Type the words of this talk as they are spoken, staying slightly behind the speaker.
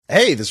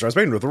Hey, this is Ross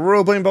Payne with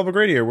Role Playing Public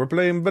Radio. We're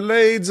playing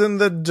Blades in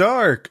the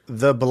Dark,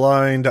 The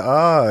Blind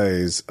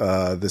Eyes.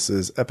 This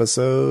is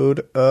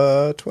episode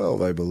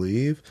 12, I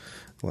believe.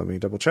 Let me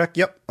double check.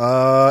 Yep.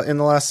 In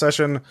the last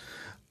session,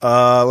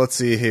 let's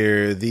see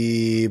here.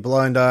 The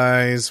Blind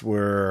Eyes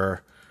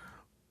were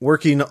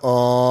working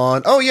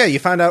on... Oh, yeah, you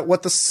found out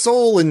what the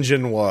Soul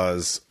Engine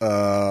was,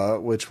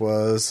 which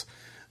was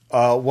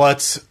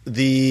what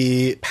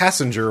the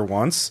passenger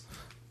wants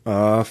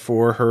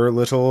for her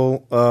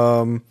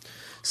little...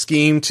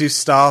 scheme to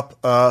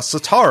stop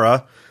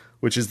Satara,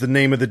 which is the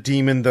name of the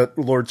demon that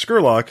Lord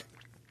Skurlock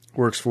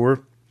works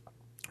for,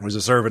 was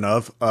a servant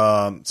of.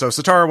 So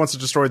Satara wants to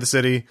destroy the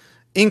city.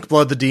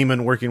 Inkblood, the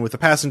demon working with the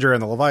passenger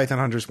and the Leviathan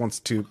Hunters, wants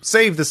to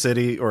save the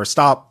city or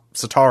stop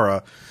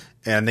Satara,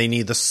 and they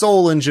need the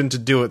Soul Engine to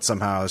do it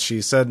somehow.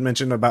 She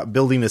mentioned about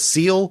building a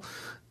seal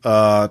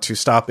to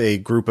stop a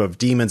group of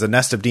demons, a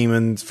nest of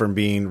demons, from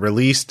being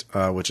released,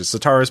 which is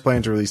Satara's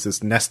plan to release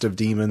this nest of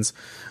demons.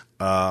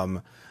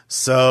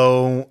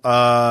 So,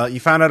 you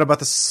found out about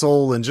the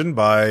Soul Engine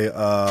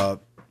by,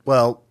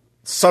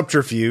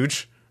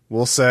 subterfuge,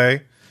 we'll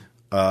say.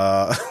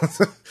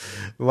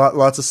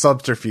 Lots of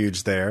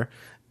subterfuge there.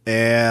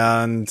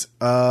 And,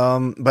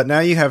 but now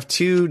you have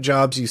two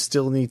jobs you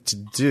still need to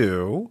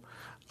do.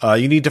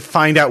 You need to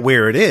find out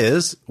where it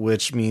is,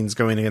 which means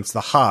going against the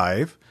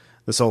Hive,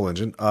 the Soul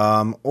Engine.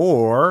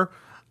 Or,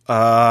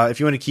 if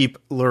you want to keep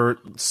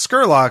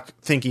Skurlock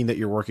thinking that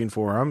you're working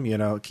for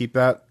him, keep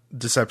that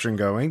deception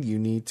going, you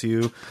need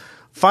to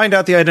find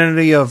out the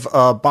identity of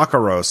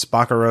Bakaros.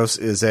 Bakaros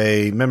is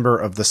a member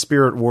of the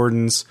Spirit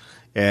Wardens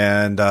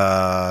and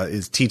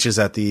teaches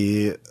at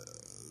the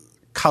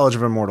College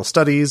of Immortal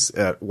Studies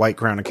at White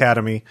Crown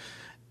Academy.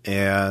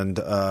 And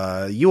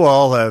you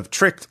all have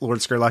tricked Lord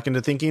Skurlock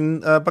into thinking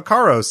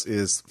Bakaros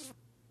is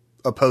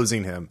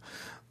opposing him.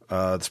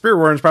 The Spirit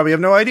Wardens probably have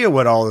no idea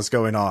what all is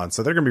going on,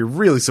 so they're going to be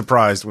really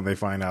surprised when they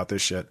find out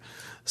this shit.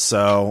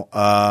 So,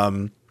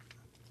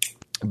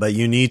 but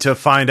you need to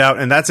find out,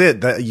 and that's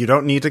it. That you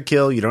don't need to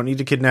kill, you don't need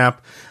to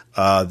kidnap.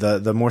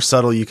 The more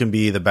subtle you can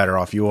be, the better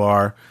off you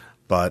are.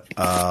 But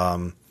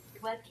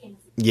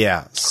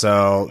yeah,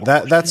 so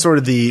that's sort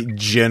of the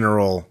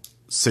general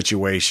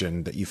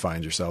situation that you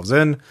find yourselves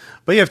in.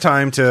 But you have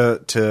time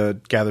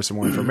to gather some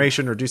more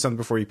information or do something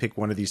before you pick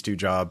one of these two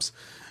jobs.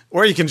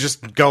 Or you can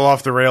just go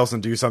off the rails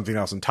and do something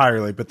else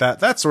entirely. But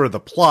that's sort of the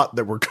plot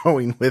that we're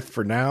going with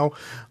for now.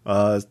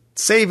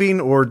 Saving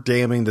or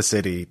damning the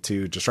city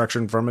to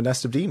destruction from a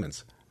nest of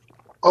demons.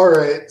 All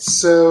right.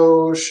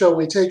 So shall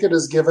we take it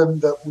as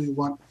given that we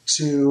want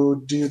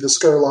to do the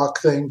Skurlock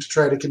thing to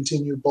try to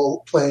continue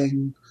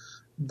playing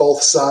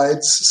both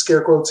sides,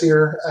 scare quotes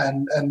here,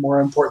 and more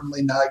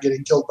importantly, not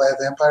getting killed by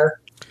a vampire?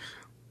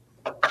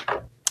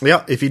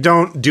 Yeah. If you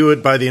don't do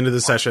it by the end of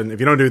the session, if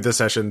you don't do it this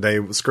session,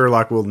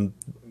 Skurlock will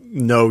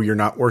know you're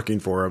not working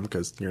for him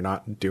because you're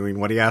not doing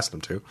what he asked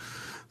them to.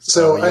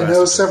 So I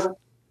know several.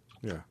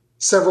 Yeah.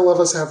 Several of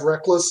us have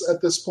reckless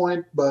at this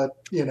point, but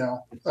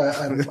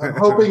I'm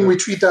hoping we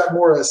treat that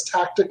more as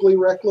tactically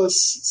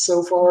reckless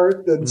so far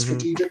than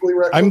strategically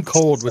reckless. I'm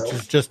cold, which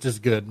is just as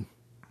good.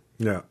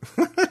 Yeah,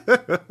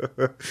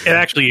 it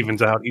actually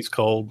evens out. He's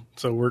cold,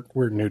 so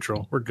we're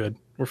neutral. We're good.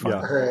 We're fine.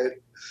 Yeah. All right.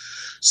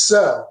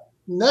 So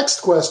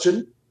next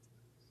question: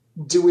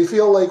 do we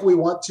feel like we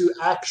want to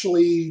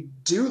actually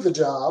do the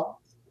job,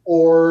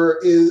 or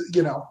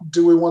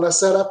do we want to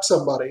set up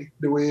somebody?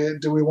 Do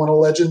we want to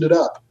legend it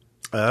up?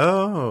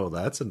 Oh,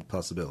 that's a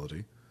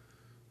possibility.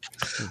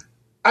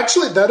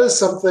 Actually, that is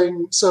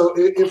something. So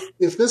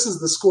if this is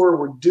the score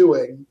we're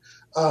doing,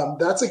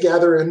 that's a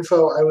gather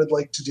info I would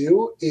like to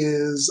do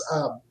is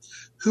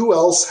who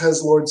else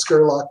has Lord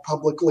Skurlock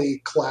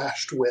publicly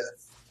clashed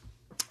with?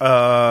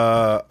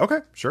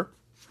 Okay, sure.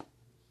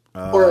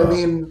 Or, I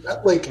mean,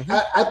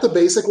 at the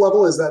basic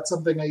level, is that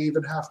something I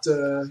even have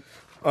to...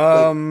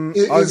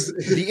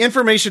 the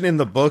information in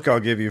the book I'll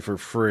give you for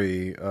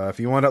free.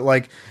 If you want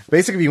to,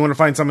 basically, if you want to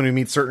find someone who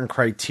meets certain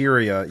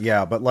criteria,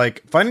 yeah.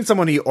 But, finding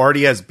someone he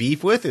already has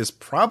beef with is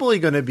probably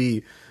going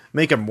to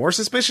make him more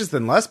suspicious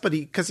than less,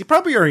 because he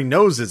probably already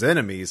knows his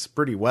enemies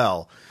pretty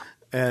well.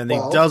 And he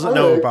doesn't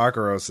know who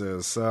Bakaros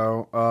is.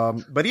 So,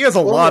 but he has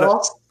a lot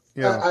of...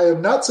 Yeah. I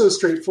am not so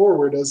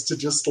straightforward as to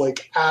just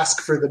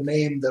ask for the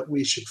name that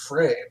we should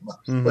frame.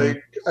 Mm-hmm.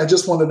 I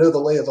just want to know the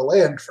lay of the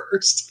land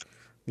first.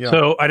 Yeah.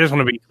 So I just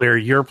want to be clear.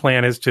 Your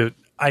plan is to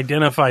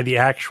identify the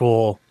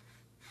actual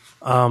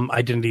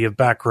identity of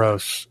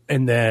Bakaros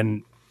and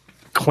then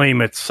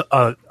claim it's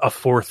a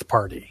fourth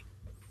party.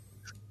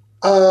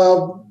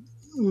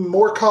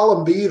 More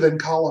column B than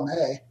column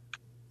A.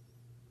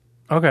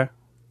 Okay.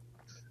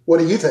 What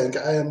do you think?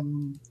 I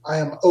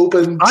am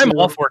open. I'm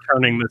all for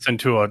turning this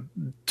into a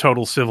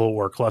total Civil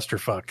War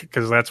clusterfuck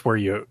because that's where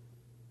you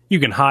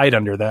can hide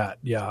under that.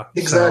 Yeah,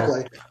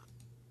 exactly.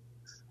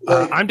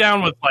 So, I'm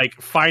down with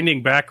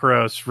finding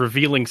Bakaros,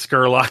 revealing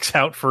Skurlock's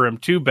out for him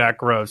to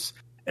Bakaros,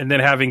 and then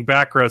having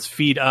Bakaros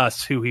feed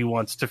us who he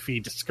wants to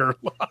feed to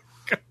Skurlock.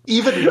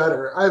 Even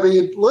better. I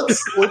mean,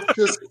 let's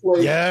just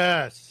like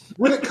Yes.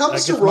 when it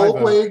comes to That gets my role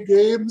playing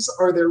games,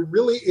 are there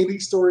really any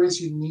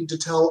stories you need to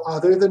tell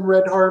other than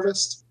Red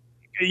Harvest?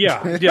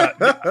 Yeah.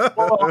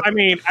 Well, I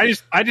mean,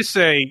 I just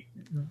say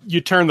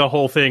you turn the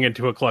whole thing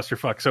into a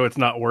clusterfuck, so it's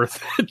not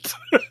worth it.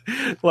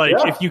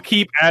 If you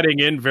keep adding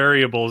in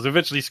variables,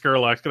 eventually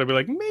Skurlock's going to be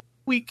like, maybe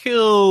we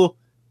kill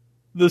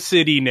the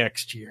city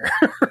next year.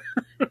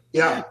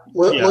 Yeah.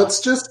 Let's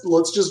just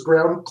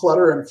ground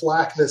clutter and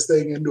flack this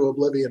thing into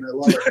oblivion. I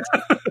love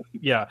it.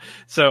 Yeah.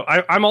 So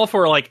I'm all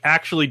for like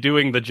actually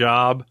doing the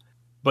job,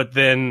 but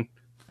then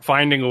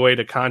finding a way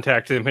to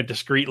contact him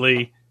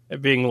discreetly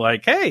and being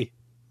like, hey,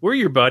 we're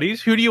your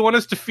buddies. Who do you want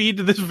us to feed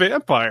to this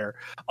vampire?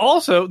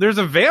 Also, there's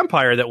a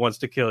vampire that wants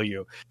to kill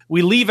you.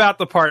 We leave out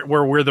the part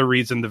where we're the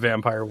reason the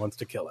vampire wants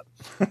to kill it.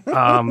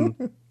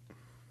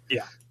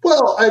 Yeah.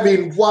 Well, I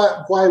mean,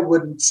 why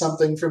wouldn't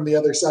something from the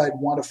other side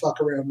want to fuck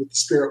around with the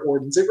spirit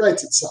wardens? It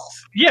writes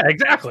itself. Yeah,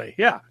 exactly.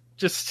 Yeah.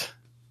 Just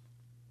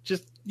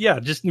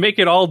make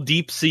it all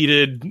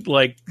deep-seated,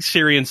 like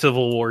Syrian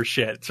civil war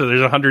shit. So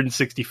there's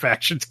 160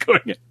 factions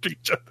going after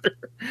each other.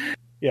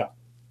 Yeah.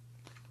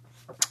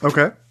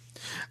 Okay.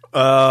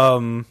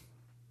 All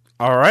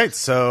right.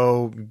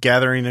 So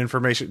gathering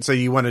information. So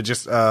you want to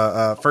just, so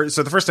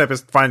the first step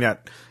is finding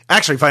out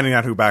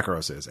who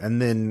Baccaros is,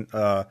 and then,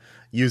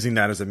 using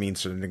that as a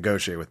means to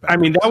negotiate with Baccaros. I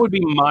mean, that would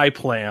be my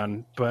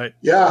plan, but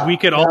we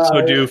could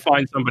also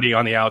find somebody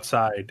on the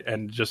outside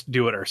and just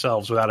do it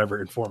ourselves without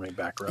ever informing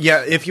Baccaros.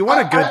 Yeah. If you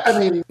want a good, I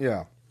mean,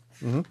 yeah.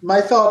 Mm-hmm.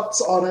 My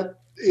thoughts on it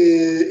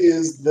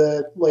is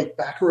that like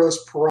Baccaros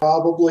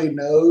probably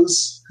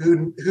knows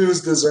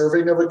who's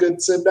deserving of a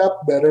good send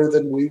up better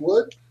than we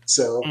would.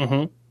 So,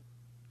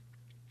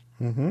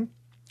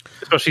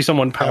 especially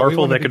someone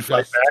powerful that could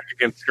fight back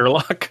against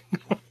Skurlock.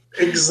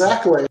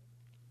 Exactly.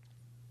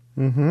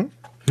 Mm-hmm.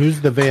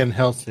 Who's the Van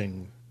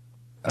Helsing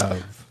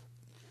of?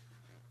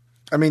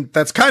 I mean,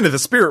 that's kind of the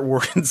spirit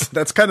wardens.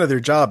 That's kind of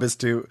their job, is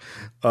to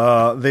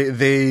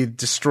they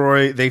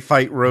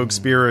fight rogue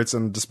spirits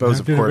and dispose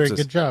of corpses. Very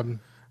good job.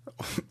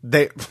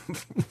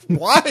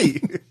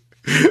 Why?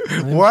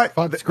 Why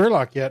fought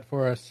Skurlock yet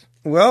for us?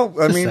 Well,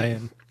 I Just mean,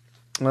 saying.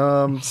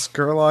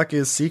 Skurlock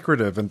is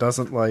secretive and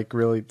doesn't like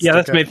really. Yeah,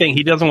 that's the main thing.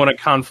 He doesn't want to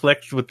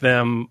conflict with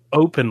them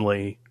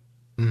openly.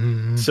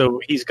 Mm-hmm. So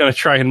he's going to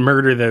try and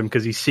murder them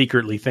because he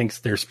secretly thinks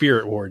they're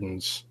spirit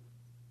wardens.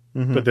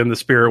 Mm-hmm. But then the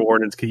spirit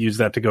wardens could use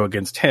that to go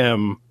against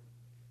him.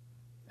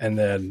 And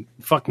then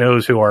fuck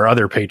knows who our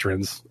other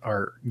patrons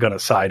are going to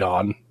side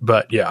on.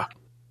 But yeah.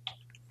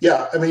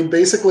 Yeah, I mean,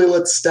 basically,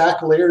 let's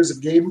stack layers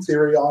of game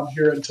theory on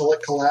here until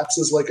it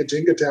collapses like a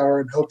Jenga tower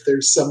and hope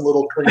there's some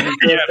little crazy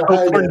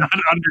hope we're not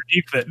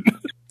underneath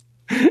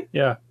it.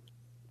 Yeah.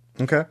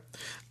 Okay.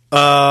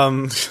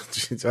 All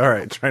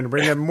right, trying to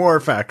bring in more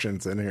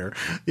factions in here.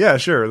 Yeah,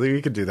 sure, we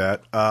could do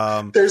that.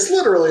 There's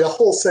literally a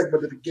whole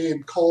segment of the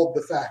game called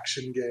the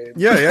faction game.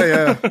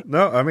 Yeah.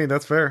 No, I mean,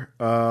 that's fair.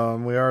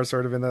 We are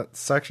sort of in that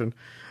section.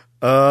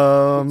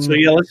 So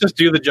yeah, let's just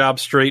do the job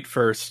straight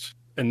first,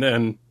 and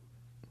then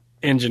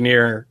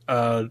engineer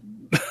a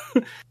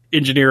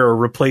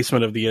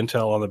replacement of the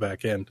intel on the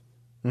back end.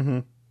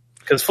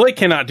 Because Flake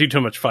cannot do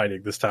too much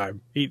fighting this time.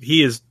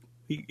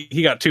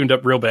 He got tuned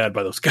up real bad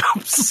by those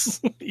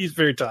cops. He's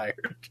very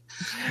tired.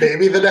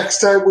 Maybe the next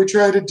time we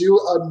try to do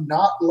a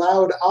not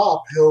loud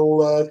op,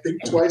 he'll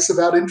think twice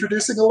about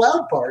introducing a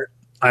loud part.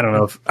 I don't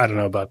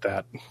know about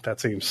that. That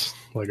seems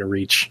like a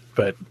reach,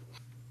 but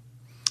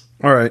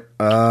all right.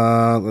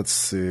 Let's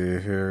see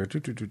here.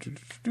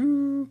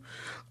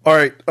 All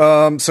right.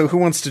 So who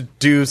wants to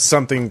do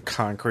something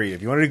concrete?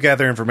 If you want to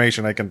gather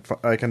information, I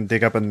can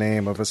dig up a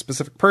name of a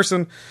specific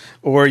person,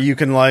 or you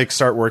can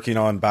start working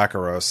on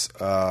Baccaros,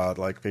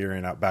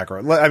 figuring out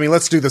Baccaros. I mean,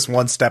 let's do this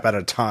one step at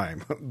a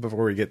time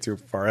before we get too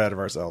far ahead of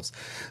ourselves.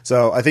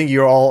 So I think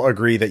you all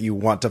agree that you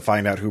want to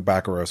find out who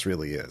Baccaros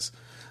really is.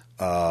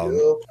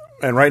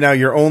 And right now,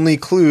 your only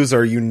clues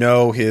are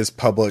his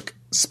public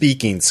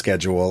speaking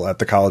schedule at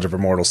the College of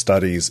Immortal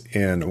Studies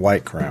in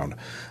Whitecrown.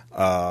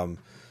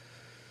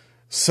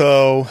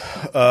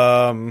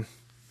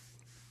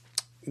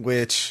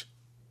 Which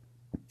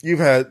you've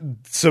had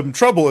some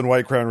trouble in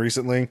Whitecrown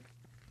recently.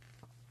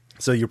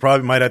 So you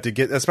probably might have to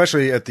get,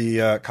 especially at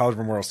the College of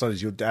Immortal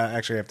Studies, you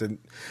actually have to.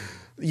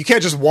 You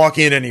can't just walk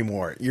in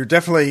anymore. You're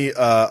definitely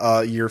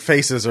your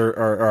faces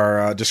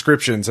or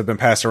descriptions have been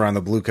passed around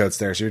the blue coats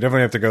there, so you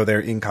definitely have to go there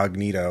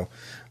incognito.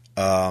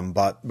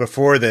 But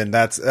before then,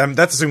 that's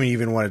assuming you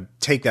even want to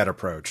take that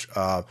approach.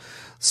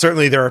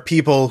 Certainly, there are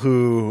people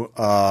who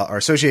are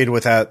associated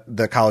with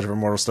the College of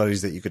Immortal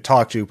Studies that you could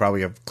talk to.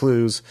 Probably have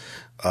clues.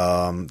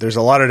 There's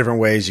a lot of different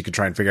ways you could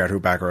try and figure out who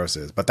Baccaros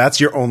is, but that's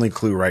your only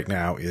clue right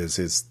now is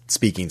his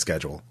speaking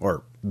schedule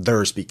or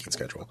their speaking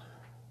schedule.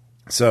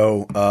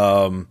 So,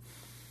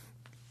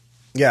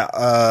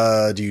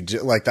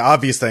 the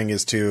obvious thing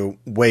is to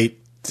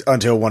wait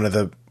until one of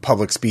the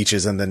public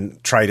speeches and then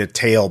try to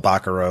tail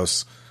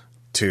Baccaros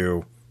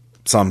to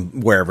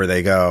wherever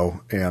they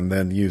go, and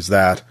then use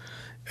that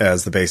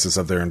as the basis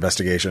of their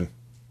investigation.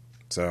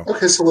 So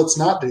okay, so let's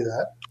not do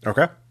that.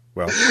 Okay.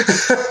 Well,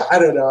 I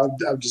don't know.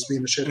 I'm just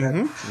being a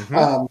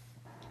shithead.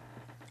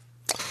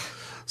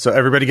 So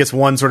everybody gets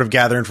one sort of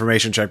gather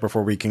information check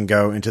before we can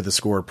go into the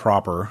score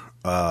proper.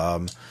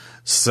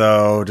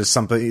 So does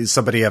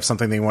somebody have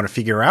something they want to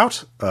figure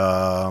out,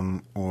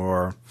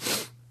 or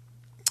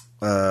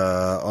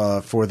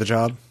for the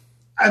job?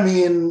 I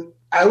mean,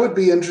 I would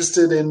be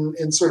interested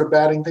in sort of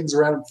batting things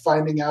around and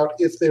finding out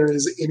if there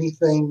is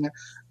anything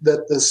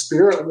that the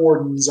spirit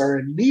wardens are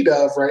in need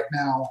of right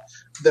now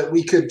that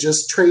we could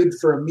just trade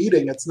for a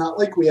meeting. It's not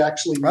like we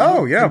actually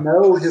need to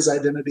know his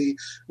identity.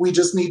 We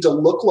just need to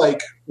look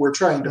like we're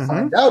trying to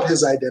find out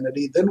his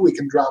identity. Then we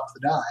can drop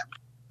the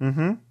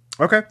dime.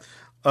 Okay.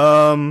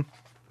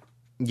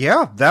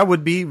 Yeah, that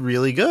would be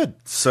really good.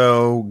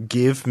 So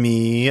give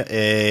me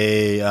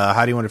a,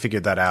 how do you want to figure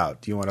that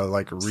out? Do you want to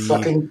like read?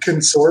 Fucking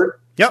consort.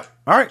 Yep.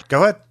 All right,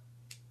 go ahead.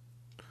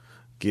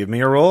 Give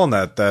me a roll on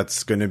that.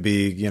 That's going to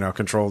be,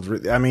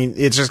 controlled. I mean,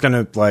 it's just going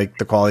to, like,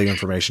 the quality of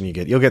information you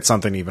get. You'll get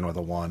something even with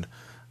a 1.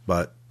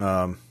 But,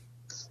 well,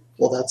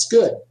 that's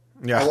good.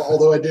 Yeah.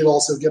 Although I did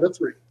also get a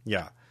 3.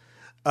 Yeah.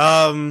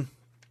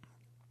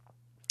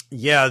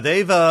 Yeah,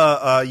 they've,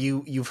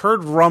 you've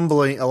heard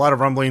a lot of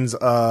rumblings,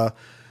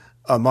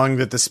 among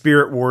that the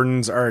spirit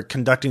wardens are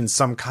conducting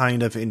some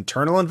kind of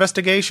internal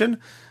investigation.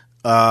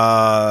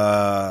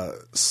 So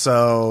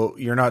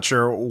you're not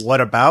sure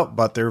what about,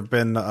 but there have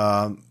been,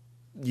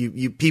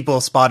 you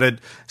people spotted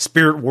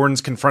spirit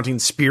wardens confronting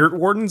spirit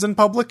wardens in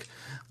public,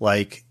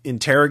 like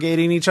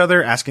interrogating each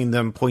other, asking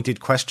them pointed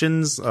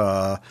questions,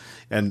 and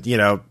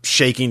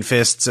shaking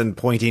fists and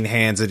pointing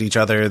hands at each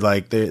other.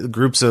 Like the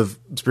groups of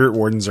spirit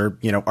wardens are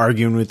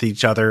arguing with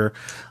each other.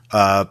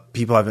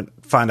 People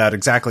haven't found out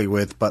exactly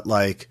but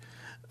like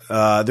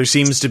there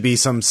seems to be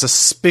some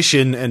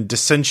suspicion and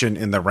dissension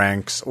in the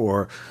ranks,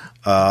 or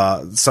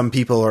some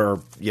people are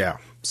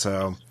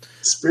so.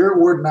 Spirit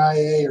Warden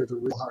IA are the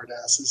real hard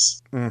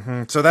asses.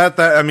 So that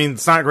I mean,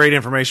 it's not great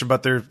information,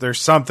 but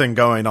there's something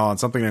going on,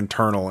 something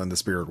internal in the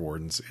Spirit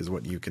Wardens is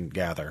what you can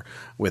gather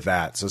with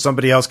that. So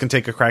somebody else can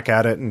take a crack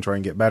at it and try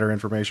and get better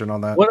information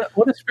on that.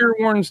 What do Spirit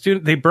Wardens do?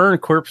 They burn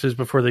corpses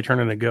before they turn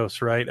into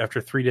ghosts, right? After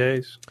 3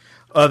 days.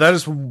 That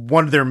is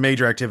one of their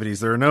major activities.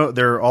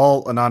 They're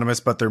all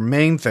anonymous, but their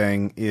main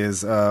thing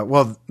is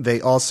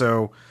they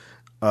also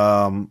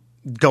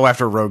go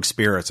after rogue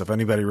spirits. If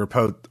anybody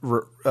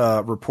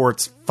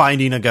reports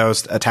finding a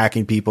ghost,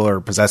 attacking people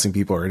or possessing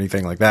people or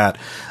anything like that,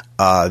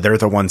 they're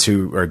the ones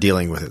who are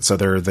dealing with it. So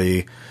they're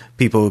the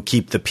people who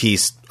keep the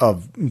peace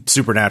of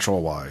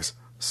supernatural wise.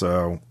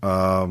 So,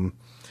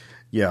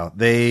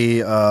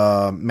 they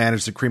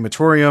manage the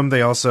crematorium.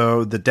 They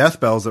also, the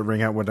death bells that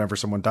ring out whenever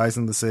someone dies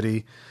in the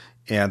city.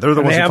 And they're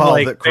the ones who call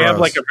it crows. They have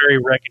like a very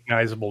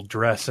recognizable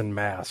dress and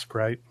mask,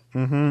 right?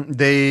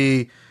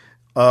 They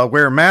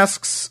wear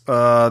masks.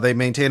 They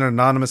maintain an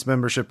anonymous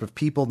membership of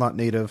people, not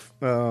native.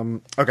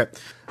 Okay.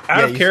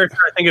 Out of character,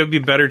 I think it would be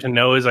better to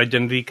know his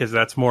identity because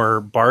that's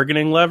more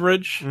bargaining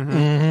leverage.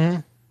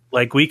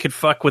 Like, we could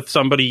fuck with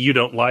somebody you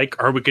don't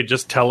like, or we could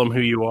just tell them who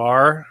you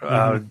are.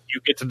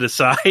 You get to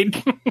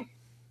decide.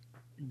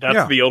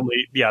 That's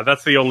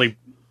the only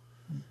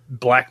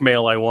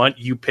blackmail I want.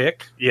 You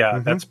pick.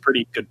 That's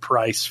pretty good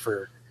price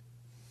for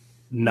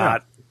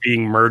not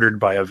being murdered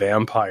by a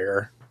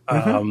vampire.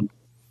 So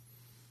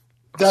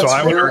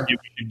I would argue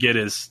we should get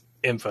his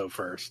info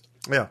first.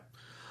 Yeah.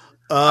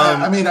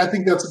 I mean, I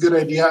think that's a good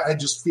idea. I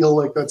just feel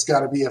like that's got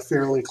to be a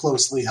fairly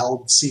closely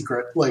held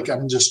secret. Like,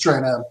 I'm just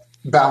trying to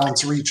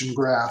balance reach and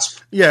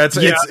grasp. Yeah, it's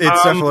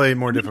definitely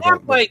more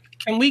difficult.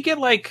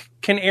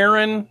 Can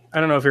Aaron? I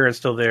don't know if Aaron's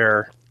still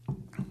there.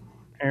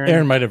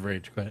 Aaron might have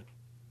rage quit.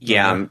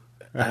 Yeah.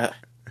 How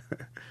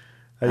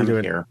you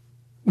doing here?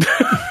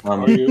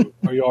 Are you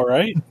all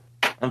right?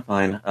 I'm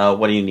fine.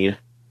 What do you need?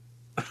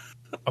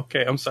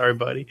 Okay, I'm sorry,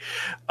 buddy.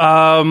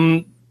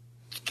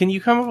 Can you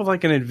come up with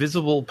like an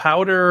invisible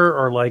powder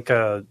or like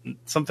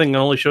something that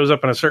only shows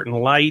up in a certain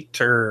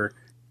light, or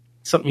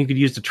something you could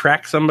use to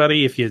track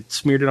somebody if you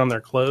smeared it on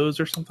their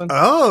clothes or something?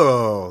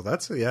 Oh,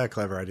 that's a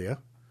clever idea.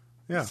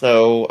 Yeah.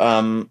 So,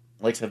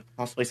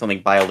 possibly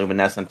something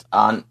bioluminescent.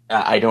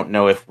 I don't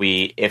know if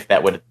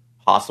that would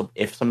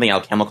if something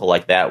alchemical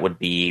like that would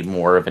be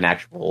more of an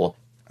actual.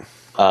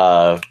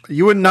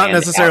 You would not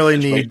necessarily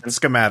need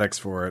schematics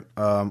for it.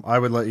 I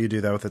would let you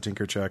do that with a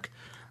tinker check.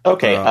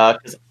 Okay,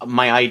 because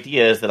my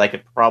idea is that I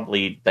could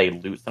probably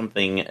dilute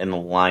something in the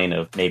line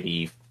of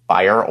maybe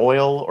fire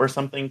oil or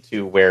something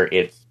to where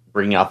it's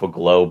bringing off a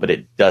glow, but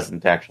it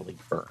doesn't actually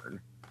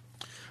burn.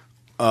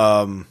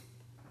 So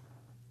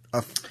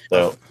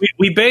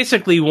we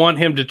basically want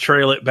him to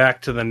trail it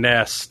back to the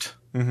nest,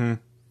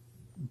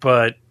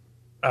 but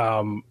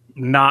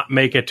not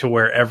make it to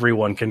where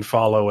everyone can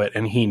follow it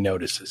and he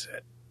notices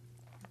it.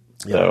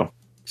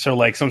 So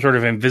like some sort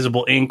of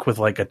invisible ink with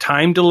like a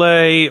time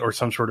delay, or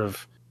some sort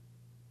of,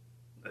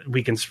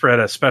 we can spread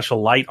a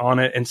special light on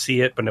it and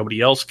see it, but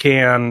nobody else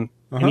can.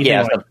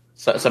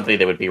 Something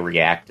that would be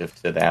reactive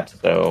to that.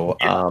 So,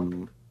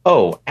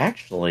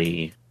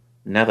 actually,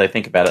 now that I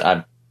think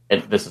about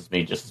it, this is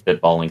me just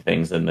spitballing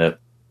things in a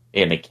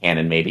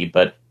canon maybe,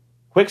 but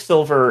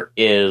Quicksilver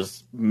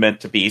is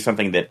meant to be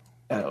something that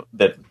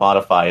that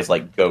modifies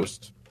like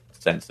ghost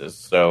senses.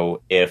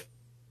 So if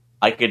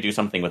I could do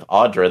something with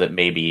Audra that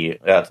maybe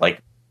that's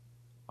like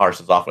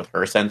parses off with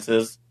her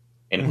senses,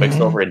 and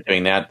Quicksilver in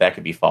doing that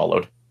could be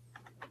followed.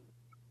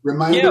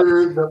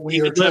 Reminder that we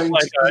You are could live trying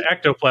like to an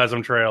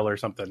ectoplasm trail or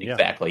something. Yeah.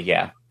 Exactly,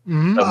 yeah.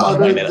 Mhm. So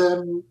modifying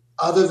that.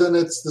 other than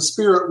it's the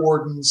spirit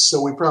wardens,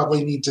 so we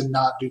probably need to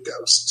not do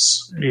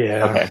ghosts.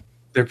 Yeah. Okay.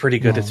 They're pretty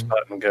good at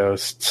spotting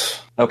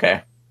ghosts.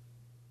 Okay.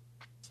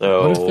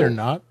 So What if they're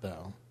not,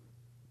 though?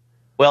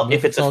 well, What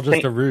if it's all a just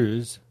faint, a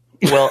ruse?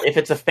 well, if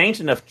it's a faint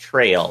enough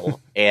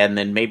trail, and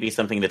then maybe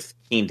something that's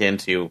keened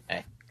into.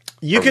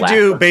 You for could lack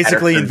do of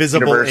basically better,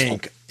 invisible universal.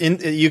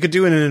 ink. You could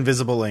do an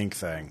invisible ink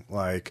thing,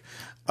 like,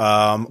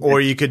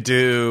 or you could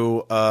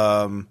do.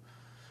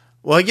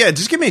 Well, yeah,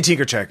 just give me a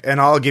tinker check,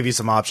 and I'll give you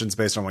some options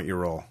based on what you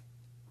roll.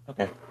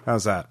 Okay.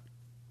 How's that?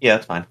 Yeah,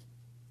 that's fine.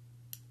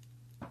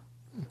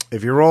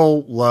 If you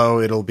roll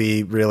low, it'll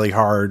be really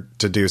hard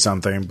to do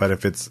something, but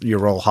if you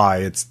roll high,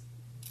 it's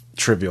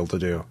trivial to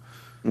do.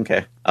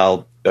 Okay,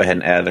 I'll go ahead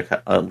and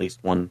add at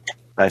least one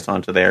dice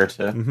onto there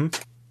to.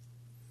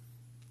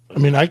 I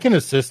mean, I can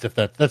assist if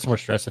that's more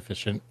stress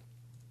efficient.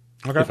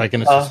 Okay. If I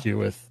can assist you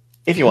with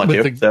If you want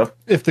with to. So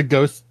if the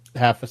ghost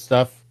half of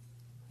stuff,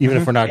 even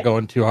if we're not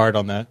going too hard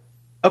on that,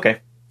 okay,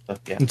 so,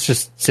 yeah, it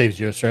just saves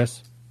you a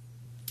stress.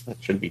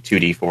 that should be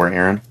 2d4,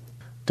 Aaron.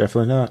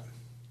 Definitely not.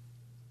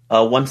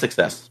 One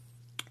success.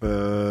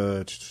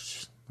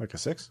 Like a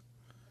 6?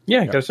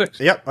 Yeah, go 6.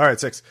 Yep. All right,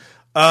 6.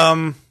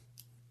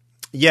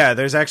 Yeah,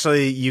 there's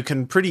actually, you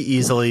can pretty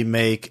easily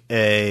make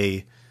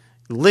a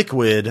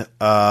liquid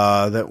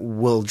that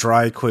will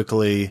dry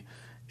quickly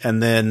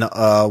and then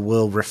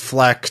will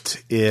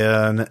reflect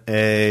in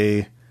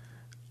a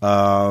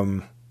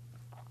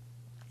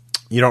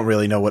you don't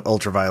really know what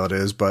ultraviolet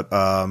is, but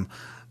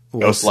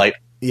Ghost light.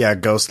 Yeah,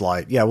 ghost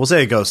light. Yeah, we'll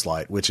say a ghost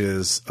light, which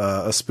is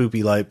a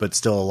spoopy light but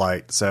still a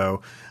light.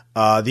 So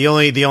the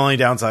only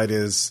downside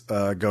is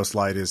ghost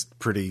light is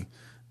pretty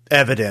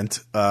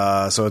evident,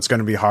 so it's going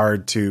to be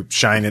hard to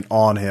shine it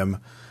on him,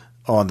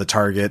 on the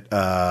target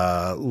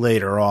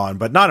later on,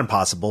 but not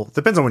impossible.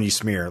 Depends on when you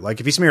smear. Like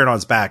if you smear it on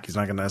his back, he's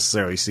not going to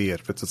necessarily see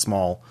it if it's a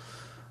small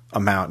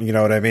amount. You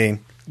know what I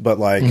mean? But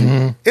like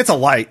it's a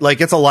light.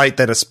 Like it's a light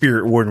that a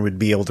spirit warden would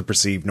be able to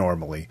perceive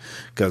normally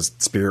because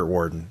spirit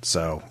warden.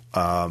 So,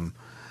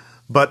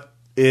 but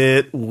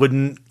it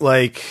wouldn't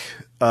like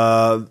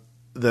the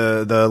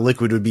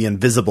liquid would be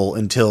invisible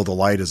until the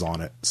light is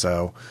on it.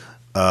 So,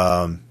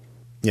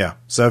 yeah.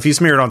 So if you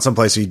smear it on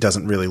someplace he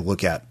doesn't really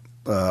look at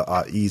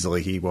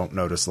easily, he won't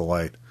notice the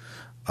light.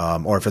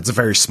 Or if it's a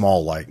very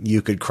small light,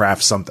 you could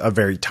craft a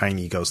very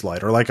tiny ghost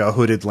light, or like a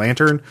hooded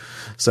lantern.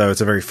 So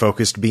it's a very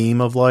focused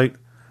beam of light.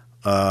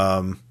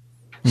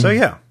 So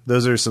yeah,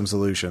 those are some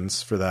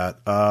solutions for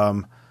that.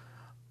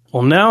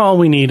 Well, now all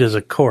we need is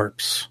a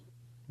corpse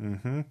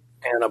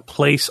and a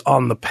place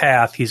on the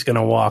path he's going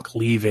to walk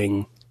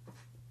leaving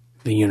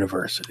the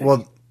university.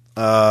 Well,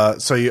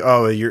 so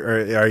are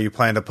you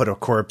planning to put a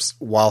corpse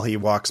while he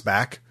walks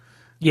back?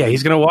 Yeah,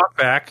 he's going to walk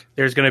back.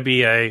 There's going to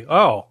be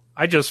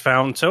I just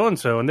found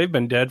so-and-so, and they've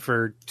been dead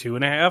for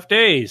 2.5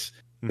 days.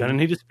 Gonna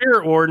need a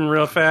spirit warden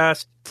real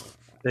fast.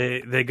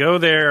 They go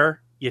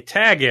there, you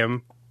tag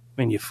him,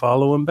 and you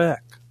follow him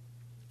back.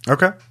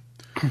 Okay.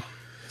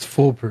 It's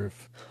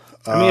foolproof.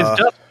 I mean, it's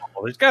dust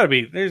ball. There's got to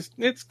be.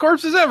 It's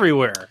corpses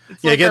everywhere.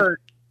 It's like our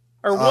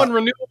one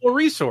renewable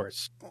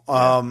resource. The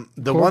one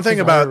thing Corpses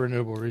are about a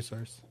renewable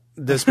resource.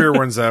 the spirit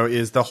warrens, though,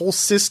 is the whole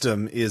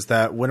system is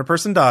that when a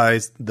person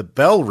dies, the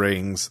bell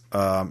rings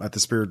at the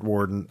spirit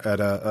warden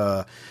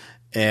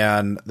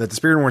and that the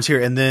spirit warden's here,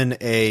 and then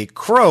a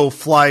crow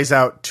flies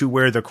out to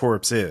where the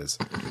corpse is.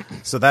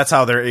 So that's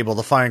how they're able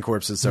to find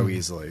corpses so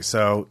easily.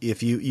 So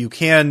if you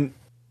can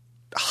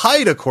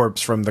hide a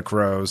corpse from the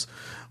crows,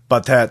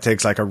 but that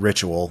takes like a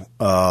ritual,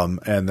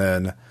 and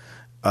then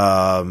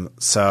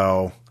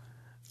so.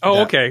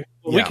 Okay.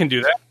 Well, yeah. we can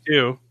do that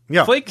too.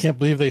 Yeah. Flake Can't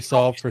believe they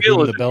solved for Skill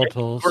whom is the bell a-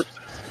 tolls.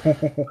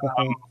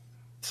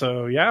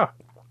 So yeah.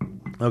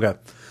 Okay.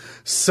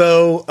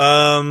 So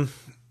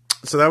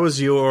so that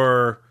was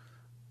your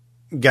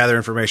gather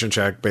information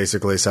check,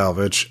 basically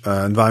salvage.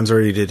 And Vimes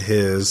already did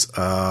his.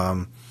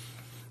 I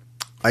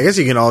guess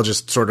you can all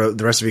just sort of,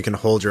 the rest of you can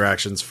hold your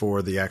actions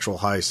for the actual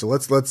heist. So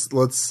let's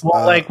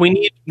Well, we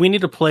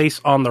need a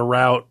place on the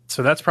route,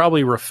 so that's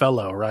probably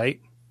Raffello, right?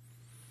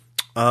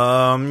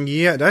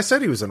 yeah, I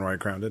said he was in White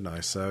Crown, didn't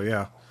I? So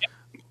yeah.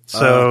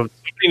 So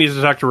somebody needs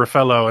to talk to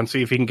Raffello and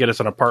see if he can get us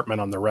an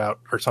apartment on the route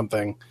or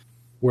something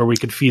where we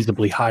could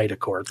feasibly hide a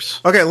corpse.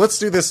 Okay, let's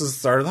do this as the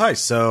start of the heist.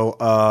 So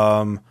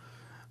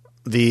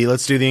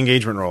let's do the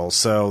engagement roll.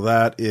 So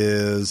that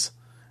is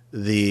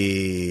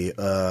the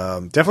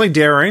definitely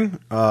daring,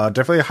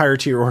 definitely a higher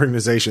tier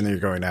organization that you're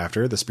going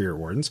after, the Spirit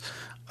Wardens.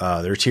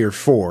 They're tier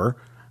 4.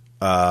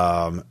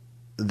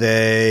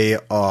 They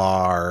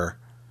are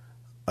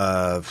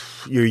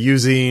you're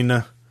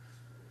using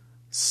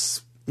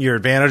your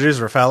advantages,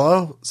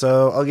 Raffello.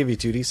 So I'll give you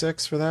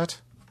 2d6 for that.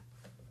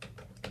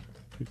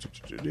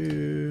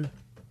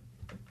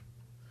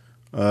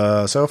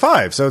 So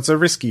 5. So it's a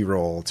risky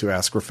roll to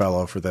ask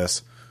Rafello for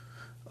this.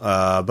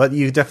 But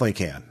you definitely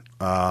can.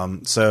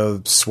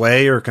 So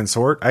sway or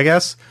consort, I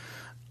guess,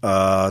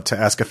 to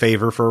ask a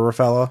favor for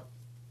Rafello.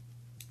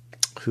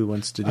 Who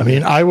wants to do I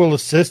mean, that? I will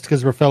assist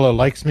because Rafello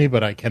likes me,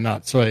 but I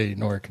cannot sway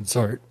nor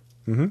consort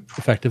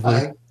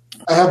effectively.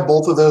 I have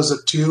both of those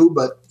at 2,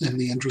 but in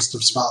the interest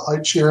of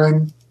spotlight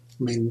sharing,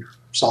 I mean,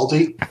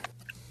 Salty.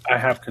 I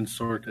have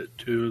consort at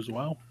 2 as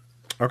well.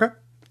 Okay.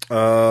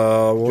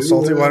 Well,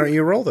 Salty, why don't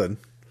you roll then?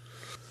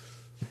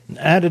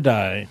 Add a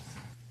die.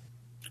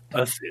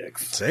 A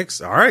 6.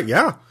 6. All right.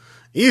 Yeah.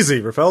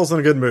 Easy. Rafello's in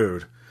a good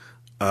mood.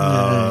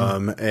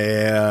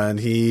 And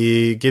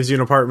he gives you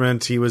an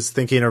apartment. He was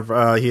thinking of,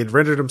 he had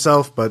rented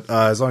himself, but,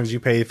 as long as you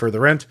pay for the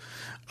rent,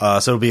 so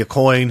it'll be a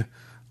coin,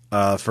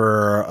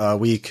 for a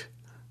week.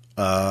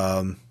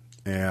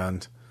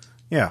 And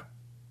yeah.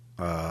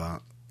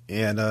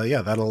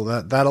 Yeah,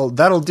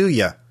 that'll do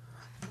ya.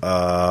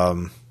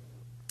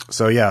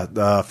 So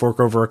yeah, fork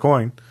over a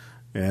coin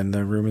and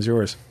the room is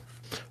yours.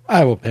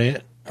 I will pay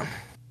it.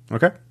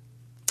 Okay.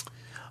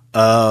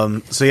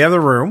 So you have the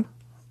room,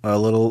 a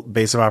little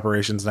base of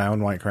operations now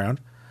in White Crown.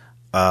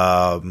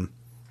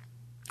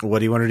 What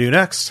do you want to do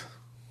next?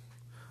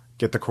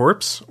 Get the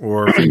corpse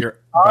or figure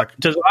back?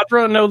 Does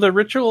Audra know the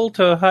ritual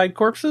to hide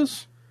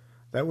corpses?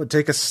 That would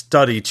take a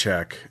study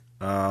check.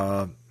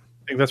 I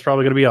think that's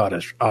probably going to be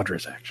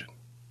Audra's action.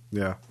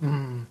 Yeah.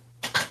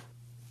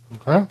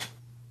 Okay.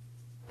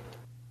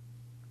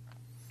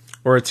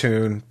 Or a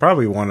tune.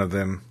 Probably one of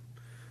them.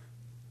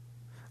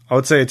 I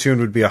would say a tune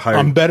would be a higher.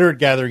 I'm better at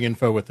gathering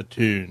info with the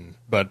tune,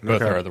 but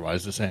both Okay. are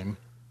otherwise the same.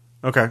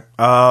 Okay.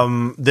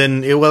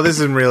 Then, this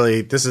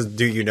is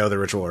do you know the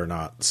ritual or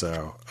not?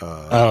 So,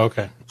 Oh,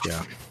 okay.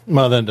 yeah.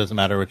 Well, then it doesn't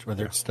matter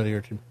whether it's study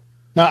or tune.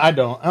 No, I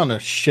don't. I don't know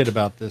shit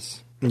about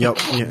this. Yep.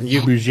 Yeah,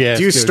 you Bougie-ass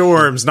do ghost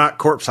storms, not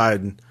corpse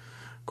hiding.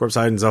 Corpse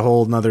hiding's a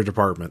whole nother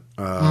department.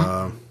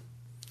 Oh,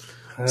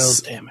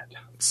 damn it.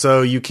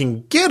 So you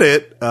can get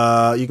it.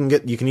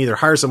 You can either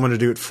hire someone to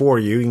do it for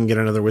you. You can get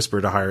another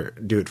whisper to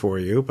do it for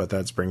you, but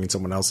that's bringing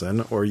someone else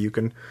in. Or you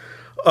can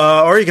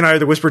hire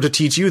the whisper to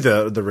teach you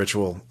the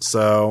ritual.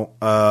 So,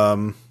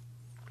 I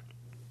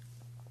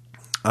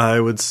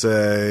would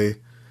say,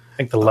 I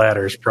think the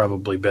latter is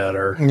probably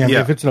better. Yeah,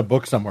 Yeah. if it's in a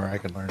book somewhere, I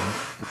can learn it.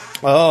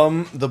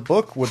 the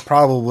book would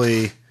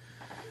probably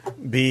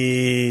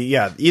be,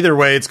 either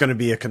way, it's going to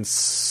be a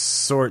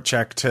consort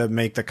check to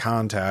make the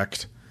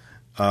contact.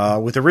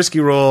 With a risky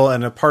roll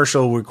and a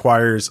partial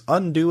requires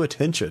undue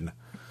attention.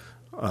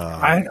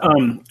 I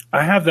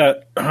have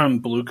that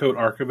blue coat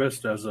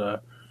archivist as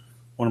one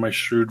of my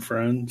shrewd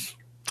friends.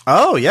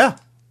 Oh, yeah.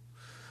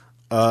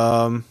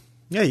 You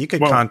could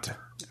Well- contact.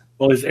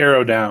 Well, he's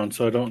arrow down,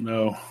 so I don't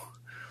know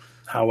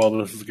how well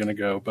this is going to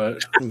go.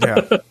 But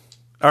Yeah.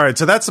 All right,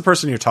 so that's the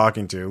person you're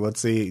talking to. Let's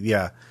see.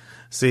 Yeah.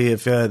 See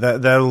if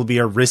that'll be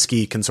a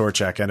risky consort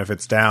check, and if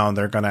it's down,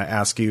 they're going to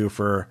ask you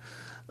for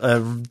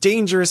a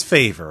dangerous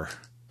favor.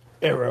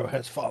 Arrow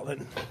has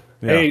fallen.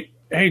 Yeah.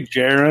 hey,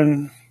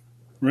 Jaren,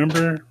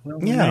 remember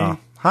Yeah. me?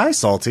 Hi,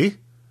 Salty.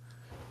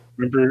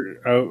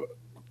 Remember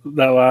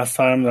that last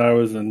time that I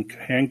was in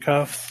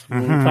handcuffs?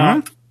 When we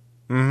talked?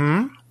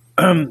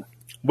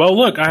 Well,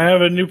 look, I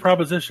have a new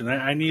proposition.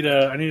 I need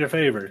a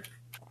favor.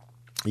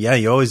 Yeah,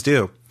 you always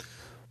do.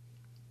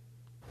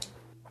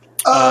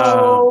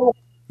 Oh,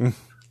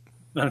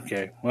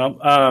 Okay. Well,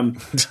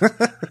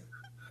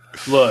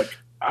 look,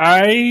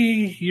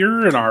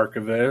 you're an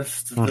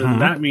archivist.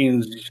 And that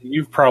means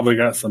you've probably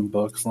got some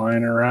books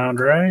lying around,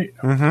 right?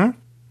 Mm-hmm.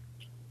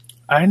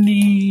 I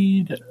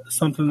need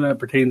something that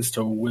pertains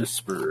to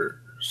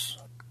whispers.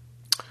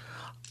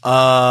 So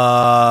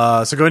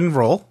go ahead and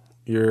roll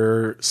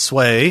your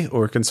sway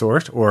or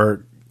consort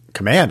or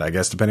command, I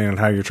guess, depending on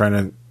how you're trying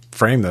to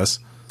frame this.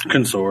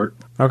 Consort.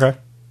 Okay.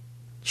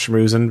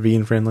 Schmoozing,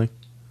 being friendly.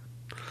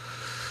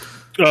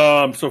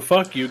 So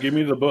fuck you. Give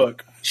me the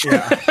book.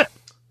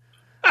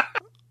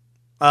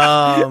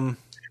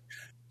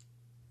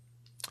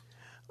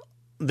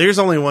 There's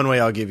only one way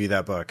I'll give you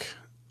that book.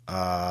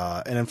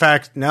 And in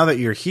fact, now that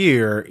you're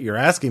here, you're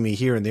asking me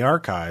here in the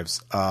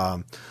archives,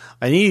 I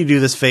need you to do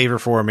this favor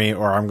for me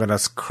or I'm going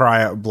to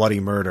cry out bloody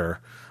murder.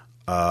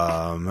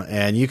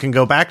 And you can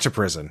go back to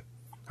prison.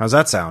 How's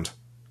that sound?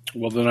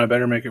 Well, then I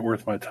better make it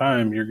worth my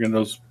time.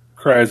 Those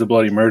cries of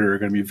bloody murder are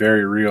going to be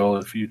very real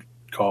if you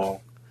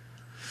call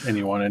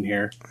anyone in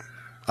here.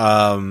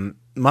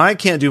 I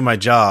can't do my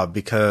job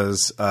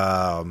because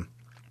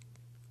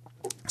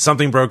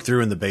something broke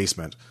through in the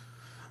basement.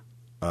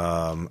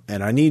 And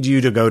I need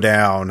you to go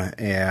down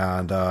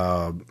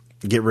and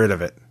get rid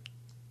of it.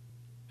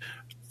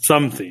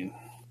 Something.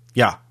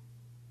 Yeah.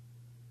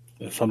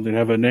 Does something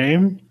have a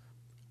name?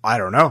 I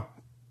don't know.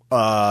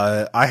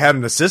 I had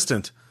an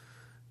assistant,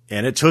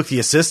 and it took the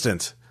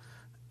assistant.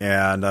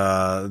 And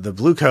the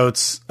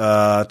Bluecoats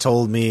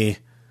told me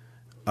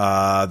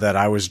that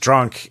I was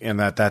drunk and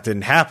that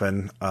didn't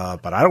happen,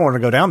 but I don't want to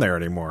go down there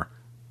anymore.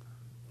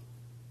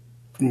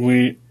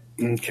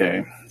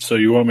 Okay. So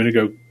you want me to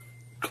go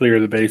clear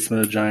the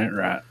basement of giant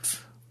rats?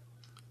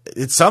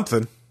 It's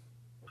something.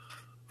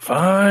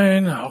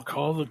 Fine, I'll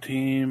call the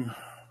team.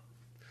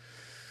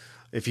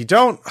 If you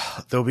don't,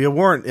 there'll be a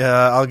warrant.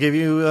 I'll give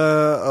you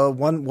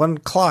one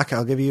clock.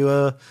 I'll give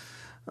you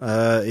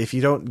if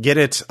you don't get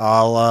it,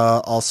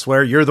 I'll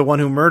swear you're the one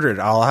who murdered.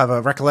 I'll have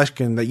a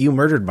recollection that you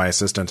murdered my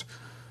assistant.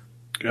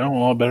 Yeah,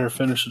 well, I better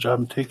finish the job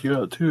and take you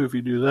out too if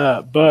you do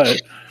that.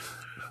 But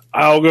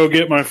I'll go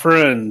get my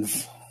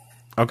friends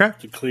Okay.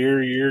 to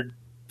clear your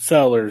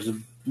cellars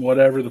of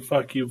whatever the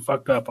fuck you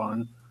fucked up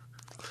on.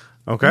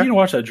 Okay. You need to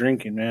watch that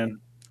drinking, man.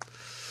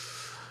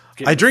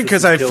 I drink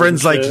because I have Killing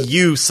friends like shit.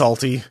 you,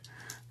 Salty.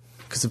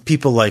 Because of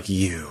people like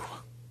you.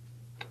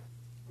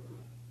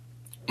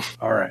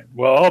 All right.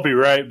 Well, I'll be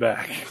right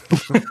back.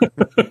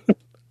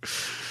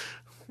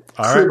 All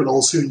right.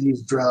 Criminals who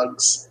use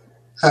drugs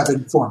have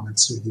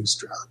informants who use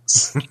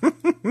drugs.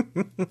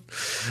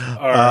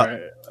 All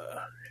right.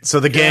 So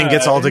the gang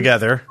gets all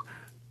together.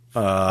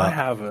 I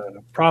have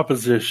a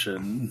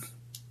proposition.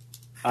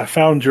 I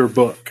found your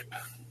book.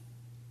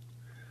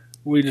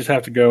 We just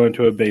have to go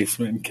into a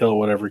basement and kill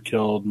whatever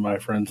killed my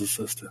friend's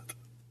assistant.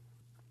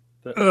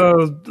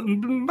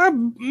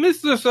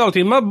 Mr.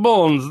 Salty, my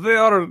bones, they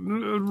are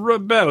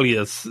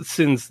rebellious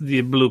since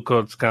the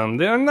Bluecoats come.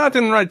 They are not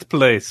in right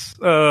place.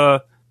 You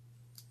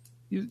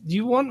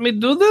want me to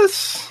do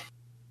this?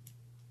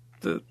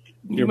 Your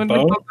want me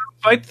to bone? do the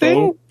fight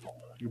thing?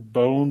 Your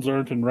bones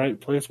aren't in right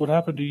place. What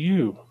happened to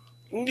you?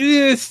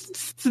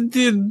 Yes,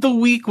 the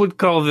weak would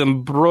call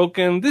them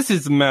broken. This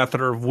is a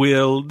matter of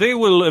will. They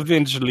will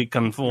eventually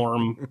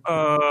conform.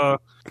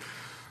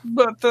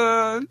 But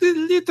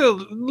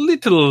the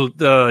little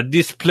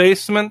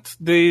displacement.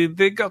 They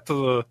got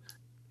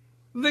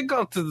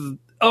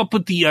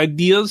uppity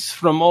ideas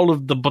from all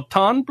of the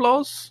baton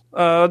blows.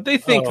 They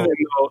think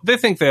they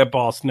think they're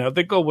boss now.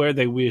 They go where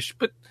they wish.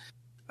 But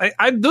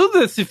I do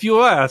this if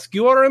you ask.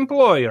 You are an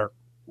employer.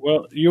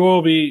 Well,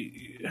 you're going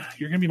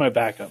to be my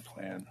backup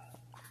plan.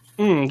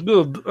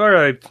 Good. All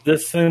right.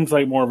 This seems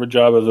like more of a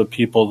job of the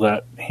people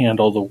that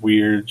handle the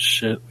weird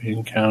shit we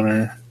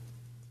encounter.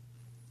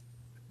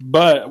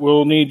 But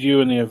we'll need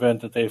you in the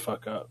event that they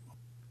fuck up.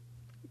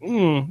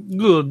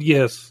 Good.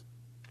 Yes.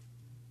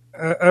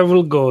 I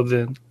will go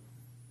then.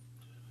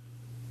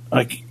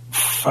 I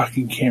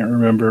fucking can't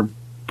remember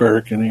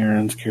Burke and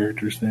Aaron's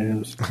characters'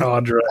 names.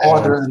 Audra.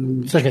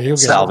 Audra It's okay, you'll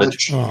get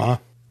Salvage. it. Aw.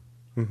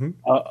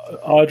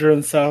 Audra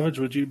and Salvage,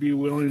 would you be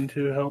willing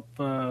to help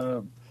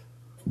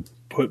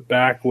put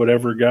back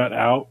whatever got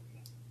out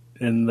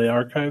in the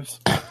archives?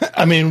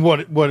 I mean,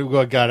 what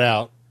got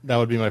out? That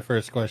would be my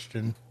first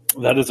question.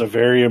 That is a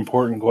very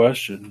important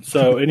question.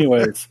 So,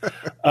 anyways,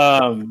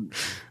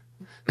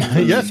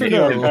 Yes or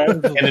no?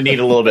 Gonna need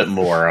a little bit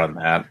more on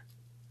that.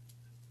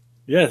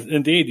 Yes,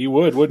 indeed, you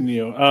would, wouldn't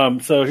you?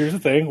 So here's the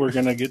thing: we're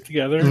gonna get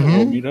together. And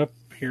we'll meet up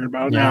here in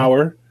about an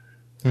hour,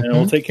 and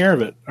we'll take care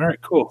of it. All right,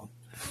 cool.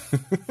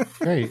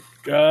 Great.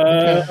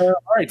 All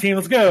right, team,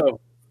 let's go.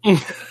 To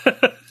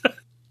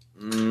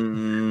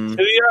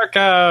the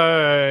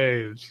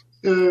archives.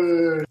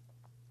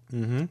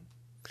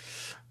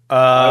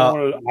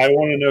 I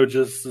want to know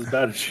just as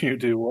bad as you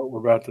do what we're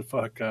about to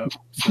fuck up.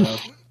 So.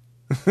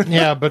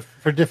 Yeah, but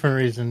for different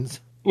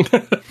reasons.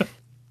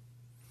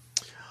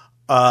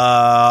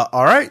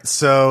 All right,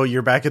 so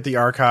you're back at the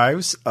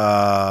archives.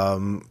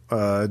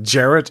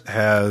 Jarrett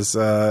has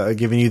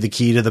given you the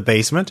key to the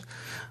basement.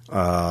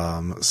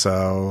 Yeah,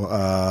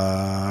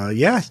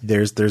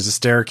 there's a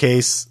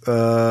staircase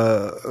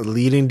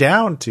leading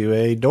down to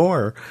a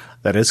door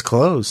that is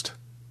closed.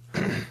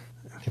 I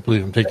can't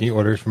believe I'm taking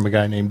orders from a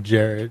guy named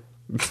Jared.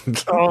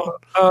 Mr.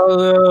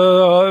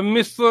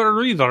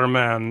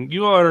 Readerman,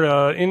 you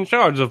are in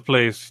charge of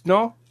place,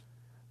 no?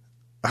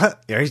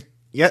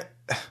 Yeah.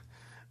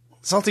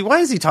 Salty, why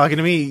is he talking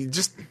to me?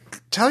 Just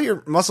tell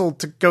your muscle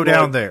to go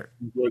down there.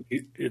 Look,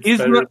 it's Is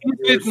better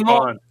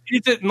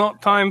it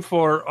not time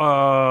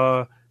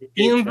for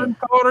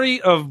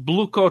inventory of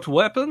blue coat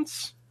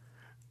weapons?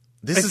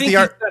 This I is think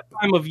the it's that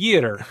time of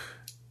year.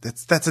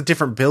 That's a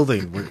different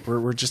building.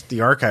 We're just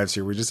the archives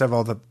here. We just have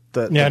all the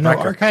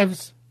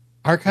archives.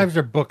 Archives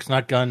are books,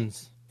 not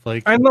guns.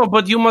 Like I know,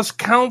 but you must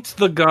count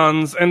the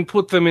guns and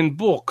put them in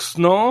books,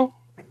 no?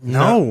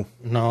 No.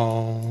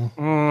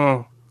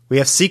 We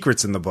have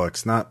secrets in the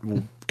books, not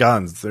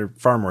guns. They're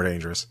far more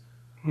dangerous.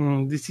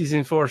 This is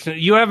unfortunate.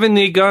 You have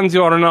any guns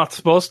you are not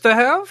supposed to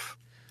have?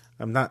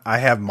 I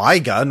have my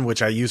gun,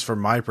 which I use for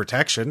my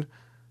protection.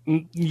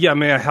 Yeah,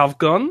 may I have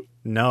gun?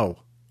 No.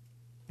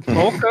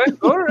 Okay,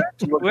 all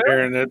right. Look, Well,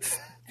 Aaron,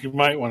 you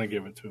might want to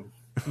give it to him.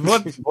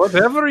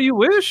 whatever you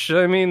wish.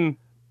 I mean,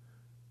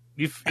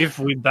 if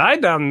we die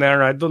down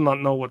there, I do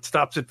not know what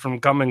stops it from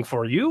coming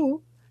for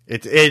you.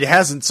 It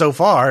hasn't so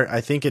far.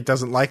 I think it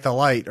doesn't like the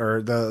light,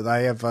 or I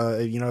have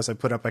as I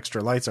put up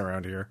extra lights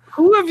around here.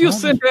 Who have you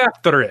sent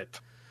after it?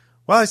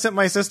 Well, I sent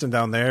my assistant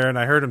down there, and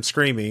I heard him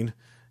screaming,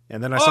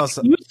 and then I saw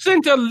some. You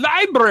sent a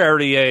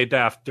library aide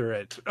after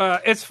it.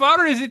 As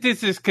far as it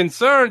is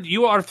concerned,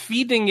 you are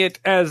feeding it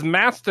as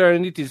master,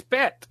 and it is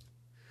pet.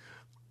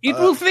 It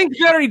will think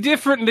very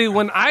differently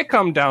when I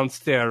come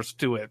downstairs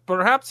to it.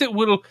 Perhaps it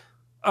will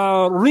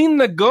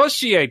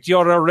renegotiate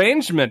your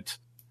arrangement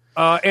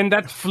and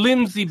that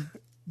flimsy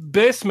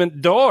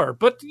basement door.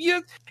 But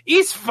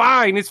it's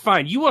fine. It's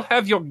fine. You will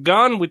have your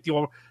gun with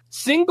your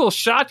single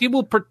shot. It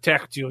will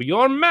protect you.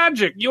 You're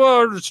magic. You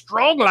are a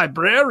strong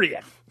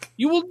librarian.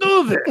 You will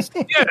do this.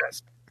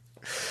 Yes.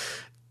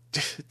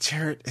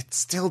 Jared, it's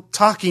still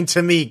talking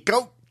to me.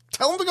 Go,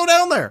 tell him to go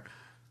down there.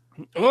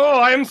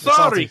 Oh, I'm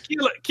sorry.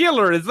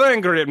 Killer is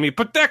angry at me.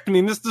 Protect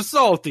me, Mr.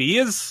 Salty.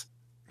 His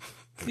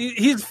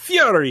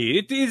fury.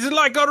 It is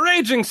like a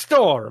raging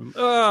storm.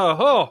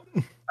 I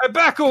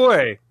back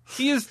away.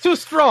 He is too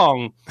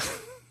strong.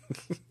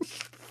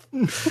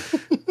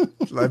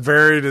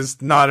 Librarian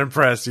is not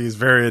impressed. He's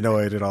very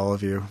annoyed at all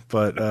of you.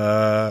 But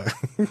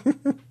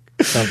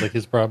Sounds like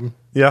his problem.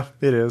 yeah,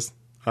 it is.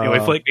 Anyway,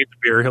 Flake needs a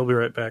beer. He'll be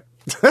right back.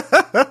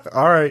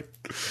 All right.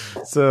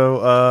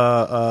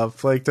 So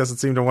Flake doesn't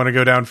seem to want to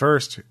go down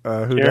first.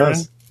 Who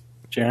does?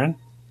 Jaren?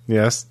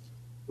 Yes.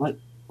 Let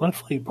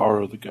Flake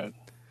borrow the gun.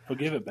 He'll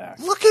give it back.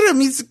 Look at him.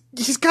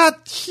 He's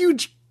got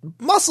huge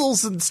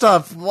muscles and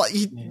stuff.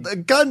 A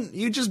gun.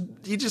 He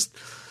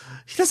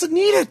doesn't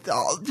need it.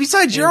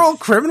 Besides, you're all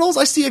criminals.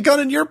 I see a gun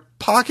in your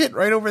pocket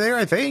right over there.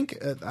 I think.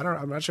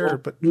 I'm not sure,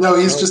 but No,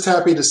 he's just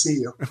happy to see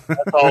you.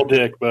 That's all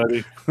Dick,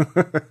 buddy.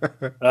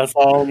 That's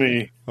all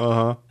me.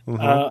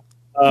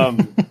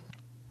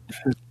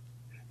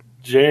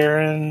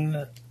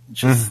 Jaren,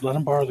 just let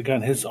him borrow the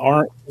gun. His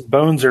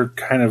bones are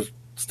kind of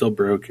still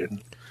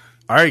broken.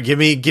 all right. Give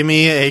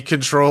me a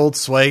controlled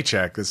sway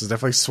check. This is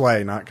definitely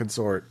sway, not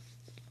consort.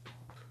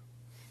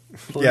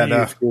 Please, Yeah,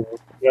 no.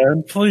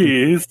 gun,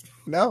 please.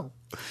 No.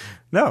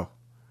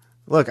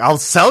 Look, I'll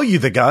sell you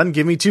the gun.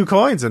 Give me 2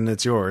 coins and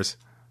it's yours.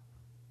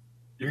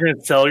 You're going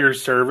to sell your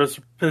service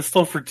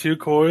pistol for 2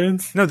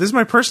 coins? No, this is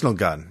my personal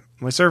gun.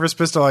 My service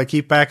pistol I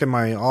keep back in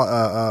my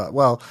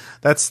well,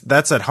 that's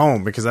at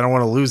home because I don't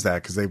want to lose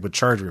that because they would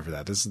charge me for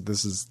that. It's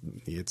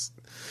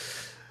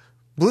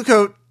Blue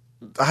Coat.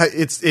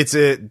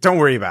 Don't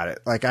worry about it.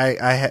 Like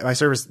my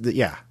service.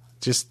 Yeah,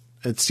 just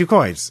it's 2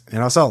 coins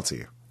and I'll sell it to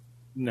you.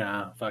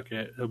 Nah, fuck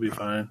it. He'll be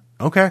fine.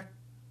 Okay.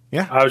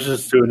 Yeah. I was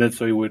just doing it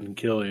so he wouldn't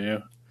kill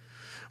you.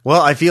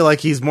 Well, I feel like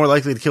he's more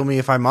likely to kill me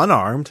if I'm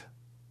unarmed.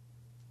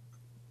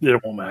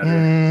 It won't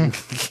matter.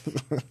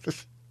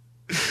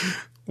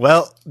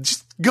 Well,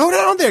 just go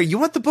down there. You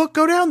want the book?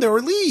 Go down there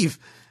or leave.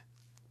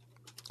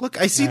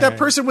 Look, I see that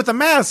person with a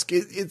mask.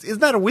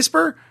 Isn't that a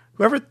whisper?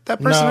 Whoever that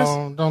person is?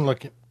 No, don't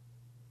look at.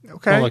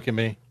 Okay. Don't look at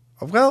me.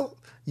 Well,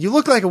 you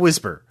look like a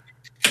whisper.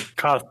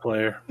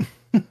 Cosplayer.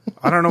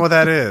 I don't know what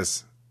that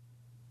is.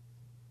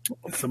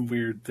 Some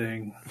weird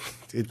thing.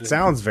 It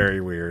sounds very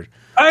weird.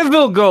 I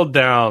will go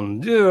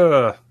down.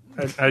 I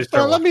just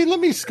Well, let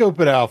me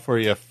scope it out for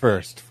you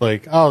first,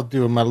 Flake. I'll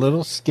do my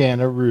little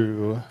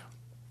scanneroo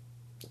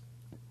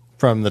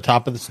from the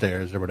top of the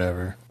stairs or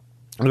whatever.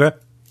 Okay.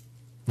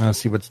 I'll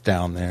see what's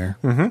down there.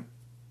 Mm-hmm.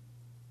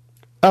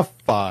 A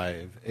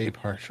 5, a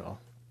partial.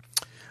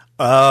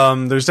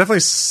 There's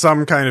definitely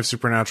some kind of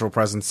supernatural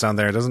presence down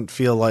there. It doesn't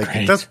feel like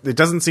it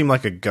doesn't seem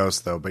like a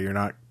ghost though, but you're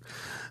not.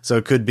 So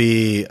it could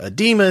be a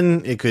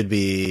demon, it could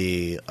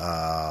be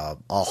a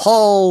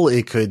hull,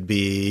 it could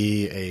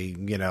be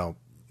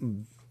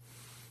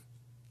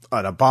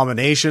an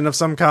abomination of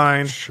some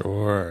kind.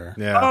 Sure.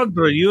 Yeah.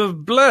 Audrey, you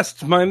have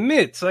blessed my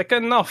mitts. I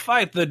can now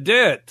fight the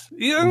dead. Good.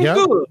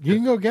 You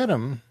can go get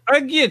him. I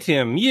get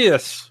him,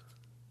 yes.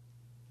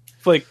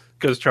 Flake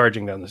goes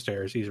charging down the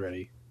stairs. He's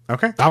ready.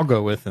 Okay. I'll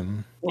go with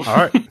him. All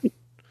right.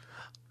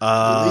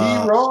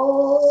 Leroy!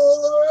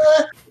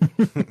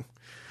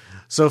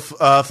 So,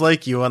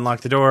 Flake, you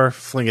unlock the door,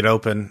 fling it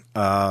open,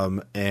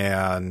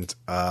 and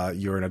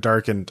you're in a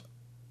darkened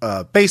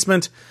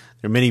basement.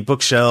 There are many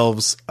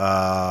bookshelves.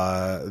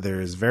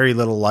 There's very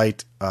little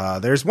light.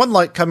 There's one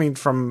light coming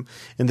from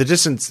in the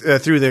distance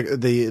through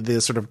the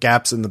sort of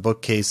gaps in the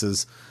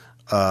bookcases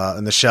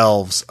and the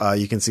shelves.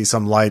 You can see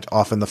some light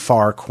off in the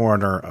far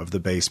corner of the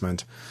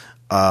basement.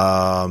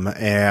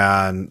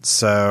 And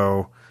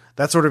so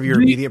that's sort of your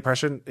immediate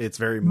impression. It's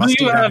very musty.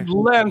 Do you have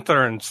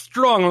lanterns?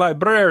 Strong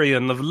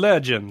librarian of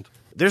legend.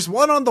 There's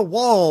one on the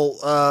wall.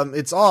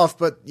 It's off,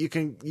 but you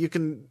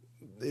can.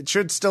 It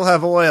should still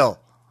have oil.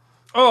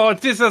 Oh,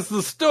 it is as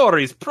the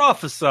stories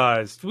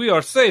prophesied. We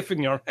are safe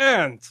in your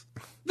hands.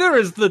 There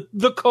is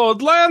the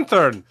cold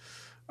lantern.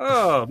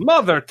 Oh,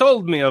 Mother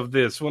told me of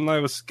this when I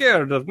was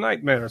scared of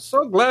nightmares.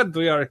 So glad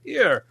we are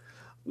here.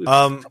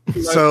 So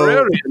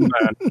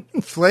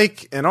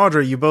Flake and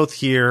Audrey, you both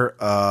hear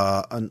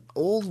an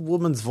old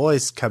woman's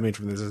voice coming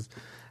from this.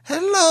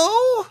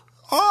 Hello?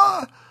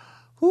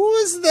 Who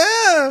is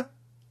there?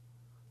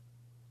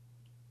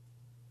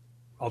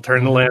 I'll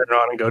turn the lantern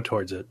on and go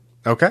towards it.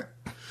 Okay.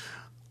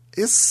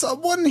 Is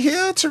someone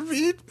here to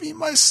read me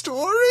my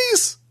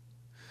stories?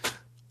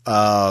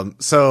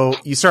 So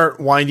you start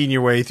winding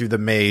your way through the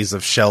maze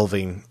of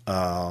shelving,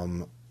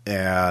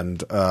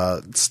 and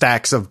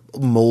stacks of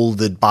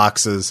molded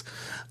boxes,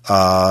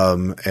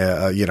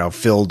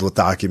 filled with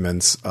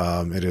documents.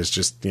 It is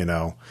just,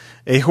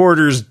 a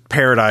hoarder's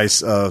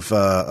paradise of,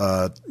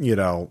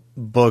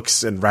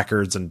 books and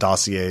records and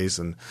dossiers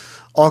and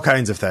all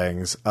kinds of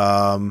things.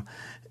 And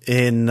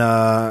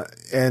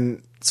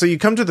so you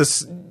come to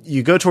this.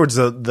 You go towards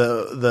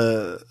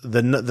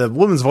the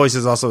woman's voice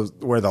is also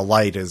where the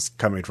light is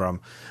coming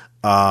from.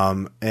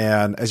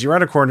 And as you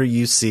round a corner,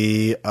 you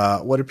see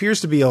what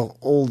appears to be an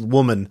old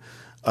woman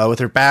with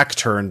her back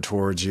turned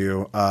towards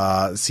you,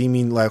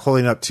 seeming like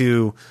holding up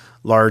two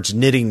large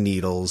knitting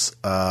needles.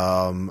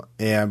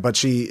 But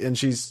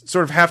she's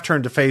sort of half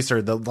turned to face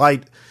her. The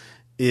light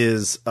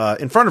is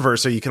in front of her,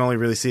 so you can only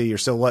really see your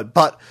silhouette.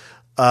 But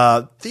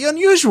the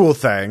unusual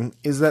thing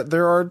is that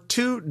there are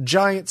two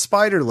giant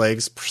spider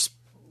legs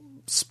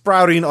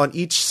sprouting on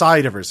each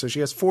side of her. So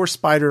she has 4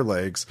 spider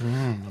legs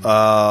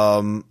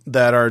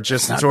that are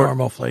just Not sort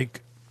normal,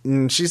 Flake.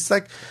 and she's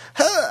like,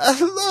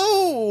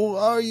 hello,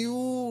 are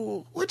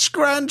you, which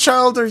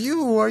grandchild are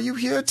you? Are you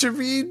here to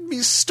read me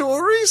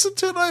stories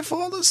until I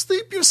fall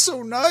asleep? You're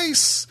so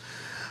nice.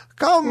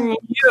 Come.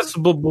 Yes,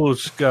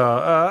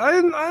 Babushka.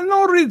 I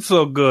don't read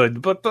so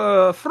good, but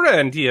a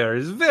friend here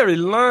is very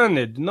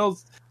learned,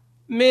 knows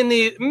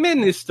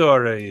many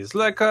stories,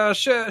 like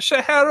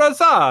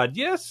Scheherazade.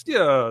 Yes,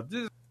 yeah.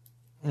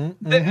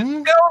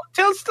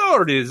 Tell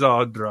stories,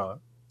 Audra,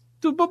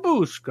 to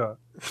Babushka.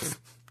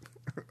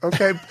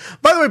 Okay.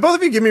 By the way, both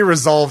of you give me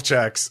resolve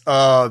checks.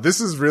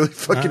 This is really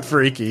fucking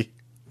freaky.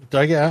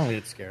 I don't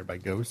get scared by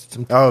ghosts.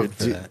 I'm too Oh, good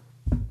for that.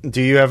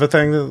 Do you have a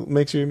thing that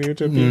makes you immune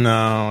to it?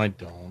 No, I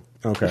don't.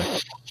 Okay.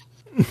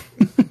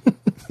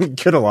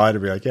 Could have lied to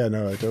be like, yeah,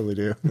 no, I totally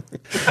do.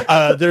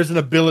 There's an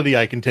ability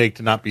I can take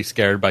to not be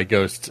scared by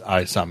ghosts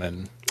I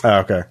summon. Oh,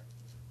 okay.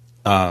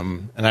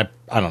 And I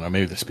don't know,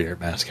 maybe the spirit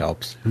mask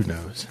helps. Who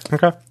knows?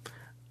 Okay.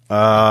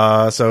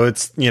 So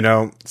it's,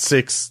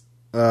 6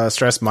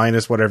 stress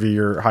minus whatever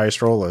your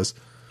highest roll is.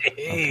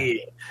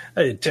 Hey,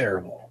 I did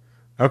terrible.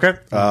 Okay.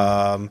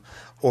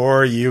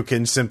 Or you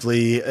can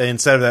simply,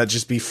 instead of that,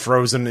 just be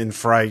frozen in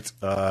fright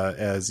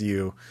as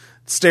you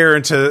stare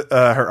into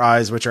her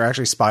eyes, which are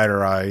actually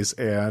spider eyes,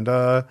 and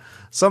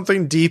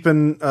something deep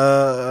and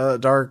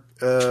dark,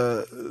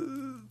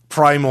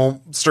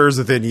 primal stirs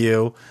within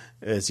you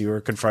as you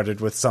are confronted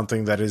with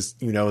something that is,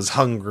 is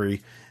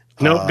hungry.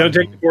 No, don't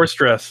take more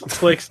stress.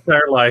 Flake's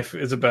entire life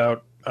is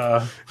about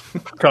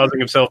causing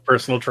himself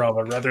personal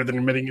trauma rather than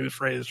admitting he was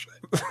phrased.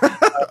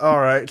 All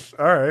right.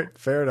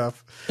 Fair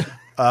enough.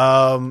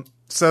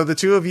 So the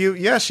two of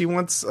you, she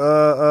wants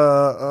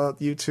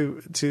you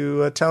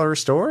to tell her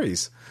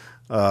stories,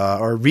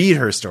 or read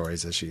her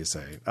stories, as she is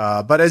saying.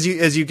 But as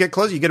you get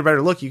close, you get a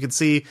better look. You can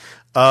see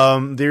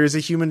there is a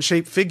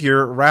human-shaped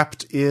figure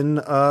wrapped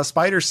in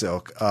spider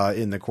silk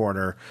in the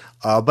corner,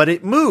 but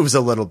it moves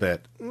a little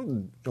bit,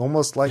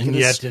 almost like And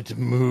yet it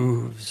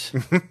moves.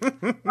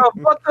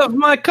 What of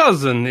my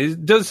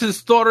cousin? Does his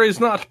stories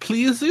not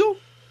please you?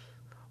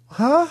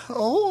 Huh?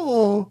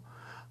 Oh,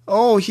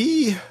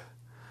 he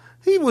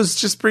was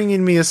just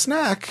bringing me a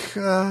snack.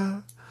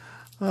 I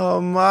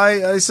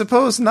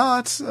suppose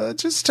not.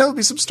 Just tell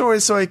me some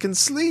stories so I can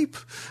sleep.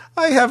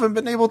 I haven't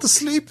been able to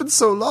sleep in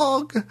so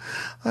long.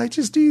 I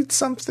just need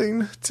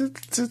something to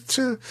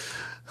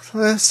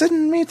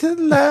send me to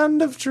the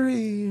land of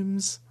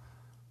dreams.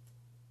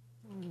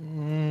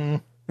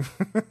 Well,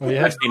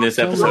 I've seen this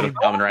episode of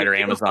Kamen Rider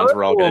Amazons.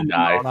 We're all going to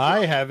die.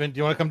 I haven't. Do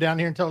you want to come down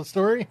here and tell a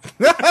story?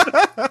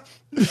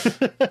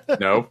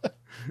 No.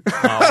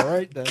 All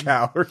right, then.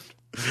 Coward.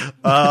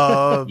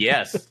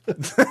 Yes.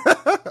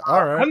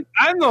 All right.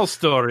 I know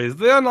stories.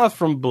 They are not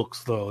from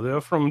books, though.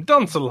 They're from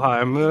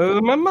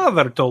Dunselheim. My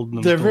mother told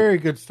them. They're to. very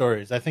good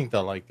stories. I think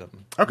they'll like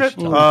them. Okay.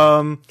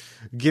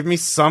 Give me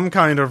some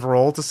kind of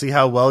roll to see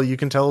how well you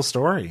can tell a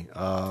story.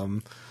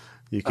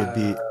 You could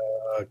be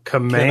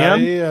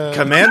Command.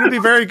 command would be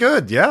very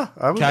good. Yeah,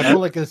 I would. Can I go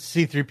like a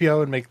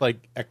C-3PO and make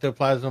like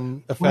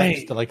ectoplasm effects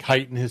Wait. to like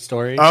heighten his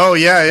story? Oh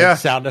yeah, yeah. Like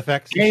sound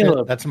effects. And shit?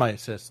 Caleb. That's my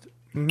assist.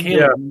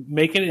 Caleb,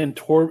 make it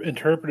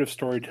interpretive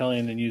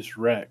storytelling and use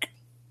rec.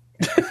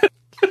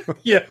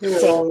 Yeah.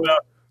 It's all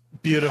about.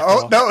 Beautiful.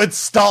 Oh no, it's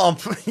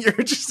stomp. You're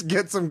just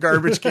get some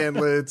garbage can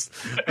lids.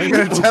 I'm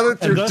gonna tell it And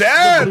through thus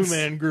dance. the Blue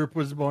Man Group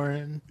was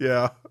born.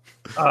 Yeah.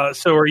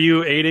 So are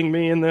you aiding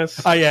me in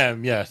this? I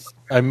am. Yes,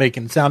 I'm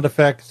making sound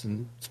effects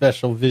and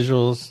special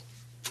visuals.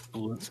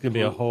 It's gonna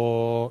be a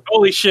whole.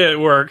 Holy shit, it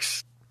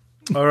works.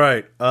 All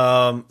right.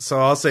 So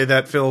I'll say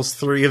that fills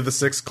 3 of the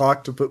 6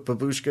 clock to put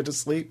Babushka to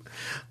sleep.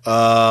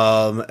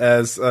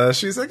 As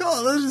she's like,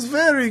 "Oh, that is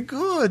very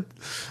good,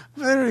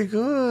 very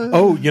good."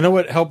 Oh, you know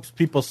what helps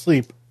people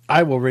sleep?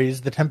 I will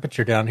raise the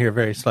temperature down here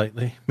very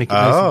slightly, make it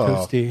nice and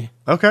toasty.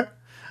 Okay.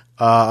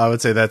 I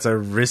would say that's a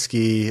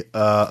risky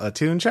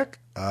attune check.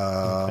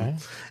 Okay.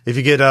 If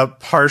you get a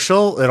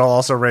partial, it'll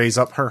also raise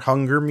up her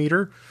hunger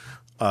meter.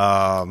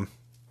 A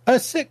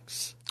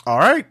 6. All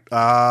right.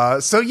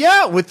 So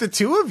yeah, with the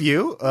two of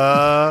you,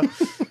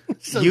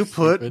 you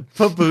put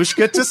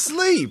Babushka to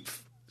sleep.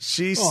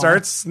 She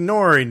starts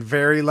snoring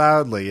very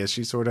loudly as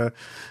she sort of,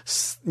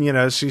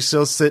 she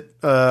still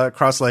sit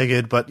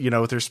cross-legged, but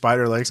with her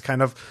spider legs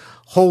kind of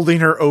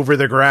holding her over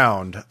the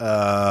ground.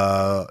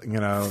 I'll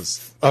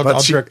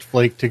but direct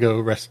Flake to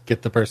go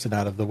get the person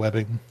out of the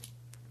webbing.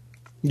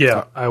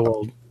 Yeah, I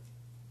will.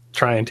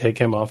 try and take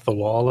him off the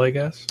wall, I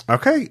guess.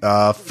 Okay.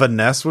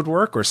 Finesse would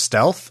work, or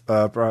stealth.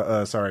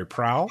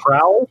 Prowl.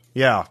 Prowl?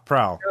 Yeah,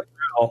 prowl.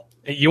 Prowl.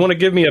 You want to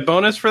give me a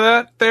bonus for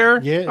that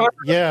there? Yeah.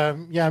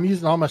 I'm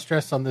using all my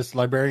stress on this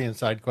librarian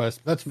side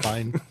quest. That's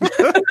fine.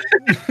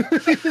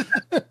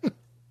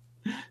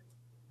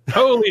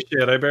 Holy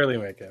shit, I barely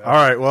make it. All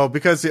right. Well,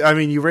 because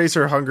you raise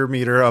her hunger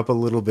meter up a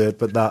little bit,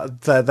 but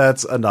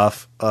that's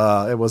enough.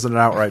 It wasn't an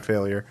outright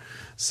failure.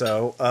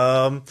 So,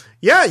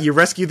 you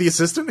rescue the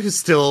assistant who's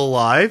still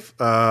alive,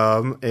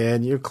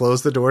 and you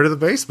close the door to the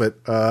basement.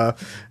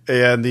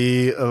 And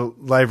the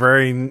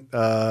librarian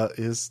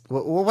is.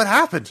 What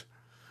happened?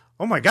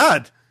 Oh my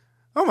god!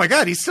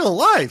 He's still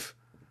alive!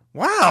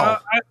 Wow.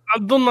 I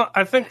do not.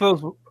 I think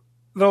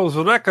those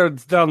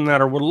records down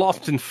there were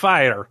lost in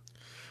fire.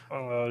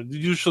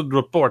 You should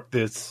report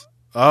this.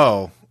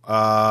 Oh.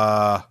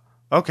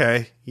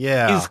 Okay.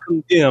 Yeah. He's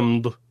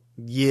condemned.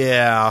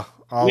 Yeah.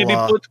 Maybe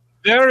put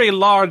very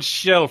large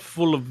shelf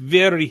full of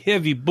very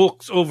heavy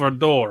books over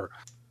door.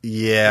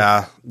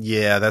 Yeah,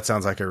 that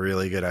sounds like a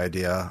really good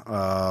idea.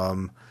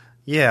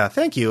 Yeah,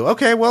 thank you.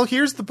 Okay, well,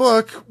 here's the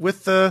book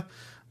with the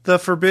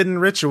forbidden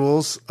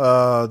rituals,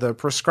 the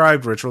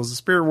prescribed rituals. The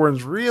Spirit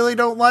Wardens really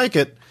don't like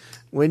it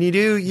when you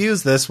do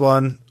use this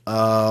one.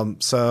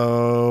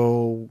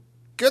 So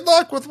good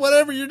luck with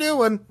whatever you're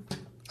doing.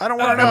 I don't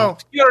want to know.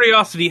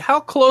 Curiosity, how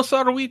close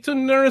are we to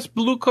nearest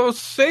Bluecoat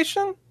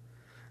Station?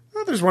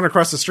 Oh, there's one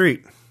across the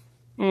street.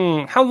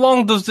 How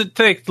long does it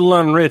take to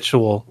learn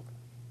ritual?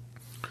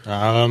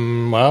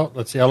 Well,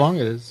 let's see how long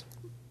it is.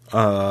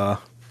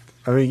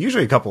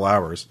 Usually a couple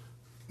hours.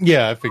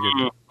 Yeah, I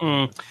figured.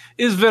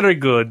 It's very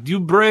good. You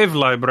brave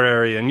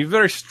librarian. You're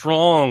very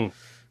strong.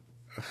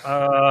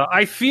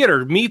 I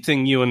fear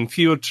meeting you in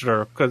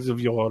future because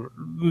of your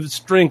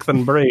strength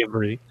and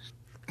bravery.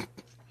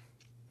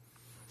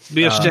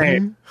 Be a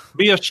shame.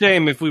 Be a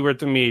shame if we were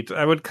to meet.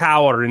 I would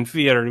cower in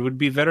fear. It would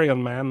be very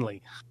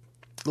unmanly.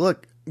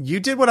 Look, you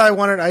did what I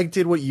wanted. I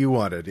did what you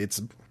wanted.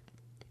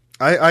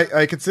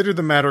 I consider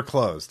the matter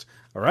closed.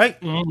 All right?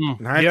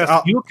 Mm-hmm.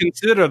 Yes, you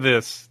consider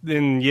this.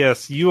 Then,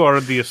 yes, you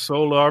are the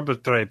sole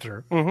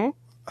arbitrator.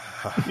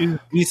 Mm-hmm.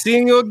 Be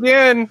seeing you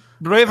again,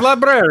 brave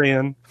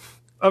librarian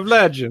of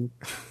legend.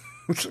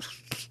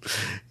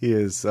 He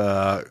is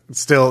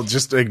still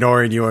just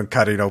ignoring you and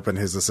cutting open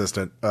his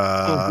assistant.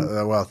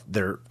 Well,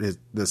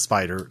 the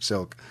spider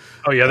silk.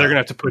 Oh yeah, they're gonna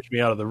have to push me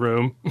out of the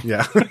room.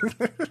 Yeah.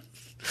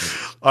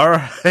 All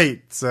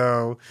right.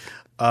 So,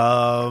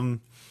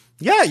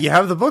 you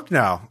have the book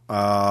now.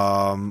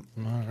 All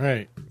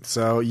right.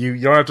 So you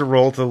don't have to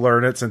roll to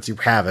learn it since you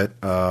have it.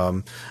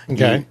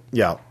 Okay.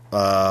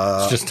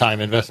 It's just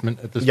time investment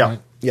at this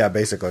point. Yeah,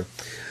 basically.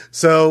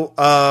 So,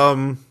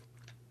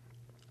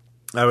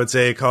 I would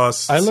say it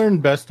costs. I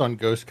learned best on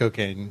ghost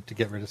cocaine to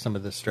get rid of some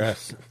of the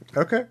stress.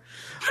 Okay.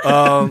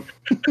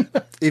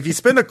 If you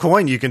spend a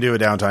coin, you can do a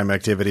downtime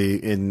activity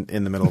in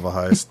the middle of a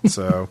heist.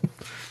 So,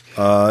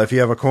 if you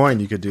have a coin,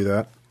 you could do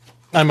that.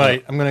 I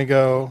might. I'm gonna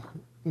go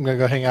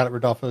hang out at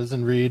Rodolfo's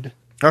and read.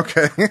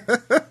 Okay.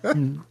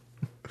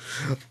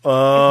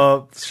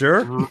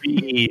 Sure.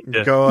 Read.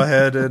 Go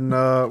ahead and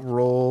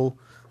roll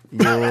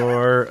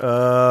your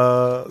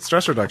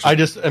stress reduction.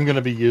 I'm going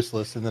to be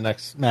useless in the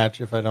next match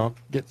if I don't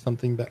get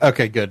something back.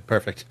 Okay, good,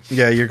 perfect.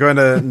 Yeah, you're going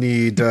to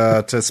need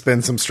to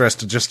spend some stress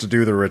to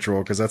do the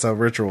ritual because that's how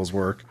rituals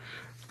work.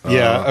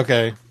 Yeah.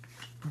 Okay.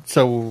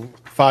 So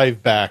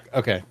 5 back.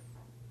 Okay.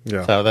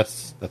 Yeah. So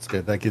that's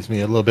good. That gives me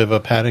a little bit of a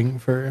padding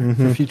for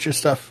future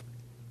stuff.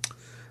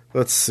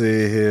 Let's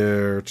see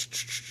here.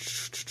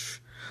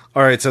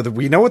 All right, so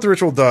we know what the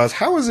ritual does.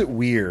 How is it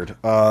weird?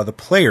 The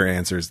player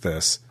answers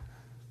this.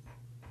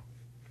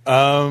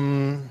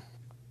 So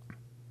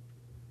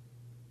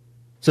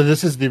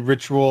this is the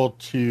ritual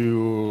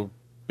to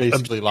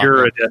basically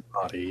obscure a dead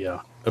body,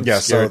 yeah. Yeah,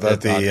 so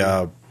that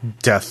the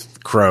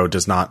death crow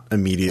does not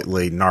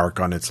immediately narc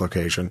on its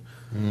location.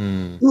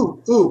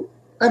 Ooh,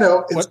 I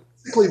know. It's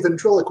basically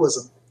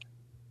ventriloquism.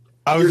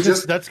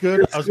 That's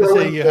good. I was going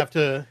to say you have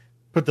to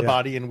put the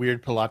body in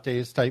weird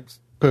Pilates type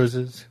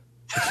poses.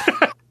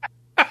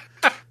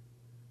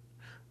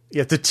 You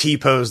have to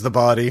T-pose the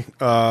body.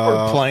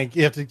 Or plank.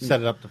 You have to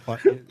set it up to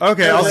plank.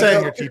 Okay, I'll say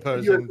your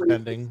T-posing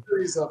pending.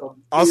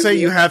 I'll say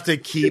you have to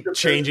keep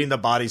changing the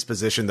body's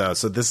position, though.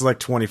 So this is like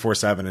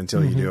 24/7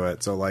 until you do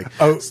it. So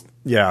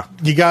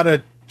you got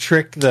to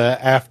trick the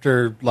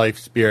afterlife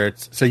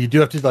spirits. So you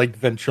do have to like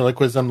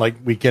ventriloquism, like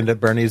Weekend at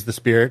Bernie's the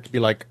spirit, to be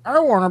like, I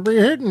want to be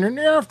hidden in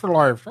the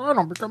afterlife so I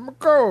don't become a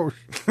ghost.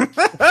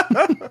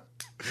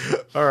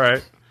 All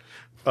right.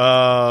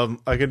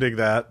 I can dig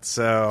that.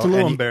 So it's a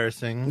little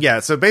embarrassing. Yeah.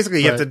 So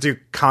basically, you have to do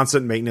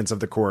constant maintenance of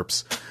the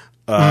corpse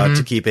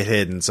to keep it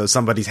hidden. So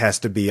somebody has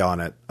to be on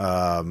it.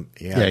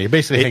 You're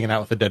basically hanging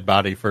out with a dead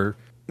body for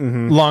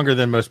longer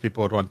than most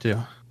people would want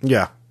to.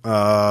 Yeah.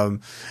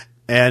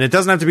 And it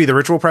doesn't have to be the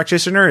ritual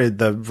practitioner.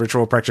 The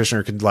ritual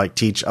practitioner can like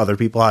teach other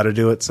people how to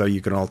do it. So you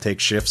can all take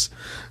shifts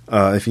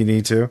if you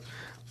need to.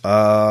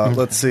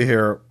 Let's see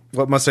here.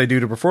 What must I do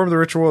to perform the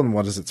ritual, and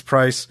what is its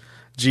price?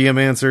 GM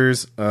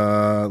answers.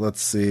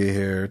 Let's see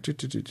here.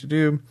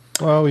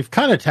 Well, we've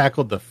kind of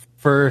tackled the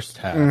first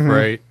half,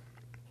 right,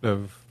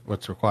 of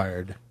what's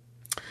required.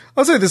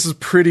 I'll say this is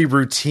pretty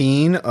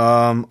routine.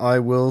 I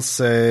will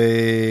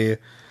say, I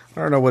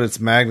don't know what its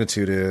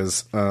magnitude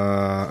is.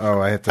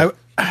 I have to.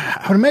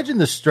 I would imagine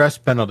the stress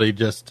penalty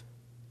just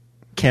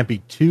can't be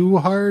too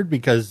hard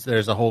because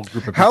there's a whole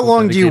group of people. How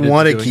long do you dedicated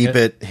want to doing keep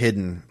it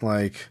hidden?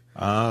 Like,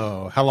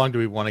 oh, how long do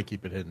we want to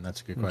keep it hidden?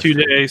 That's a good question.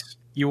 2 days.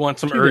 You want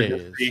some 2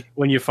 urgency days.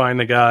 when you find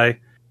the guy,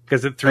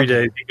 because at 3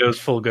 days he goes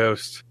full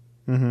ghost.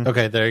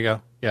 Okay, there you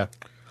go. Yeah.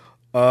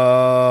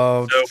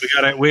 So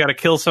we gotta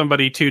kill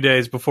somebody 2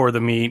 days before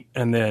the meet,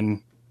 and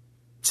then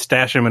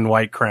stash him in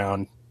White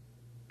Crown.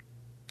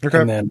 okay.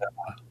 And then,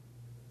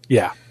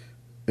 yeah.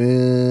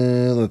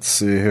 Let's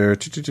see here.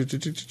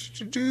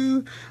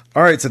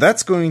 All right, so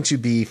that's going to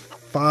be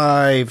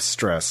 5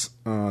 stress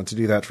to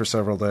do that for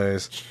several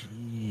days.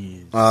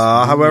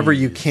 However,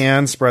 you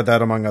can spread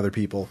that among other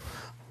people.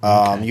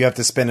 You have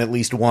to spend at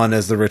least 1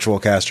 as the ritual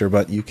caster,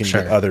 but you can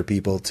get other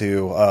people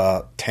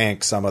to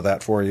tank some of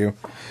that for you.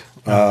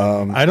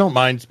 I don't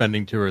mind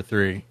spending 2 or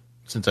 3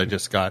 since I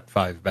just got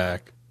 5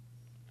 back.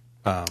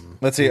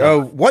 Let's see.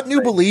 Oh, what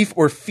new belief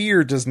or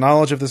fear does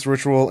knowledge of this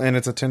ritual and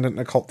its attendant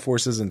occult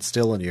forces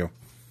instill in you?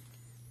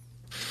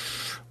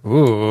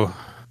 Ooh.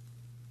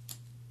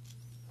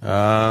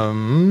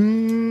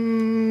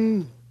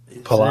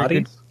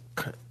 Pilates?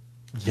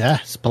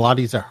 Yes,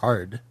 Pilates are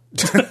hard.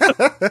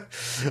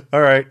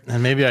 All right.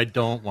 And maybe I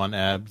don't want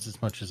abs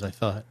as much as I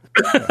thought.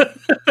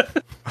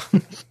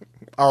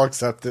 I'll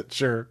accept it.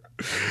 Sure.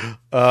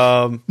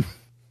 All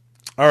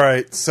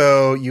right.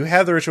 So you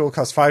have the ritual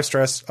cost 5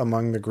 stress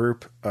among the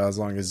group, as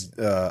long as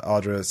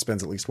Audra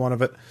spends at least 1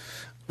 of it.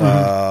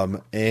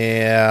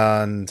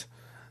 And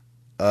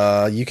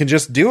you can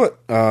just do it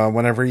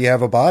whenever you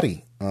have a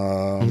body.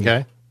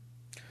 Okay.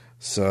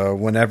 So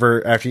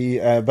whenever after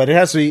you, but it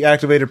has to be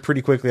activated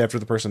pretty quickly after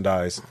the person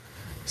dies.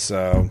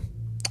 So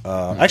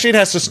actually, it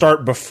has to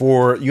start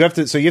before you have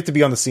to. So you have to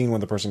be on the scene when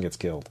the person gets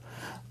killed.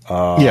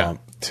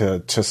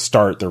 To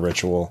start the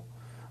ritual.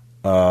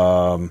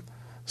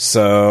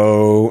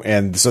 So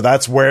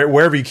that's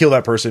wherever you kill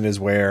that person is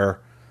where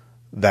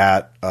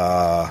that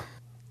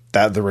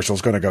that the ritual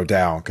is going to go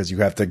down, because you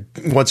have to,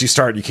 once you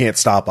start, you can't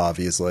stop,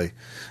 obviously.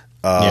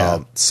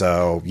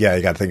 So yeah,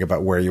 you got to think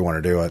about where you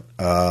want to do it.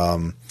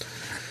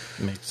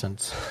 Makes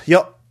sense.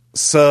 Yep.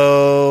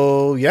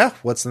 So yeah,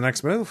 what's the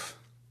next move?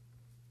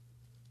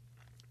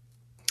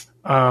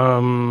 We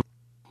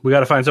got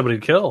to find somebody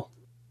to kill,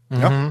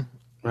 Yep.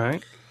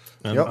 right?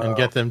 And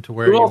get them to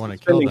where Who you else want is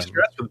to kill spending them.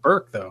 stress with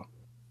Burke, though?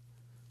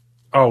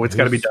 Oh, it's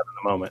got to be done in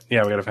the moment.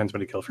 Yeah, we got to find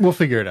somebody to kill. We'll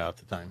figure it out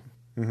at the time.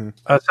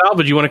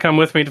 Salvage, you want to come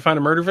with me to find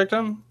a murder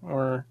victim,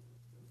 or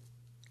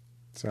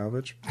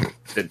Salvage.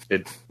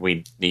 Did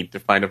we need to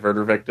find a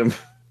murder victim?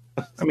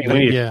 I mean, we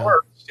need Yeah.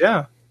 corpse.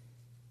 Yeah,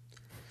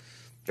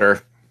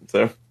 Sure.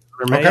 So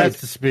remains. That's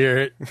the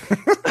spirit.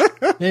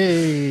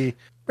 Hey.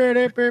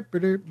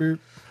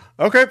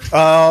 Okay.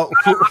 I'll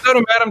go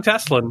to Madame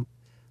Teslin,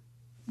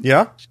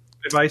 Yeah.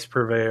 advice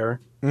purveyor.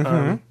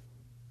 I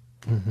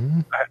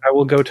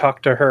will go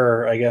talk to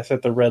her, I guess,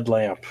 at the Red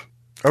Lamp.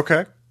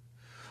 Okay.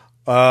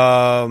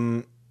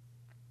 All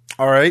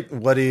right.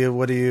 What do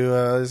you,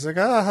 it's like,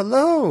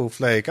 hello,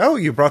 Flake. Oh,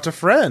 you brought a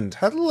friend.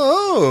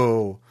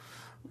 Hello.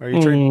 Are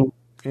you trying to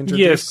introduce?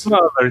 Yes,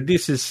 mother,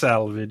 this is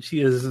Salvage.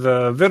 He is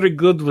very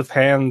good with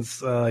hands.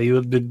 He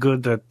would be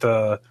good at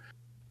the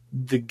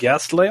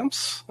gas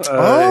lamps.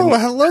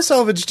 Hello,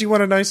 Salvage. Do you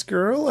want a nice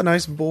girl, a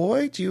nice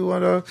boy? Do you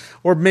want to,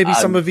 or maybe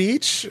some of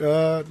each?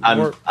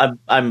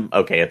 I'm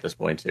okay at this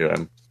point too.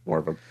 I'm more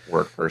of a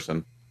work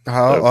person.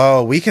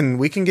 We can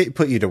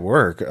put you to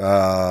work.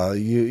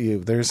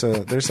 There's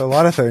a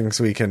lot of things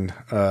we can.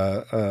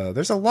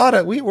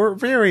 We're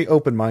very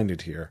open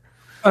minded here.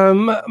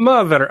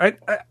 Mother,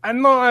 I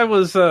know I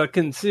was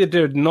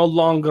considered no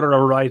longer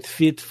a right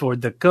fit for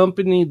the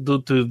company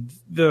due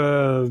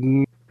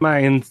to my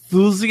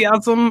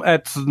enthusiasm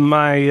at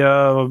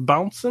my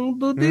bouncing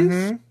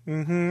duties.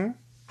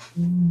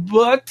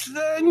 But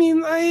I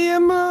mean, I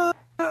am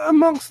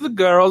amongst the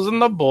girls and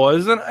the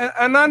boys, and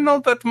I know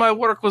that my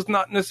work was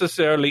not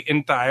necessarily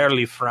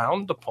entirely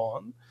frowned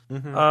upon.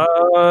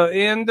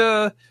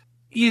 And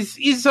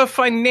is a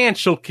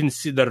financial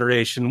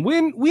consideration.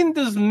 When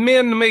does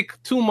men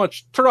make too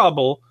much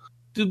trouble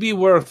to be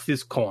worth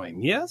his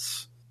coin?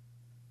 Yes.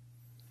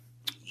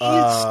 Is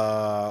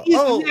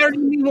there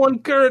anyone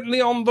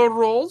currently on the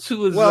rolls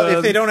who is? Well,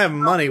 if they don't have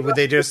money,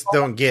 they just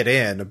don't get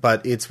in.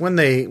 But it's when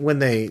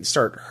they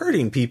start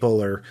hurting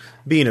people or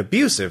being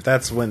abusive.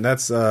 That's when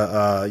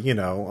I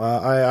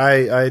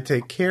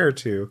take care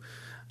to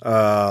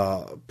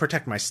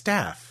protect my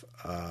staff.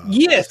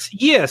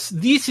 Yes.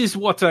 This is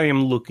what I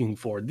am looking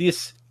for.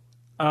 This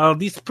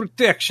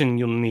protection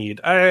you'll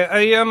need.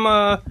 I am.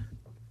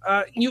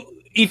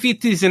 If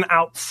it is an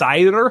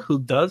outsider who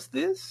does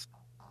this.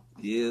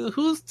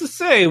 Who's to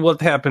say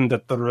what happened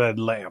at the Red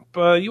Lamp?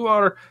 You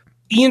are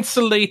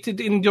insulated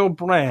in your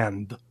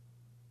brand.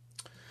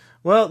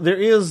 Well, there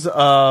is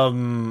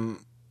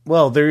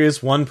well, there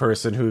is one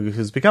person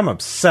who's become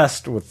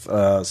obsessed with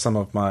some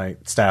of my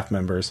staff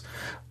members,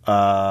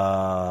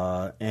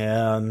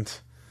 and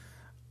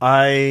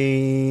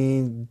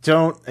I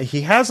don't.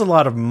 He has a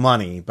lot of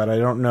money, but I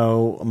don't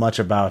know much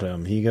about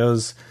him. He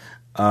goes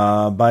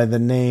by the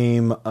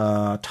name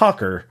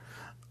Tucker,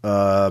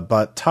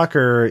 but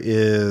Tucker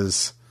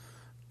is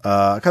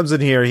comes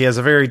in here. He has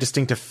a very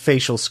distinctive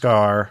facial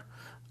scar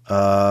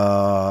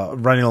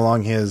running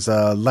along his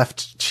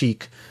left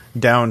cheek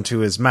down to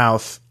his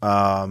mouth,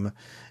 and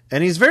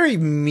he's very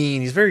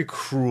mean. He's very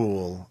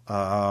cruel.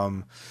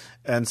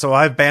 And so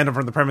I've banned him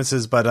from the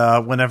premises,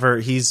 but whenever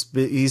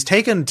he's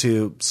taken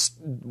to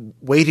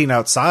waiting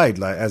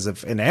outside as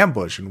if in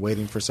ambush and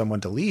waiting for someone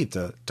to leave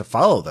to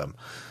follow them.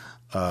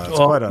 It's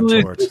quite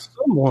untoward.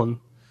 Someone.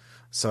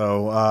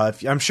 So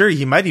I'm sure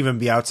he might even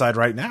be outside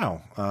right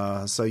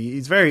now. So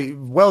he's very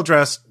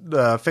well-dressed,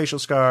 facial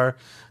scar,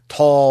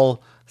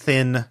 tall,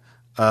 thin,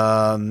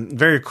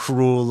 very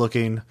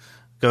cruel-looking.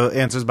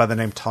 Answers by the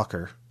name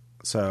Tucker.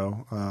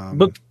 So,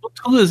 but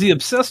who is he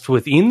obsessed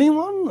with?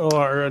 Anyone,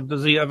 or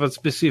does he have a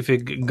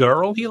specific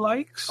girl he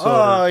likes?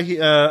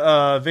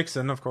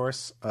 Vixen, of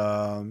course.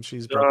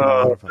 She's broken a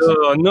lot of us.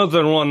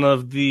 Another one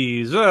of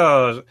these.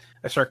 I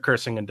start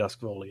cursing in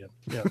Duskvolian.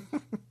 Yeah.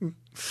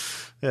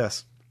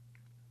 Yes.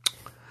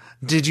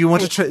 Did you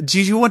want to?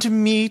 Did you want to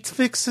meet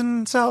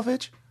Vixen,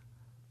 Salvage?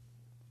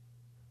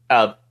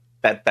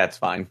 That's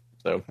fine.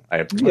 So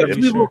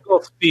we will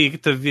go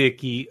speak to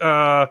Vicky.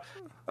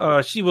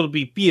 She will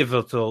be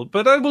pivotal,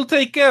 but I will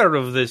take care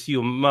of this,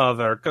 you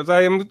mother, because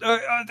I'm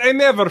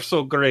ever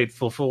so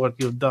grateful for what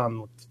you've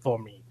done for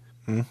me.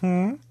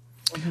 Mm-hmm.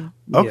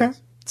 Okay. Yes.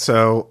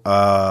 So,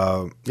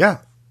 yeah.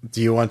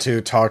 Do you want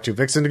to talk to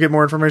Vixen to get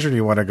more information, or do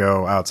you want to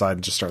go outside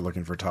and just start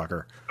looking for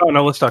Tucker? Oh,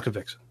 no, let's talk to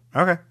Vixen.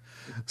 Okay.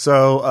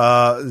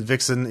 So,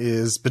 Vixen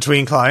is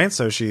between clients,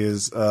 so she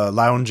is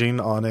lounging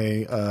on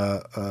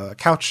a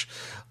couch,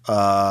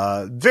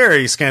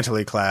 very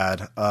scantily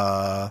clad.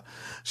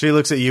 She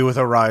looks at you with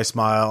a wry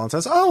smile and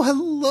says, "Oh,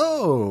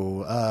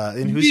 hello!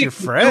 And who's your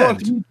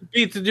friend?" You want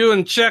me to be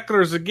doing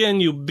checkers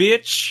again, you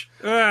bitch?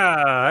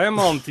 I'm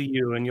on to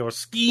you and your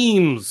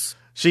schemes.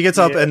 She gets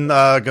up and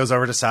goes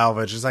over to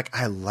Salvage. She's like,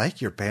 "I like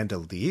your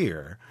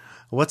bandolier.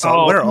 What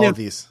are all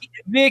these?"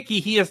 Vicky,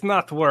 he is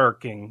not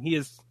working. He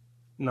is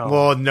no.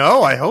 Well,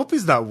 no, I hope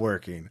he's not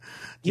working.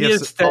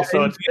 It's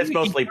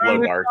mostly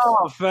blow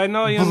darts. I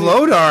know you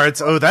blow darts.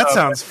 Oh, that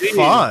sounds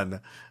fun.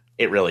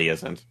 It really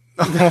isn't.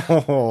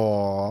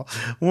 Oh,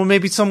 well,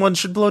 maybe someone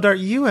should blow dart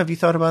you. Have you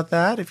thought about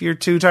that? If you're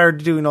too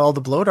tired of doing all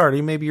the blow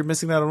darting, maybe you're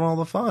missing out on all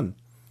the fun.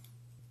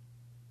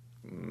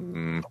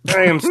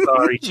 I am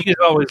sorry. She's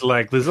always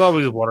like this,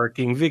 always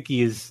working.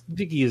 Vicky is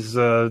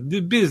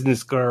the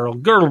business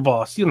girl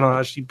boss. You know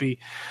how she be.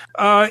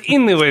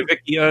 Anyway,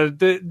 Vicky,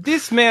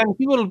 this man,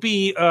 he will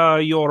be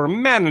your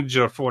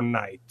manager for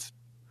night.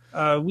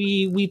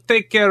 We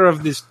take care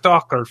of this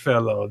Tucker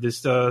fellow,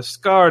 this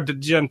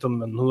scarred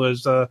gentleman who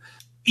has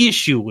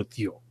issue with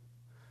you.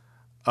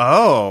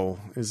 Oh,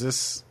 is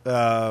this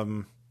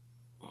if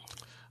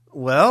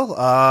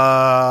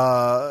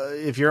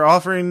you're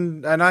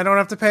offering and I don't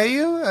have to pay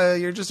you,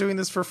 you're just doing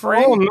this for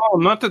free? Oh, no,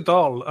 not at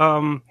all.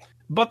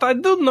 But I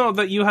do know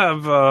that you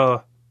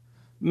have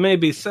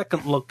maybe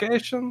second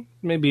location,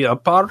 maybe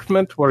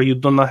apartment where you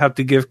do not have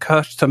to give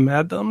cash to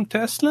Madame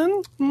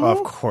Teslin?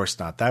 Of course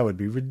not. That would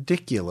be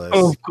ridiculous.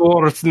 Of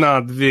course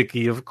not,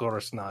 Vicky. Of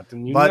course not.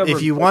 And but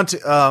if you want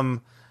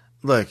to,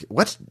 look,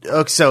 what?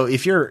 Okay, so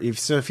if you're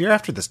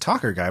after this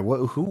Tucker guy,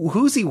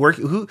 who's he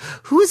working?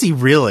 Who is he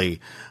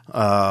really?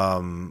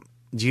 Do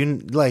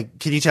you like?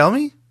 Can you tell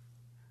me?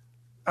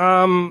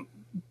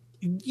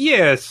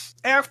 Yes.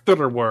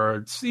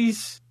 Afterwards,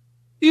 he's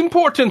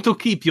important to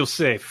keep you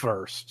safe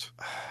first.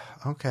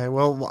 Okay.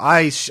 Well,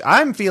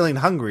 I'm feeling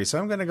hungry, so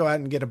I'm going to go out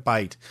and get a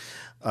bite.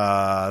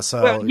 Well,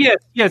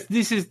 yes.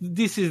 This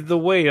is the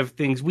way of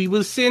things. We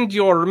will send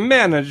your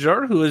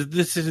manager, who is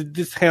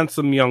this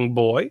handsome young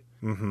boy.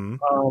 Mm-hmm.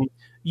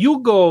 You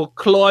go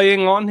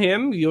cloying on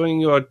him,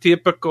 doing your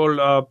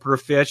typical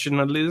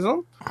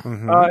professionalism,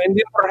 mm-hmm. And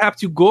then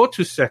perhaps you go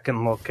to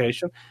second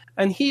location,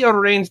 and he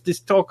arranged this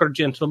Tucker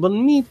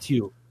gentleman meet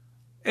you,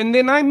 and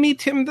then I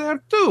meet him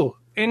there too,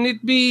 and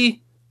it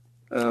be.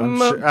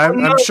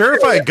 I'm sure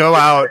if I go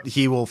out,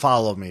 he will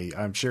follow me.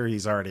 I'm sure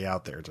he's already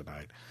out there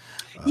tonight.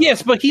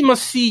 Yes, but he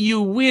must see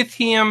you with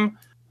him.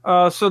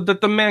 So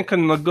that the man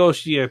can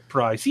negotiate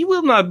price. He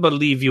will not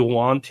believe you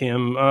want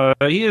him.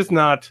 He is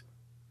not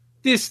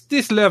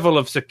this level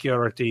of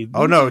security.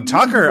 Oh no,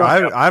 Tucker!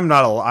 I'm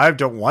not. I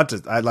don't want to.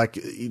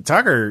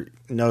 Tucker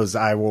knows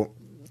I won't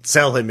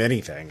sell him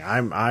anything.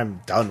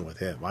 I'm done with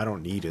him. I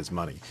don't need his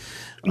money.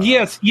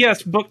 Yes,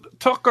 but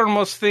Tucker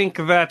must think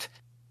that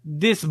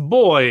this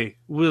boy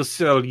will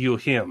sell you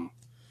him.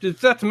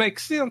 Does that make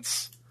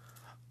sense?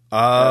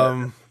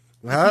 Well,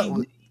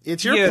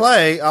 it's your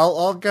play.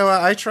 I'll go.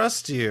 I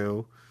trust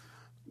you.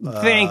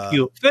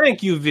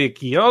 Thank you,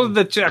 Vicky. All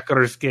the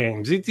checkers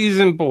games. It is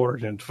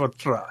important for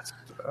trust.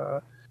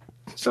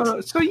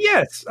 So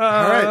yes. All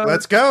right,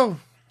 let's go.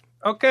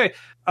 Okay.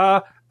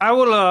 I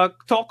will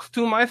talk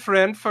to my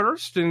friend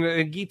first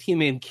and get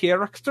him in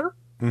character,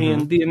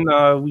 and then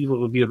we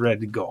will be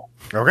ready to go.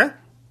 Okay.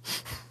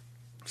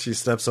 She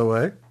steps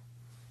away.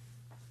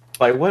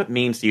 By what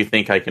means do you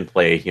think I can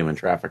play a human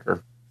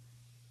trafficker?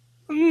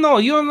 No,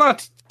 you're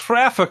not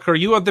trafficker.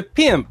 You are the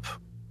pimp.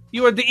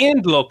 You are the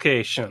end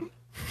location.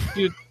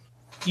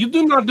 You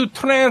do not do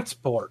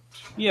transport.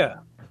 Yeah.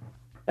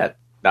 That's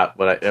not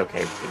what I... Okay.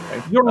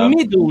 Anyway. Your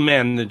middle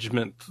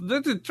management.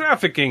 The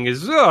trafficking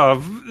is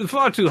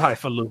far too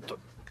highfalutin.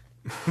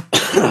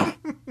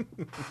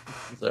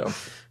 So...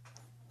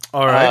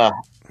 All right.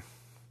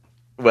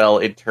 Well,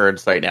 it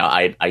turns right now.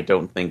 I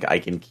don't think I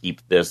can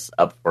keep this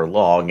up for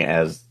long,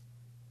 as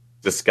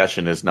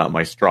discussion is not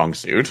my strong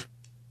suit.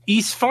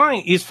 He's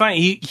fine. He's fine.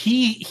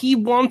 He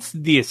wants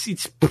this.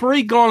 It's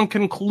pre-gone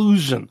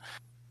conclusion.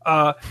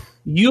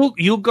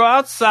 You go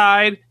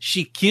outside.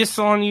 She kiss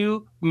on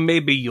you.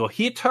 Maybe you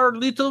hit her a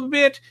little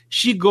bit.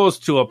 She goes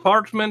to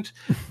apartment.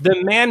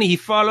 The man he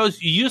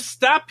follows. You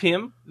stop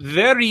him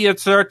very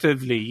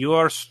assertively. You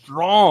are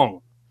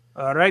strong.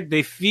 All right.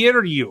 They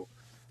fear you.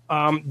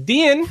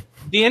 Then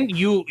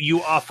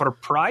you offer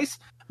price.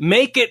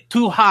 Make it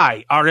too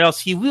high, or else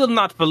he will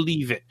not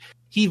believe it.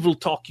 He will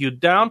talk you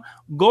down.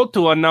 Go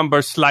to a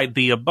number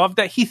slightly above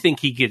that. He think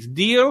he gets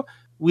deal.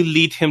 We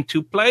lead him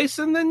to place,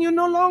 and then you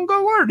no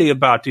longer worry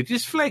about it.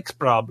 It's Flake's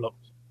problem.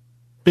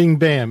 Bing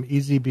bam,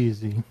 easy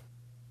beasy.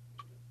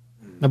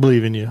 I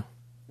believe in you.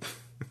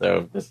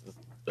 So this is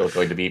still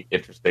going to be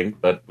interesting,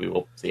 but we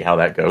will see how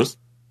that goes.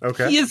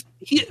 Okay. He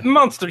is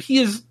monster. He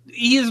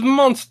is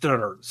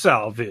monster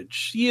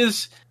salvage. He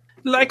is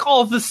like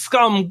all the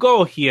scum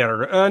go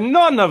here.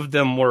 None of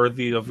them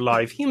worthy of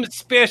life. Him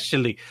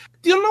especially.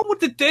 Do you know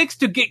what it takes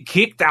to get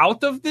kicked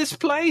out of this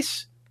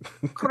place?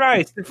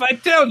 Christ, if I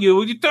tell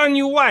you, you turn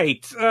you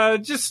white.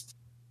 Just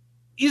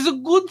is a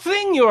good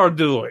thing you are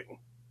doing.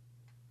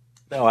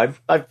 No,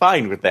 I'm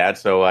fine with that.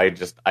 So I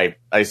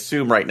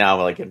assume right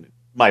now, like in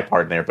my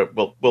part in there,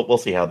 but we'll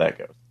see how that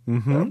goes.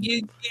 Mm-hmm.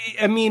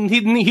 I mean,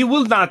 he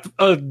will not.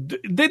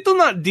 They do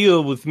not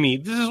deal with me.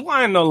 This is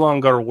why I no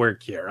longer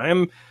work here. I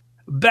am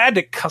bad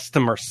at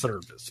customer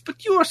service.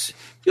 But you have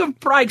a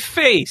bright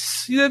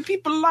face.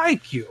 People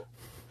like you.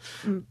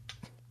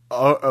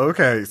 Oh,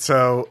 okay.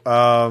 So,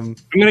 I'm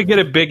gonna get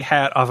a big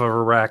hat off of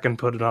a rack and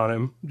put it on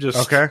him.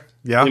 Just okay.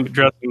 Yeah.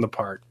 dress him the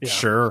part. Yeah.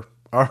 Sure.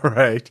 All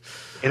right.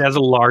 It has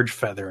a large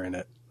feather in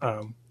it.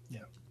 Yeah.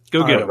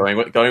 Go get him.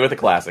 Going with the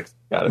classics.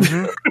 Got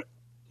it.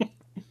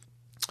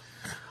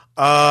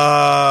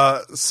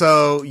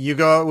 So you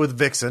go out with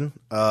Vixen.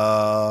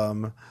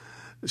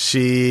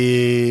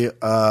 She,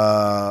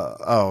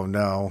 oh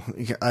no,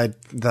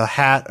 the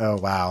hat. Oh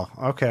wow.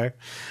 Okay.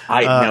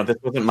 No, this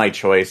wasn't my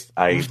choice.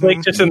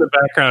 Flake just in the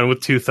background with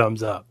 2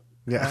 thumbs up.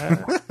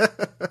 Yeah.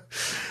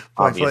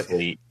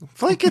 Obviously,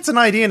 Flake gets an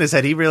idea in his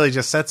head. He really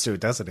just sets to it,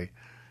 doesn't he?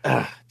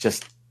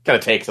 just kind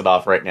of takes it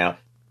off right now.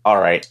 All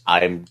right,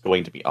 I'm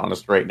going to be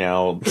honest right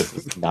now. This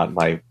is not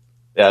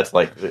that's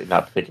like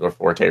not particular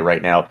forte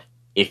right now.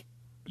 If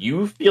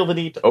you feel the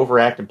need to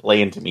overact and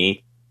play into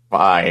me,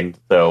 fine.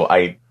 So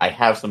I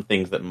have some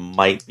things that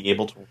might be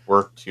able to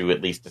work to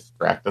at least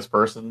distract this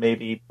person,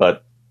 maybe.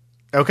 But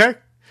okay,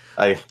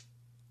 I'm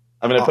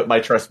going to put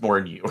my trust more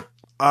in you.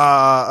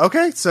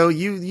 Okay. So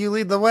you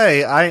lead the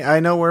way.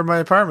 I know where my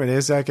apartment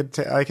is. I could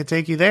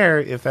take you there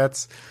if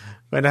that's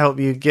going to help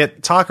you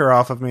get Talker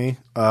off of me.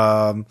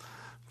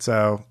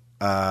 So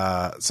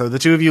the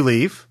two of you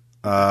leave.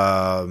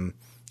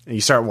 You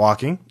start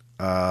walking.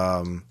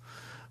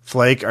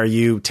 Flake, are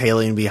you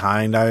tailing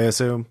behind? I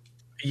assume.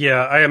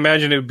 Yeah, I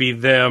imagine it would be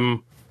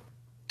them,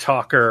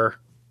 Talker,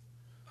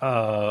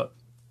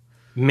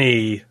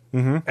 me,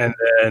 and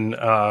then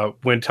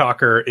when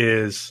Talker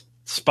is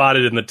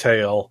spotted in the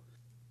tail,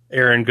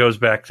 Aaron goes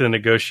back to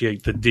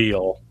negotiate the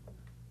deal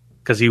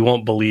because he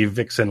won't believe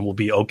Vixen will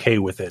be okay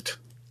with it.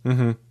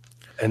 Mm-hmm.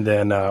 And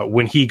then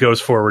when he goes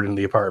forward in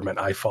the apartment,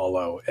 I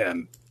follow.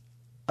 And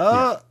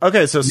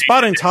okay, so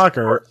spotting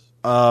Talker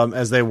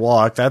as they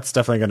walk, that's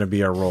definitely going to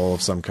be a roll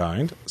of some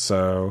kind.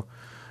 So.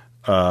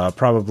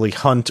 Probably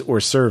hunt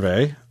or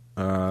survey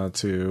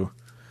to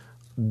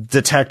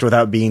detect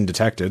without being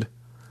detected.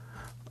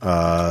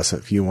 So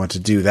if you want to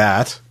do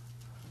that,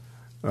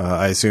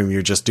 I assume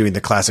you're just doing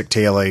the classic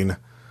tailing,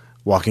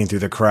 walking through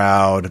the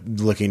crowd,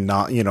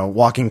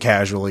 walking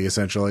casually,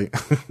 essentially,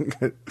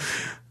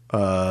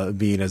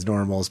 being as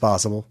normal as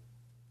possible.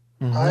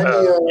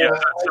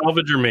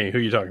 Salvage or me? Who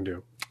are you talking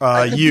to?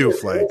 You,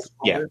 Flake.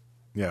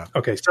 Yeah.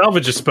 Okay,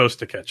 Salvage is supposed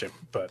to catch him,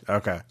 but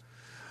okay.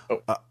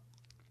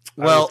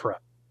 Well,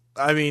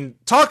 I mean,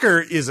 Talker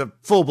is a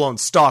full-blown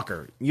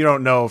stalker. You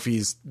don't know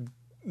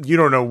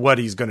what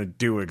he's going to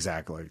do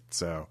exactly.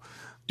 So,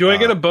 do I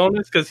get a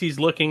bonus because he's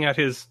looking at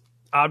his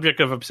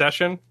object of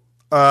obsession?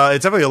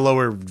 It's definitely a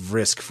lower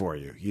risk for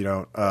you. You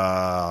don't.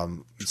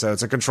 So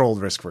it's a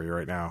controlled risk for you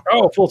right now.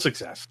 Oh, full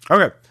success.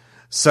 Okay.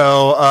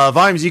 So,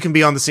 Vimes, you can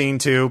be on the scene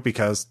too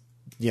because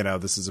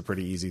this is a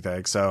pretty easy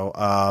thing.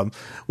 So,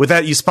 with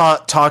that, you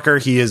spot Talker.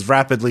 He is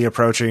rapidly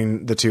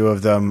approaching the two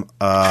of them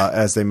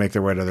as they make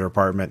their way to their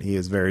apartment. He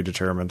is very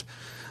determined.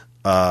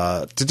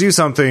 to do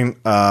something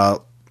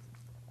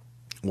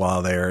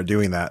while they're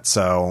doing that.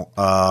 So,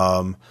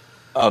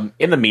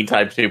 in the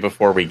meantime, too,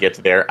 before we get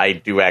to there, I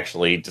do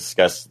actually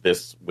discuss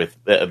this with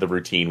the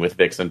routine with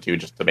Vixen, too,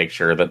 just to make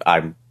sure that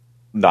I'm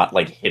not,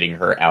 like, hitting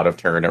her out of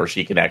turn, or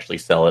she can actually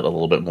sell it a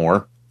little bit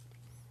more.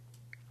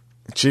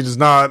 She does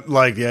not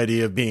like the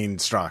idea of being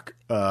struck.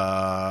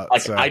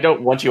 I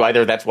don't want you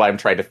either. That's why I'm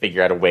trying to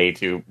figure out a way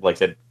to, like I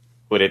said,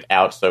 put it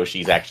out so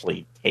she's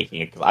actually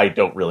taking it, because I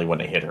don't really want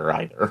to hit her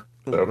either.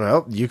 So.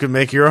 Well, you can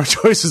make your own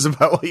choices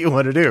about what you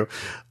want to do.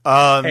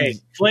 Hey,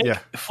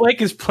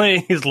 Flake is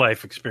playing his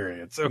life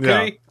experience,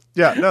 okay?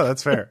 Yeah, no,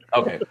 that's fair.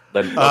 Okay.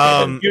 Then,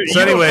 so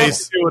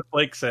anyways, do what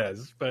Flake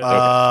says.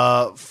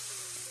 But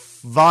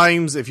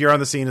Vimes, if you're on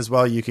the scene as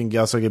well, you can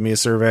also give me a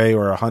survey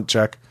or a hunt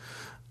check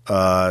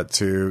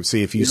to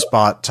see if you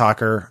spot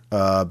Talker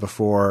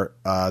before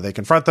they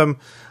confront them.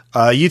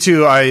 You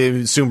two, I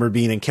assume, are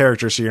being in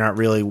character, so you're not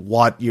really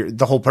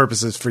the whole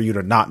purpose is for you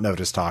to not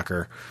notice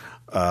Talker.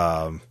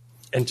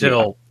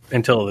 Until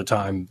the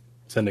time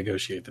to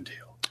negotiate the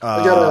deal.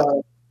 I got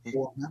a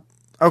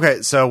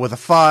okay, so with a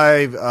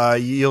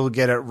 5, you'll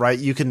get it right.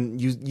 You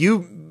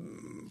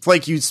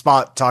Flake, you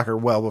spot Talker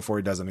well before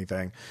he does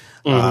anything.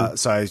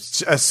 So I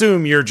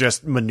assume you're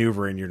just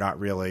maneuvering. You're not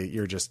really.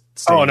 You're just.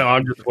 Oh no,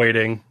 I'm just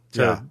waiting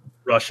to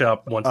rush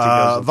up once he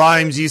goes.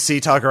 Vimes, you see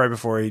Talker right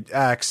before he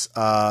acts.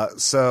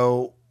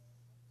 So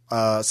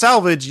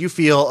Salvage, you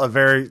feel a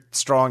very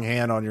strong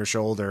hand on your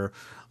shoulder.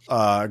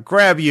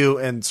 Grab you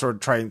and sort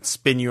of try and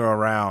spin you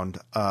around.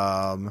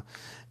 And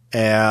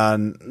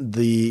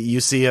you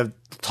see a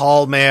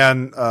tall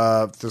man,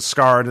 the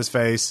scar on his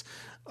face,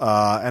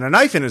 and a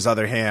knife in his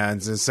other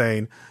hands, and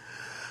saying,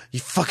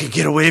 "You fucking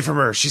get away from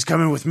her. She's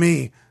coming with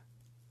me."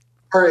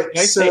 All right.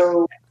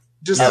 So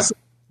just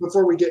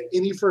before we get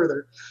any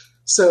further,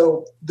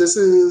 so this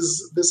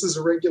is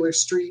a regular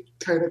street,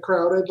 kind of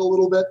crowded a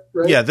little bit,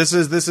 right? Yeah, this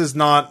is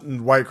not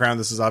White Crown.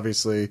 This is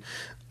obviously.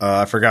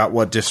 I forgot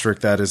what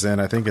district that is in.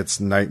 I think it's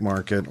Night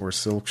Market or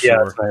Silk Shore.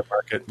 Yeah, it's Night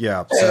Market.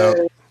 Yeah.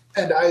 So,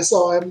 and I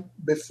saw him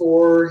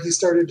before he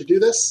started to do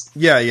this.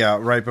 Yeah,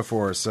 right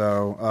before.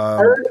 So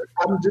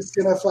I'm just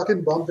gonna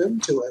fucking bump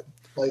into him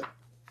like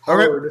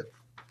hard,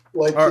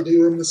 like you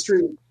do in the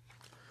street.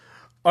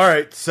 All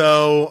right.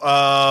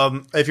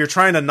 So if you're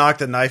trying to knock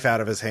the knife out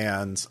of his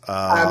hands,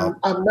 I'm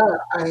not.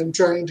 I am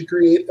trying to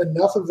create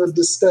enough of a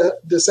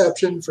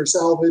deception for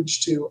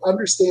Salvage to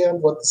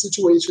understand what the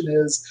situation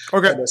is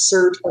and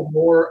assert a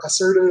more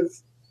assertive.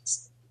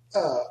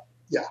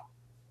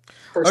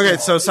 Okay,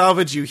 so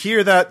Salvage, you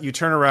hear that, you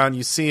turn around,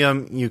 you see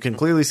him, you can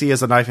clearly see he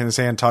has a knife in his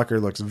hand. Tucker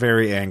looks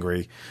very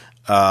angry.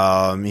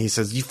 He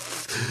says, "You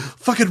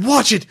fucking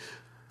watch it!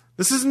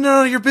 This is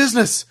none of your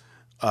business."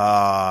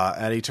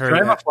 And he turns.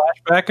 Can I have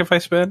a flashback if I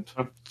spend?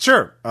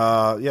 Sure.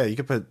 Yeah, you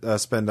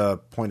could spend a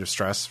point of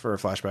stress for a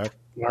flashback.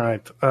 All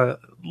right.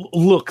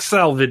 Look,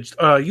 Salvage.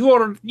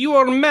 You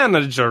are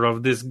manager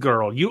of this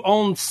girl. You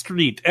own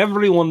street.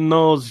 Everyone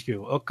knows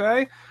you.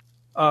 Okay.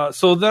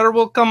 So there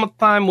will come a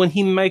time when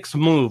he makes a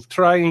move,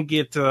 try and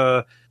get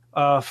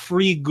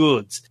free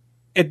goods.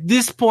 At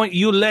this point,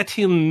 you let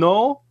him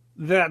know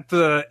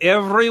that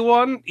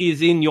everyone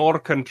is in your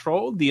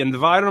control. The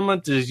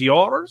environment is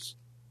yours.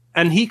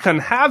 And he can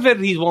have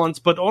it he wants,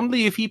 but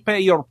only if he pay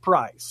your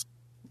price.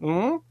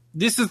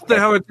 This is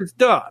how it is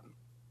done.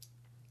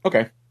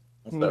 Okay.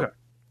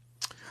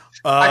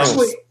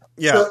 Actually,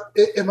 yeah. So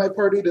am I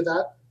party to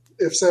that?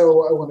 If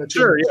so, I want to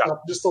change it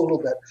up just a little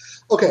bit.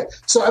 Okay,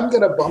 so I'm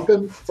going to bump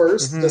him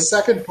first. The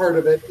second part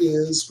of it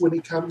is when he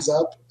comes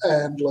up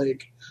and,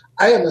 like,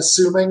 I am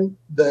assuming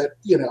that,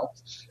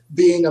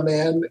 being a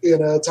man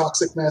in a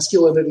toxic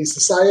masculinity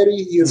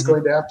society, he is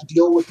going to have to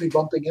deal with me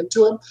bumping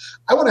into him.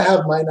 I want to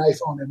have my knife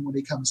on him when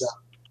he comes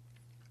up.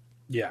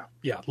 Yeah.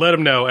 Let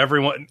him know.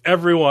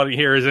 Everyone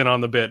here is in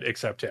on the bit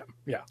except him.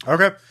 Yeah.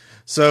 Okay.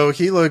 So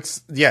he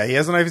looks. Yeah, he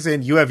has a knife in his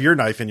hand. You have your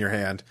knife in your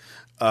hand.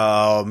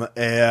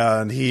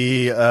 And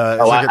he.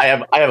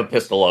 I have a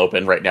pistol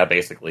open right now,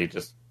 basically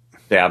just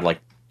down.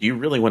 Like, do you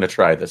really want to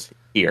try this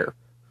here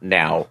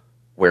now,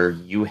 where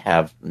you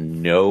have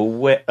no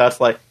way? That's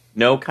like.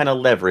 No kind of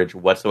leverage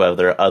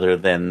whatsoever other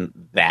than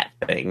that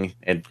thing,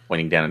 and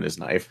pointing down at his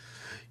knife.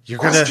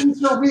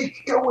 Questions are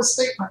weak. Go with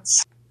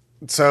statements.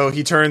 So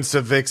he turns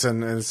to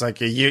Vixen, and it's like,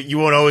 you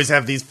won't always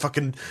have these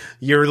fucking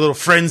your little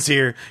friends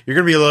here. You're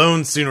going to be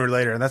alone sooner or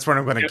later, and that's when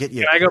I'm going to get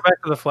you. Can I go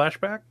back to the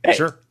flashback? Hey.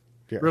 Sure.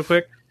 Yeah. Real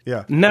quick?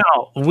 Yeah.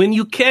 Now, when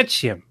you catch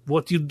him,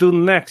 what you do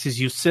next is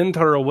you send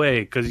her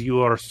away because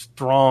you are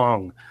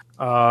strong,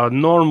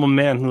 normal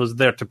man who is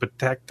there to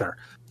protect her.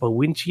 But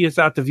when she is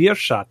out of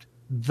earshot,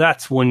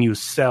 that's when you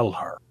sell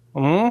her.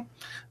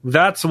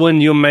 That's when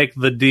you make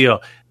the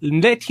deal.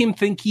 Let him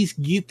think he's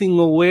getting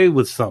away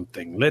with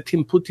something. Let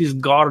him put his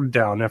guard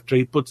down after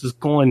he puts his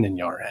coin in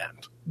your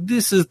hand.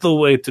 This is the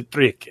way to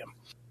trick him.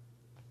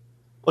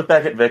 Look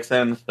back at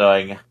Vixen,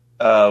 saying,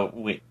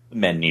 we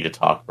men need to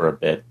talk for a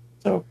bit,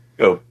 so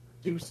go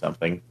do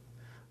something.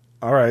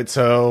 All right,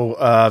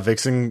 so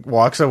Vixen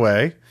walks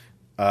away,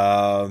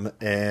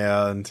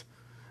 and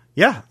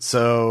yeah,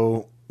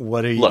 so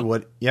What are you? Look.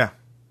 What? Yeah.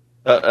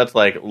 That's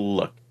like,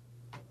 look,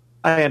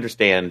 I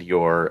understand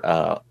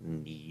your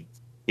needs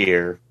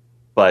here,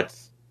 but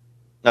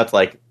that's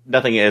like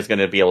nothing is going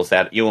to be able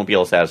to you won't be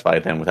able to satisfy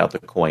them without the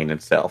coin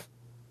itself.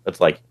 That's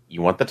like,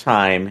 you want the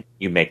time,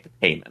 you make the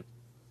payment.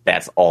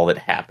 That's all that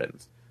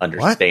happens.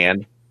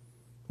 Understand?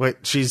 Wait,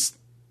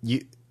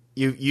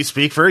 you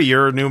speak for her?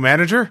 You're a new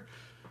manager?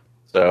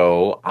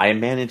 So I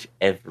manage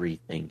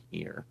everything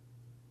here.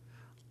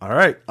 All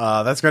right.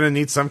 That's going to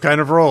need some kind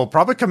of role.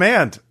 Probably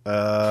command.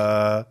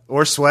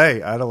 Or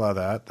sway. I'd allow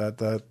that.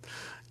 That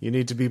you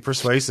need to be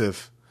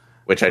persuasive.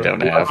 Which I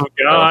don't have. Oh,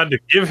 God.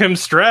 Give him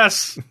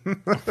stress.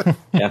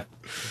 Yeah.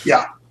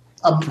 Yeah,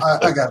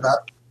 I got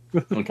that.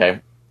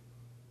 Okay.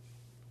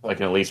 I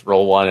can at least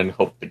roll one and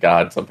hope to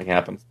God something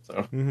happens. So.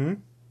 Mm-hmm.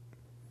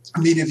 I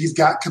mean, if you've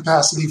got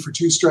capacity for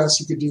 2 stress,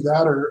 you could do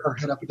that, or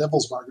hit up a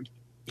devil's bargain.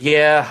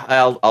 Yeah,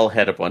 I'll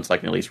head up one so I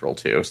can at least roll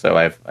 2. So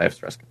I have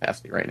stress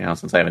capacity right now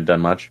since I haven't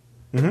done much.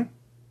 Mm-hmm.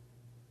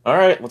 All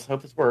right, let's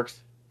hope this works.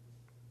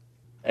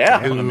 Yeah,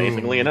 Damn.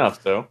 amazingly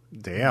enough. So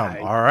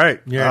Damn. All right.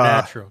 You're a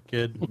natural,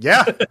 kid.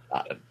 Yeah.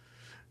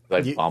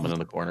 I'm You- bombing in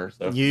the corner.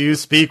 So You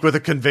speak with a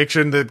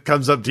conviction that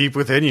comes up deep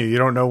within you. You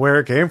don't know where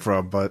it came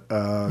from, but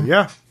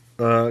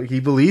he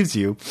believes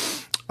you.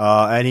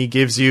 And he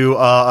gives you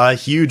a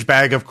huge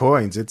bag of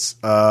coins. It's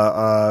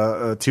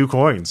 2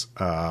 coins,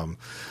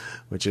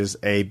 which is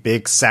a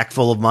big sack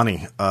full of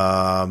money,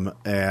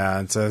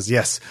 and says,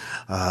 yes,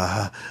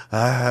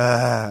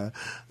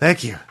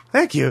 thank you.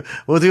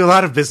 We'll do a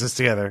lot of business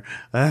together.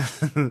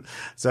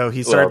 So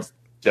he starts...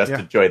 just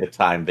yeah. enjoy the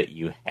time that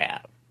you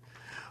have.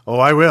 Oh,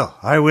 I will.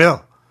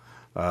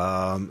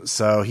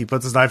 So he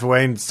puts his knife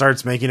away and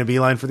starts making a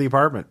beeline for the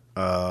apartment.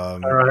 All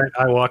right.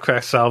 I walk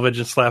past Salvage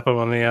and slap him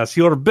on the ass.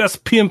 You're the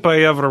best pimp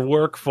I ever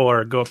worked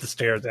for. Go up the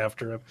stairs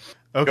after him.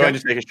 Go Okay. and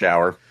just take a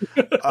shower.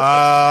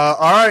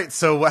 All right.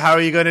 So how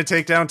are you going to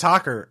take down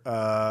Talker?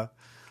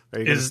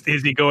 Is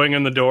he going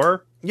in the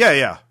door?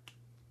 Yeah.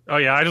 Oh,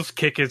 yeah. I just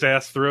kick his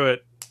ass through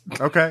it.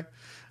 Okay.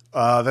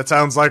 That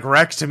sounds like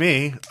wreck to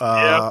me.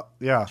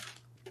 Yeah.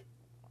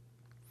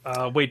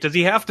 Wait, does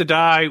he have to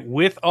die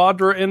with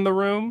Audra in the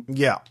room?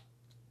 Yeah.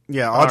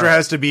 Audra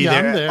has to be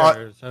Yeah, there. I'm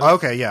there. So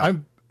Okay. Yeah.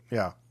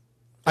 Yeah.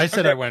 I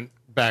said I went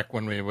back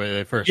when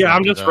we first. Yeah,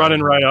 I'm started, just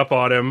running right up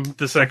on him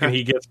the second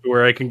he gets to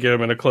where I can get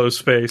him in a closed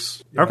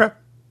space. Okay.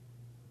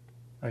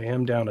 I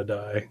am down to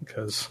die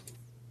because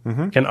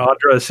Mhm. can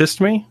Audra assist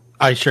me?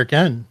 I sure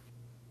can.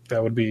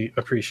 That would be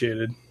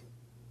appreciated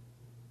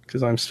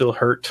because I'm still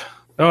hurt.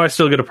 Oh, I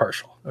still get a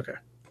partial. Okay.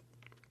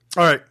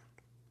 All right.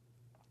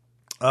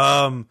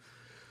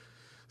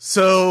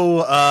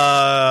 So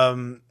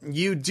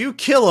you do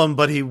kill him,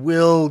 but he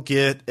will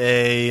get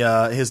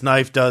his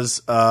knife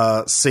does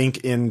sink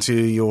into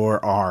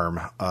your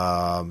arm.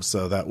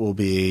 So that will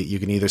be, you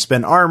can either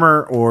spend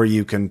armor or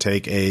you can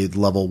take a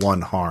level 1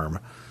 harm.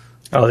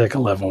 I'll take a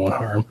level 1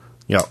 harm.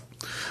 Yep.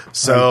 I'm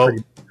So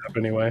pretty beat up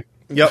anyway.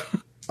 yep.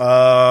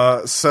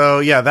 So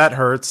yeah, that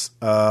hurts.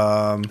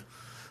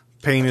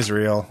 Pain is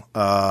real.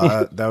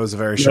 That was a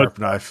very sharp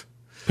knife.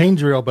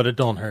 Pain's real, but it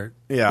don't hurt.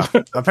 Yeah,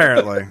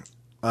 apparently.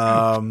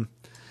 So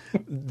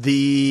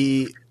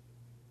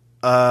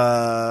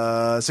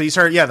you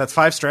start, that's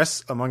 5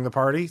 stress among the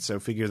party, so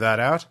figure that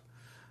out.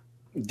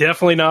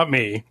 Definitely not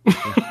me.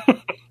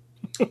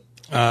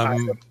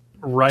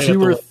 Right. 2 at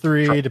or the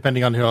 3,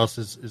 depending on who else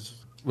is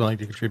willing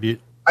to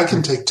contribute. I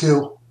can take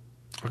 2.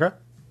 Okay.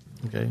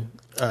 Okay.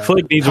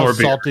 Flake needs how more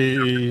beer.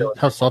 salty?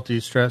 How salty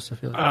is stress? I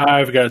feel like.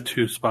 I've got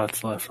 2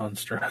 spots left on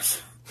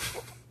stress.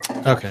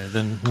 Okay,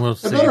 then we'll I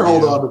see. better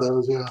hold on to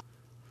those, yeah.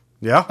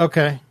 Yeah.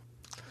 Okay.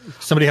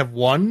 Somebody have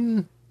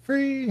 1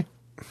 free?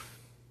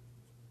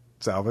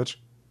 Salvage.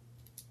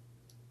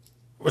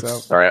 What's, So-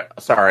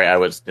 Sorry,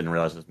 didn't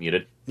realize it was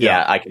muted. Yeah.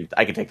 Yeah,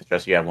 I can take the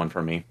stress. You have 1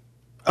 from me.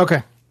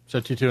 Okay. So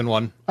 2, 2, and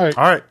 1. All right.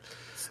 All right.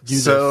 Do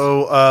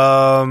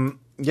So,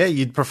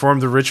 you'd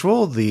perform the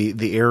ritual.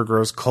 The air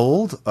grows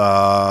cold.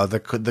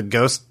 The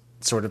ghost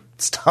sort of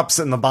stops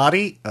in the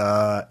body.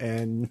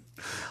 And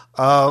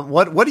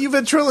what do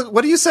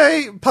you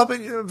say?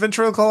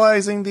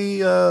 Ventriloquizing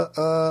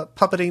the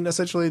puppeting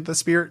essentially the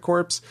spirit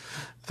corpse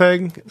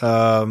thing.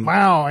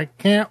 Wow, I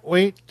can't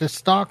wait to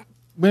stalk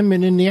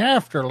women in the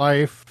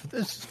afterlife.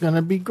 This is going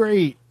to be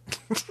great.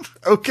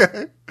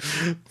 Okay.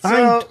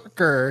 I'm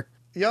Tucker.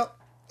 Yep.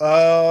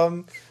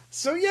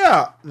 So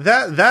yeah,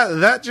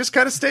 that just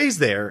kind of stays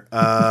there.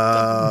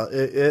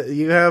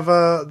 You have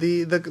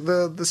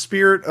the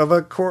spirit of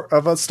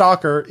a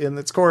stalker in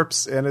its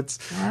corpse, and it's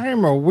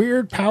I'm a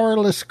weird,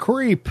 powerless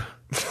creep.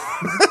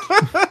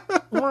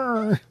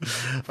 all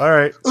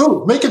right.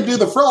 Ooh, make him do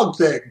the frog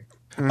thing.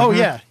 Oh,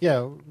 yeah.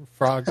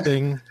 Frog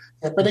thing.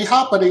 Hippity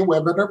hoppity,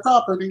 women are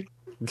property.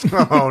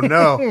 Oh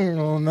no.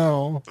 Oh,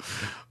 no.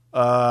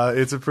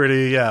 It's a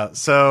pretty,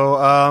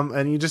 So,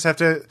 and you just have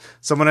to,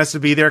 someone has to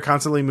be there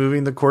constantly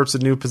moving the corpse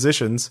in new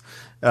positions,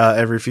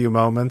 every few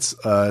moments,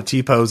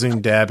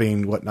 T-posing,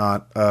 dabbing,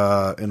 whatnot,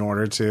 in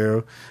order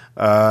to,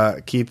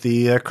 keep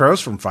the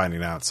crows from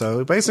finding out.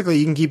 So basically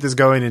you can keep this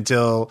going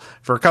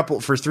for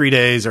 3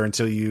 days or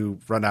until you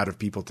run out of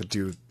people to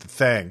do the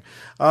thing.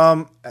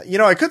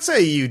 I could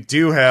say you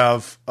do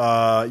have,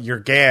 your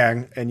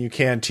gang and you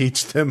can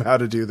teach them how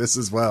to do this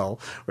as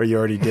well, or you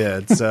already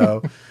did.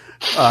 So,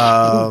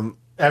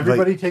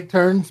 everybody take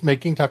turns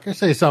making Tucker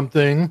say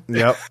something.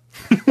 Yep.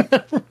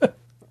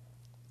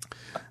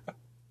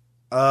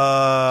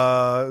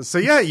 So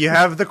yeah, you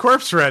have the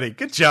corpse ready.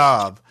 Good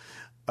job.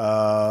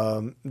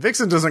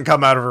 Vixen doesn't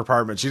come out of her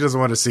apartment. She doesn't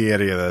want to see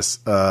any of this.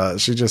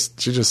 She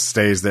just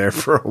stays there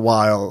for a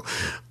while.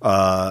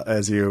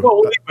 As you,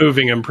 we'll be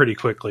moving him pretty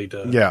quickly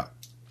to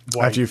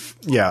After you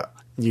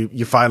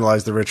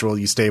finalize the ritual,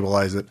 you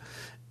stabilize it,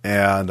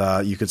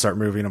 and you can start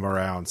moving them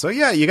around. So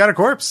yeah, you got a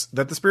corpse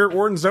that the spirit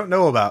wardens don't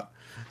know about.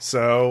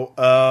 So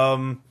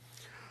now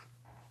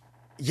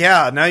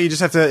you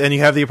just have to, and you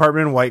have the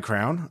apartment in White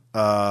Crown.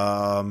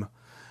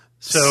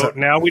 So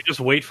now we just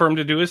wait for him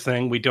to do his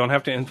thing. We don't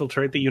have to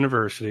infiltrate the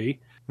university.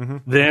 Mm-hmm.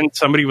 Then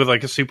somebody with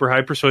like a super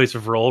high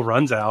persuasive roll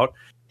runs out.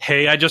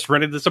 Hey, I just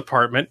rented this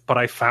apartment, but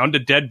I found a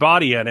dead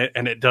body in it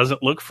and it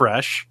doesn't look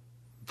fresh.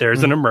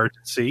 There's an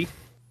emergency.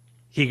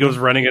 He goes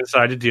running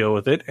inside to deal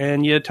with it,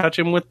 and you touch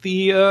him with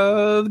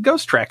the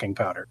ghost tracking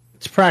powder.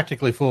 It's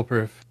practically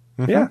foolproof.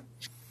 Mm-hmm. Yeah.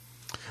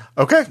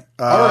 Okay.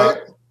 All right.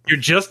 You're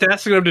just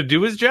asking him to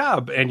do his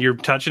job, and you're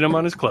touching him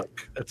on his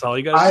cloak. That's all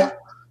you got to do.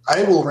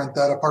 I will rent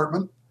that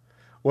apartment.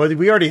 Well,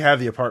 we already have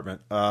the apartment,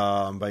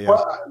 but yeah.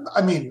 Well,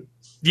 I mean...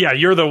 Yeah,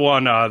 you're the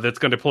one that's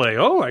going to play,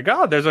 oh my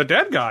god, there's a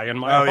dead guy in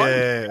my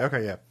apartment. Yeah.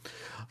 Okay, yeah.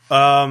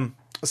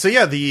 So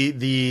yeah, the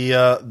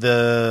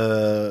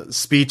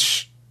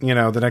speech,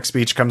 the next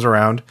speech comes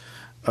around.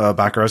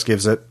 Baccaros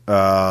gives it.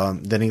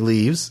 Then he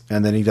leaves,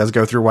 and then he does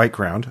go through White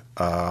Crown.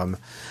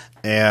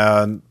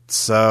 And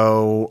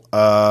so,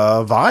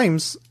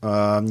 Vimes,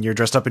 you're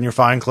dressed up in your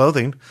fine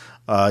clothing.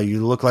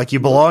 You look like you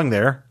belong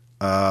there.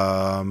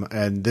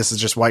 And this is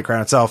just White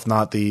Crown itself,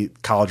 not the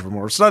College of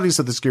Immortal Studies,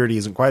 so the security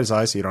isn't quite as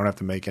high, so you don't have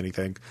to make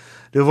anything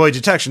to avoid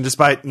detection,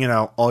 despite,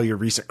 all your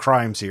recent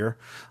crimes here,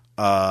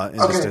 in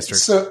this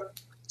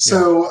district.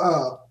 So,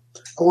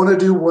 I want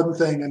to do one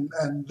thing,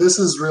 and this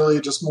is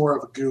really just more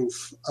of a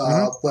goof.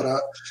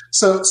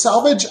 So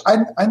salvage,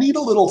 I need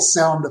a little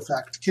sound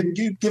effect. Can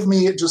you give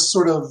me just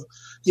sort of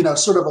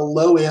a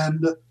low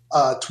end,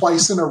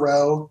 twice in a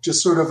row,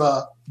 just sort of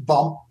a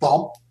bump,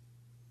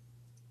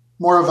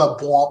 more of a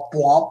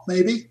blomp,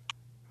 maybe?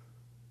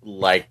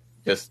 Like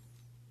just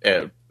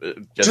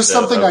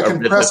something I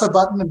can press a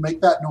button and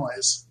make that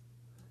noise.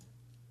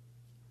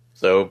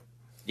 So,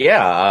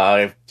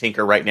 yeah,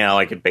 Tinker right now,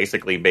 I could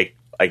basically make,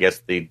 I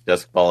guess, the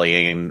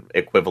Duskballian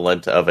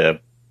equivalent of a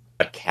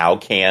cow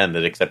can,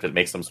 except it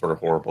makes some sort of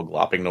horrible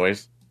glopping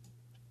noise.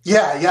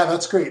 Yeah,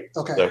 that's great.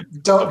 Okay.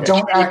 So,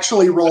 don't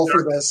actually roll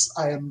for this.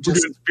 I am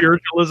just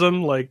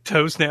spiritualism, like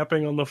toe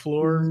snapping on the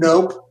floor.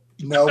 Nope,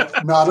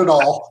 not at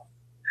all.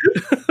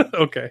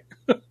 Okay.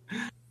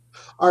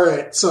 All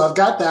right, so I've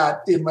got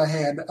that in my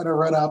hand, and I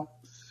run up,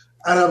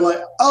 and I'm like,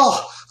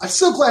 "Oh, I'm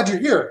so glad you're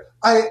here,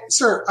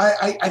 sir.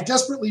 I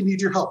desperately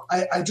need your help.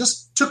 I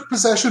just took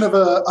possession of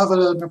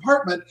an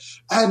apartment,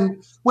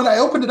 and when I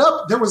opened it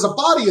up, there was a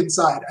body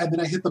inside, and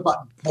then I hit the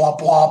button, blop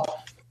blop."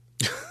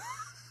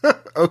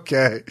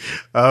 Okay,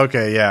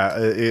 yeah,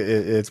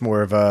 it's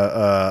more of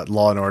a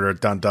Law and Order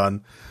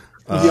dun.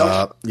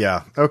 Yep.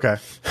 Yeah, okay,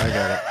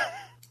 I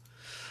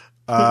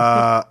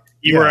got it.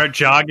 You were out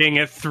jogging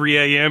at 3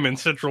 a.m. in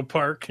Central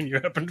Park, and you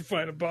happened to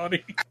find a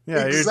body.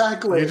 Yeah,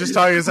 exactly. You're just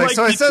talking. It's like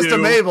so. I says to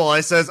Mabel,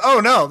 I says,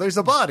 "Oh no, there's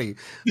a body."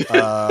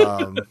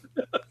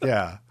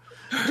 Yeah,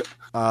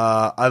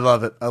 I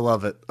love it.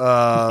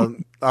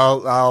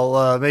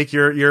 I'll make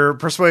your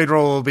persuade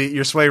roll will be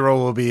your sway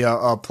roll will be a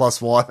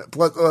 +1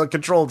 plus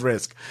controlled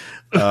risk.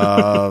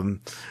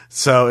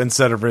 So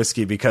instead of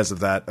risky because of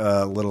that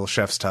little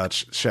chef's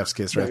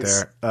kiss right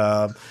there.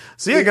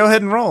 So yeah, go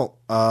ahead and roll.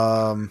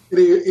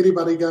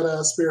 Anybody got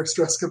a spare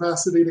stress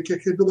capacity to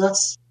kick into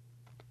this?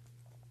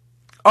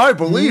 I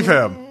believe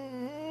him.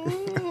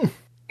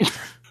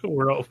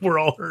 We're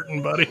all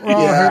hurting, buddy.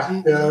 Yeah,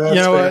 you know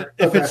fair. what?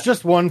 If it's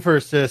just one for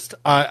assist,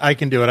 I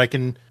can do it. I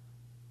can,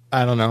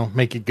 I don't know,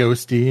 make it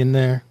ghosty in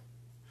there.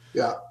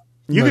 Yeah.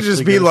 You could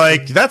just be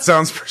like, that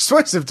sounds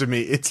persuasive to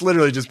me. It's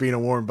literally just being a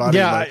warm body.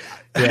 Yeah.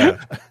 Yeah.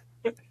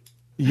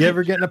 You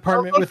ever get an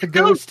apartment with a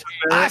ghost?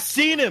 I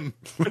seen him.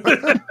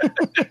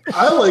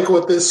 I like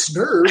what this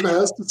snurb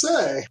has to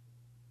say.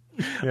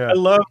 Yeah. I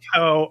love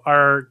how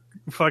our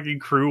fucking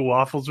crew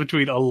waffles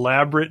between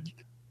elaborate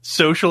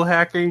social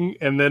hacking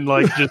and then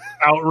like just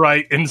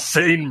outright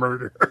insane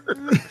murder.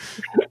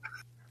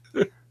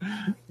 The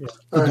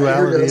All right,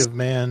 duality of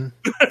man.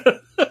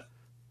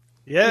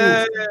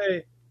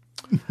 Yay!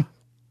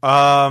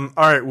 All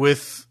right,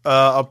 with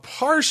a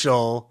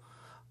partial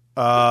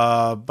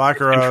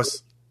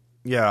Baccaros,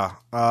 yeah.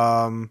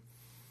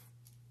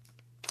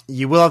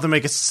 you will have to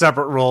make a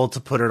separate roll to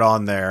put it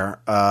on there.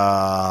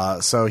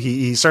 So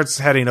he starts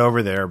heading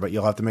over there, but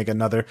you'll have to make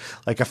another,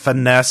 like a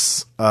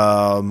finesse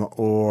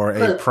or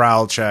a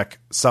prowl check.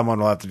 Someone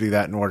will have to do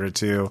that in order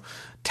to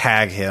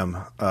tag him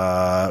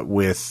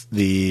with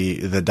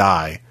the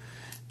die.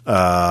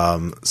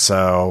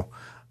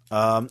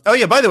 Oh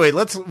yeah, by the way,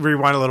 let's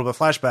rewind a little bit,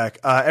 flashback.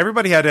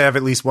 Everybody had to have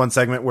at least one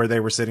segment where they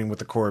were sitting with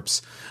the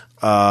corpse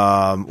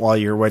while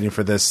you're waiting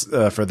for this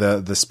for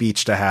the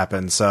speech to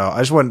happen. So I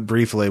just want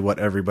briefly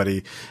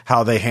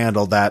how they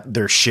handled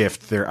their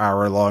shift, their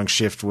hour-long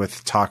shift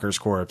with Talker's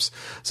corpse.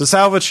 So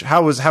Salvage,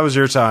 how was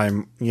your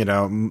time,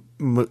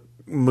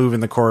 moving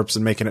the corpse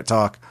and making it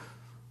talk?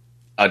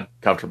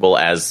 Uncomfortable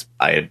as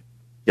I had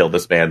killed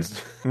this man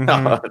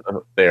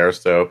there,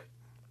 so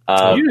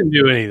you didn't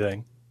do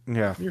anything.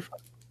 Yeah. You're fine.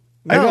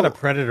 I got a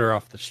predator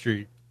off the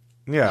street.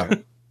 Yeah.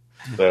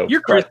 So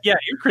You're Chris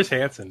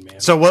Hansen, man.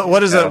 So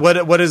what is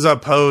a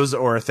pose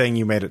or a thing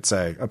you made it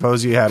say? A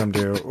pose you had him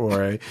do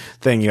or a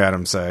thing you had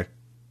him say?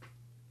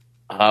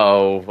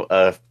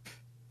 Like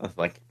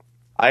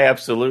I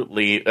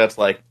absolutely. That's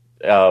like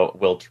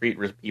will treat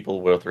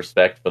people with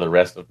respect for the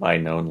rest of my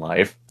known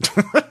life.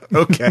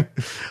 Okay.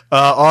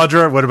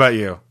 Audra, what about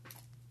you?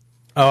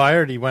 Oh, I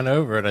already went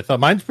over it. I thought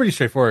mine's pretty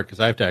straightforward because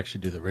I have to actually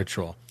do the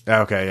ritual.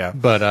 Okay, yeah.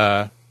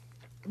 But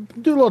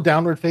do a little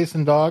downward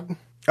facing dog.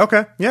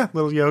 Okay, yeah,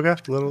 little yoga,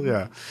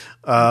 yeah.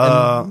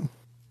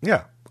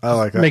 Yeah, I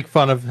like that. Make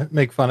fun of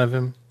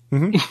him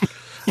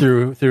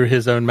through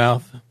his own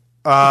mouth.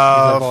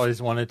 I've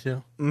always wanted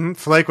to.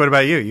 Flake, what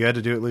about you? You had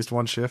to do at least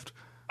one shift.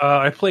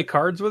 I play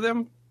cards with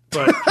him,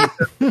 but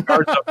the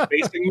cards up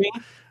facing me.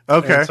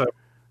 Okay. So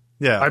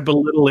yeah. I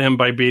belittle him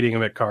by beating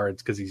him at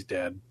cards because he's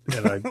dead,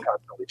 and I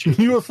constantly cheat.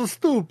 You are so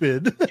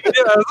stupid.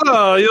 Yes,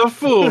 oh, you're a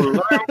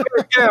fool. I'm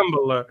a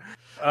gambler.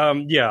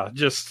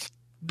 Just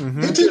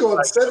You two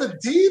on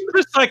 17?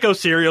 psycho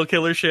serial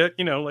killer shit,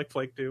 like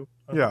Flake do.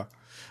 Yeah.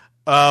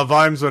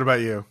 Vimes, what about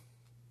you?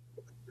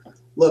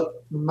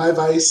 Look, my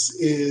vice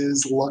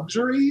is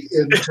luxury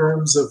in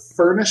terms of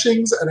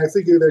furnishings, and I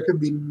figure there can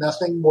be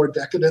nothing more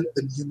decadent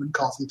than human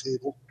coffee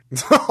table.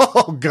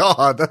 Oh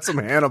God, that's some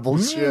Hannibal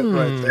shit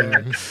right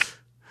there.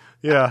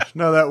 Yeah,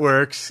 no, that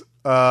works.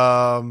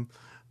 I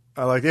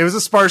like it. It was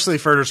a sparsely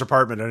furnished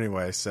apartment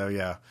anyway, so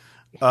yeah.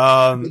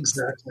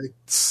 Exactly.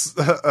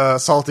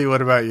 Salty,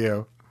 what about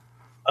you?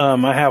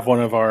 I have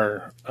one of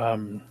our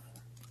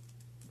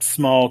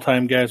small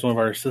time guys, one of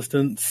our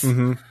assistants,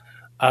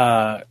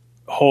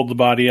 hold the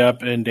body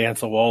up and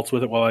dance a waltz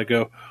with it while I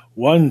go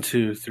 1,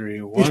 2,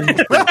 3, 1, 2, 3.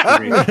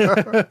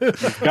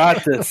 You've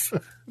got this.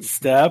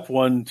 Step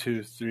 1,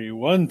 2, 3,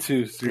 1,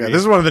 2, 3. Yeah,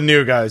 this is one of the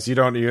new guys. You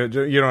don't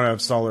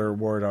have Solar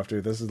Ward off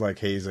to. This is like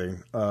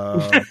hazing.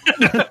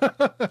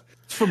 It's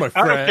for my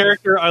friend. Out of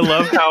character, I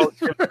love how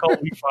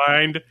difficult we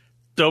find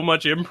so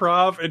much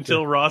improv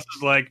until Ross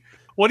is like,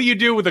 "What do you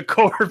do with a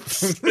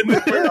corpse?" And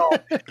then we all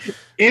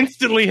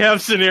instantly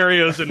have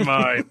scenarios in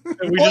mind,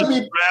 and we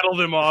rattle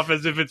them off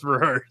as if it's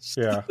rehearsed.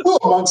 Yeah. Who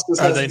amongst us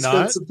Are they hasn't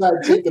not? spent some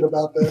time thinking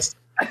about this?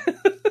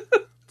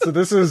 So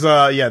this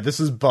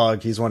is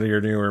Bug. He's one of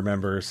your newer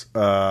members.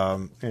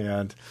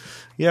 And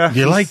yeah,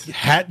 You like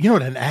hat? You know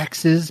what an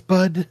axe is,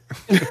 bud?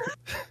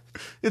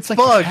 it's like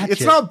Bug. a hatchet.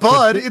 It's not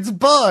Bud. It's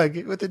Bug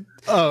with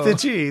the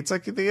G. It's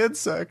like the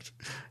insect.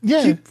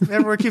 Yeah.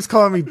 Everyone keeps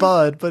calling me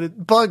Bud,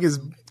 but Bug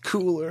is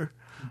cooler.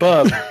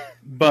 Bub.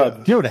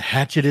 You know what a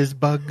hatchet is,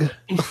 Bug?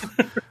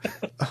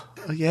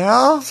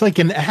 Yeah. It's like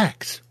an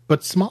axe,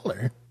 but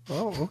smaller.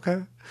 Oh,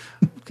 okay.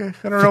 Okay.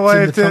 I don't know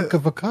why It's in the trunk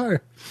of a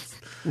car.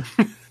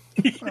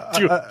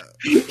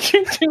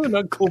 You're doing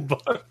Uncle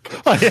Buck.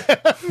 I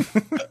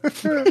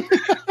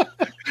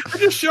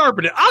just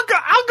sharpened it.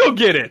 I'll go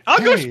get it. I'll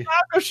go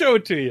show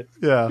it to you.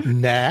 Yeah.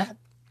 Gnat.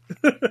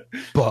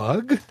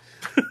 Bug.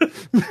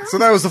 So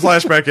that was the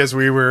flashback as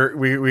we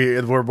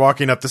were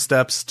walking up the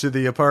steps to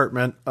the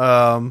apartment.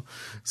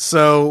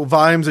 So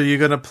Vimes, are you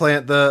going to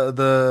plant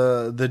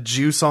the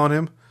juice on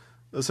him,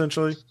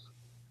 essentially?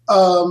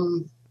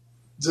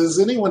 Does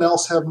anyone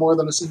else have more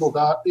than a single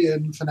dot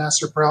in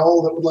Finesse or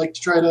Prowl that would like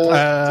to try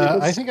to?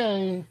 I think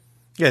I.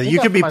 Yeah, I think you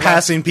could after be my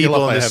passing last skill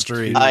people up, in I the have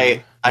street. two.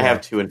 I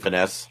have 2 in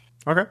finesse.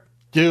 Okay.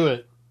 Do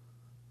it.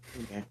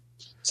 Okay.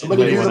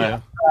 Somebody do Anybody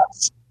the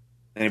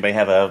Anybody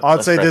have a? I'd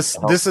a say stress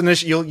this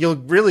initial you'll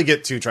really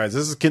get 2 tries.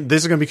 This is going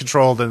to be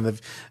controlled, and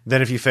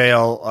then if you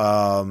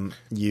fail,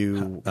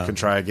 you can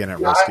try again at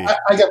Rusty. I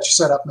got you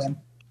set up, man.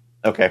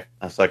 Okay,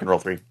 so I can roll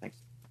 3. Thanks.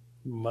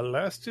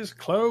 Molestus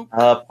cloak.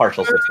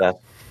 Partial success.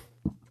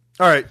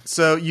 All right,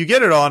 so you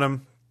get it on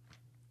him,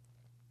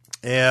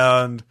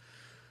 and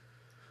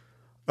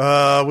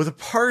with a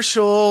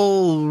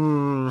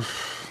partial,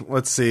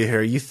 let's see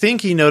here. You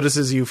think he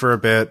notices you for a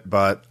bit,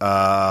 but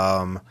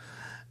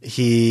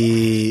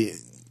he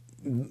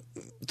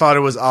thought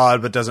it was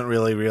odd, but doesn't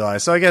really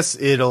realize. So I guess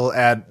it'll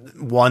add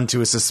 1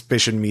 to a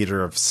suspicion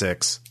meter of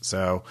 6.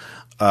 So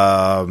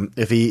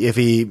if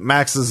he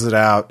maxes it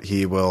out,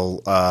 he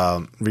will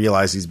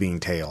realize he's being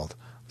tailed.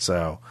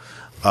 So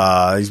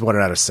he's 1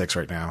 out of 6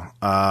 right now.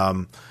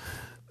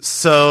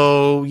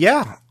 So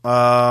yeah,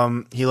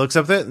 he looks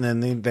up at it, and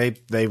then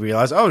they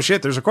realize, oh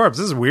shit, there's a corpse.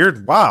 This is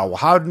weird. Wow,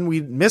 how didn't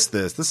we miss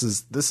this? This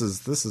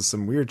is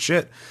some weird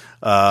shit.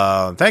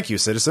 Thank you,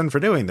 citizen, for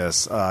doing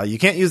this. You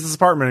can't use this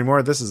apartment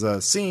anymore. This is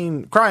a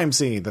crime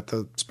scene that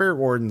the spirit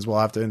wardens will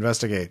have to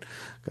investigate,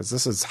 because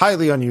this is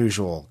highly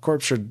unusual.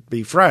 Corpse should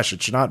be fresh.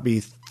 It should not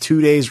be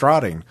 2 days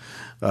rotting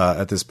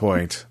at this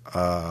point.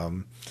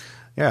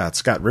 Yeah,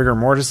 it's got rigor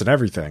mortis and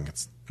everything.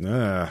 It's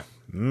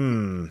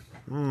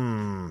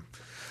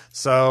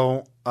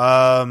So,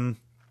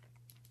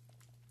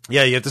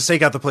 yeah, you have to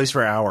stake out the place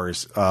for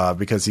hours,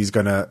 because he's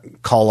going to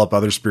call up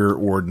other spirit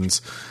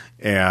wardens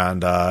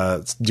and,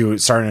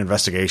 start an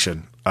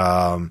investigation.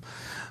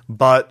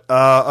 But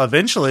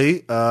eventually,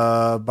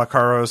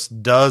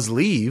 Bakaros does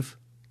leave,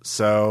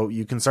 so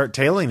you can start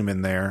tailing him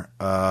in there,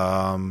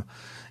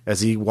 as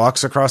he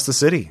walks across the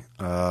city.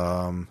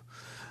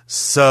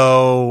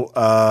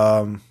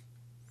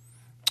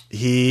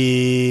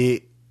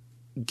 He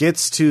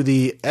gets to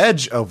the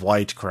edge of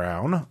White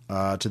Crown,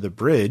 to the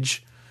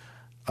bridge.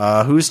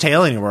 Who's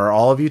tailing him? Are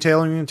all of you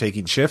tailing him,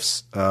 taking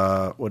shifts?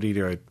 What are you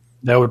doing?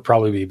 That would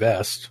probably be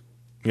best.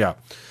 Yeah.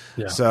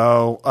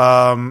 So,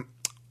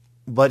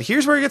 but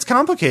here's where it gets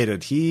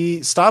complicated.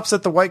 He stops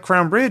at the White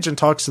Crown Bridge and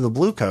talks to the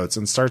Bluecoats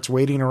and starts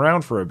waiting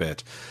around for a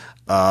bit.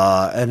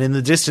 And in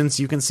the distance,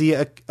 you can see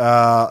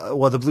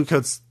the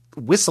Bluecoats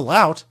whistle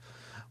out,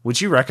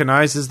 which you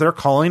recognize as they're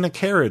calling a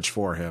carriage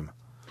for him.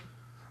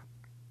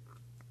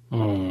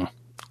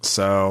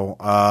 So,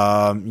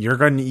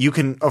 you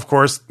can, of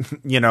course,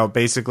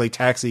 basically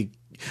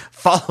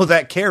follow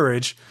that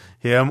carriage,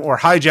 or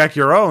hijack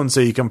your own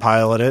so you can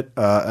pilot it,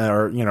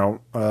 or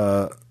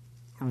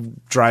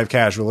drive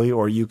casually,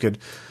 or you could,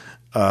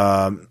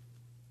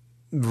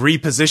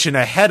 reposition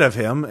ahead of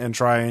him and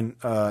try and,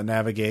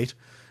 navigate,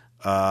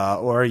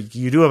 or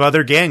you do have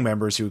other gang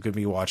members who could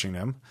be watching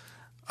them.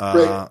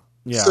 Right.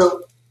 Yeah.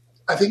 So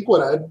I think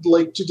what I'd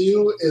like to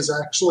do is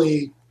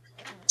actually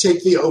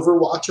take the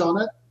overwatch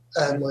on it,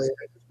 and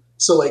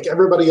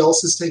everybody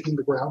else is taking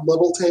the ground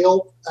level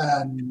tail,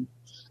 and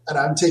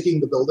I'm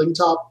taking the building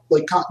top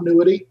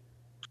continuity.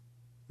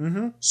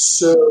 Mm-hmm.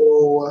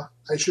 So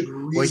I should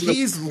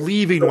he's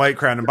leaving White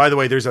Crown, and by the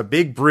way, there's a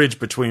big bridge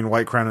between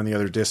White Crown and the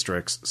other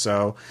districts.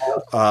 So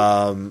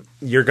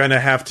you're gonna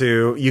have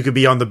to. You could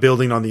be on the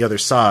building on the other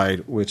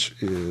side, which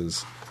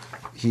is.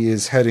 He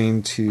is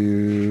heading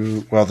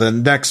to,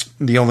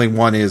 the only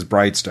one is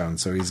Brightstone.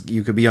 So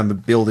you could be on the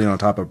building on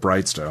top of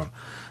Brightstone.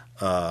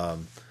 But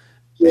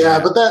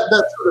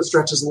that sort of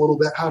stretches a little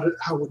bit.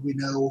 How would we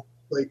know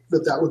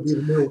that would be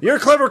the move? You're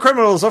clever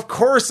criminals. Of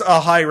course, a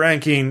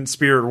high-ranking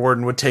spirit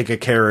warden would take a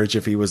carriage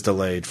if he was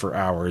delayed for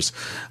hours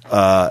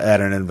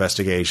at an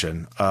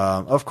investigation.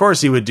 Of course,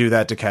 he would do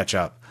that to catch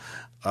up.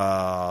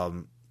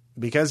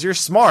 Because you're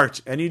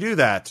smart and you do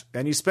that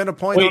and you spend a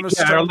point on a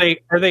Are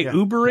they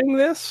Ubering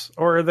this,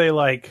 or are they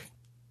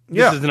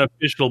this is an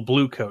official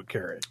Blue Coat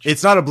carriage?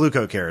 It's not a Blue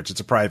Coat carriage. It's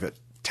a private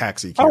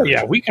taxi carriage. Oh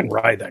yeah, we can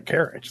ride that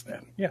carriage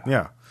then. Yeah.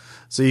 Yeah.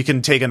 So you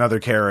can take another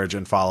carriage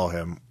and follow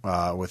him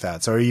with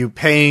that. So are you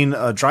paying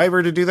a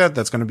driver to do that?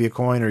 That's going to be a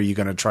coin, or are you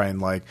going to try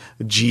and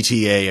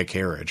GTA a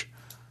carriage?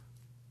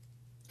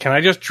 Can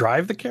I just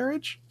drive the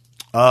carriage?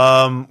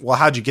 Well,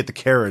 how'd you get the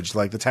carriage?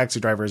 The taxi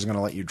driver isn't going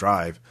to let you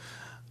drive.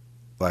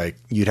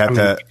 You'd have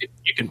to.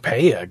 You can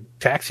pay a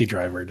taxi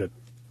driver to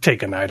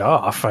take a night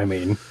off. I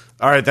mean,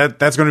 all right,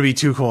 that's going to be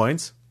 2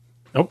 coins.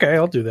 Okay,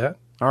 I'll do that.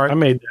 All right, I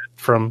made that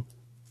from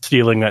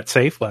stealing that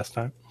safe last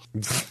time.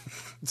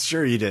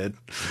 Sure, you did.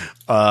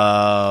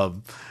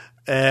 All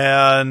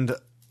right,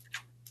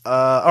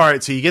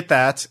 so you get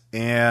that,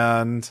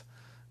 and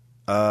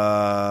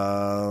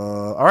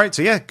all right,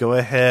 so yeah, go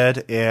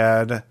ahead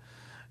and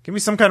give me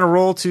some kind of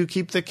roll to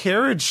keep the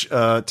carriage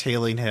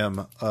tailing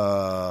him.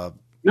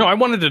 No, I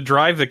wanted to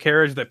drive the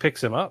carriage that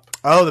picks him up.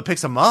 Oh, that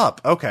picks him up.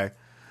 Okay.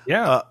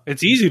 Yeah,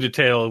 it's easy to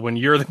tail when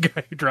you're the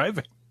guy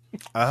driving.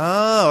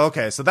 Oh,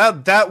 okay. So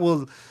that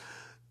will,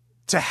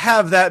 to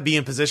have that be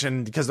in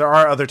position, because there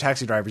are other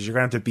taxi drivers, you're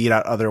going to have to beat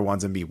out other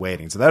ones and be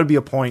waiting. So that would be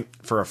a point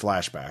for a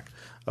flashback,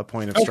 a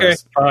point of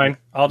stress. Okay, fine.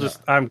 I'll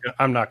just, I'm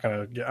not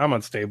going to, I'm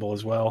unstable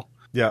as well.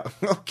 Yeah.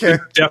 Okay.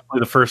 It's definitely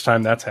the first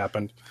time that's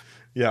happened.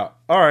 Yeah.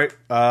 All right.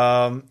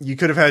 You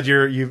could have had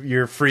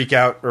your freak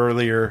out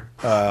earlier,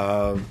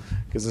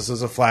 because this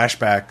was a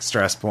flashback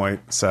stress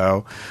point.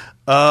 So,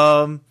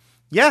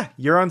 yeah,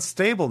 you're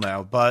unstable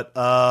now, but,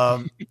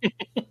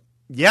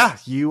 yeah,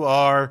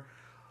 you're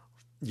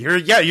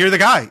the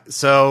guy.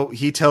 So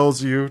he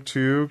tells you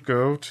to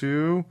go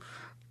to,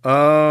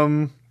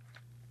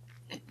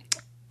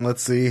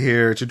 let's see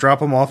here, to drop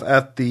him off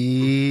at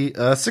the,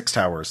 6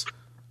 Towers.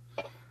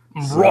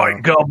 Right,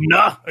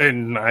 governor.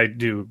 And I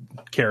do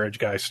carriage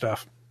guy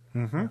stuff.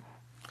 Mm-hmm.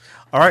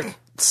 All right.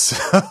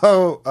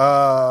 So,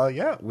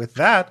 yeah, with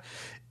that,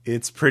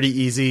 it's pretty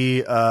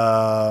easy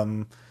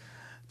to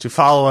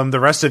follow him. The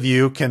rest of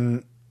you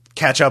can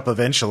catch up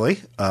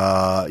eventually.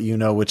 You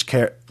know which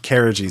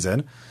carriage he's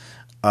in.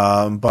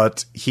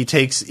 But he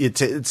takes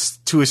it's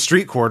to a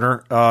street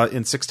corner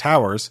in 6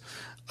 Towers,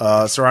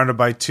 surrounded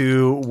by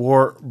 2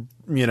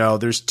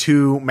 there's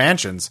two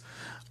mansions.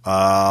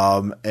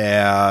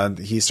 And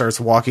he starts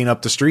walking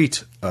up the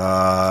street,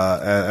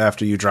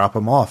 after you drop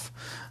him off.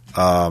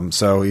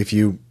 So if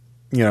you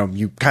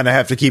kind of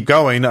have to keep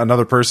going,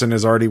 another person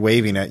is already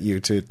waving at you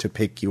to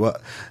pick you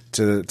up,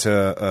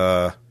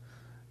 to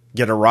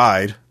get a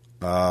ride.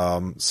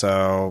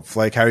 So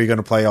Flake, how are you going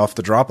to play off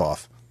the drop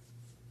off?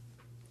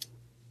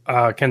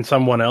 Can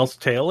someone else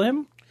tail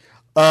him?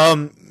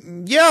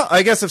 Yeah,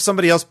 I guess if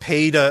somebody else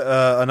paid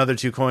another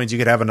 2 coins, you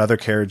could have another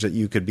carriage that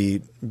you could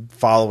be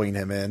following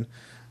him in.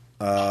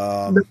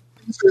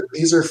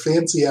 These are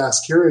fancy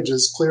ass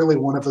carriages. Clearly,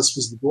 one of us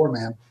was the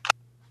doorman.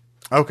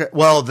 Okay,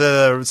 well,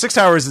 the 6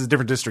 Towers is a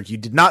different district. You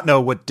did not know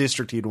what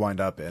district he'd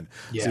wind up in,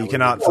 so you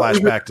cannot flash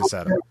back to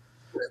set him.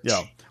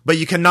 Yeah, but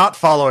you cannot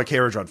follow a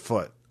carriage on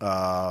foot.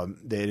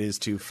 It is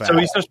too fast. So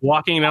he's just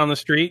walking down the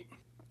street.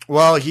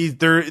 Well, he's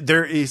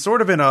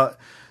sort of in a.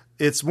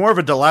 It's more of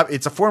a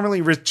It's a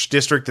formerly rich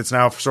district that's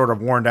now sort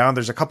of worn down.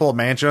 There's a couple of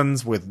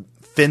mansions with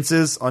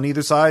fences on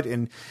either side,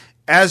 and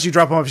as you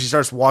drop him off, he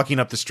starts walking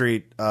up the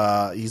street.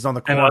 He's on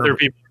the corner. And other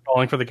people are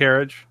calling for the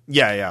carriage?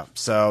 Yeah.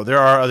 So there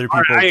are other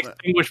people. I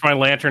extinguish my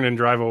lantern and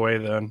drive away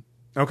then.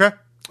 Okay.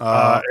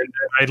 I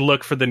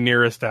look for the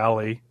nearest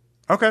alley.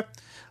 Okay.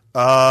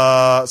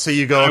 So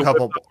you go a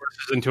couple. Whip the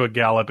horses into a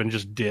gallop and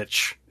just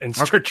ditch and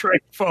start trying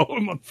to follow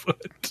him on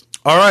foot.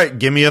 All right.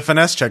 Give me a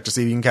finesse check to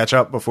see if you can catch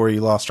up before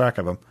you lost track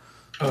of him.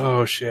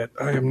 Oh, shit.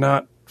 I am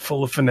not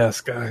full of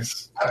finesse,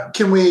 guys.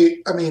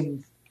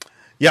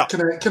 Yeah.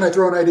 Can I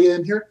throw an idea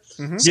in here?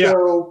 Mm-hmm.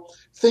 So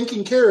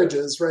thinking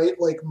carriages, right?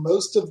 Like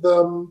most of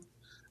them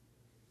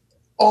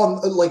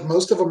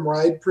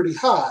ride pretty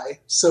high.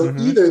 So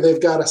either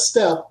they've got a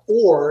step,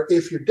 or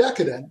if you're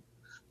decadent,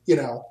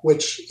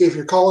 which if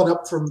you're calling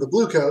up from the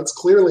blue coats,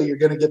 clearly you're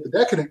going to get the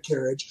decadent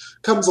carriage,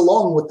 comes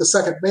along with the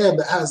second man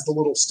that has the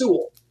little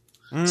stool.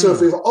 So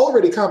if we've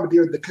already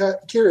commandeered the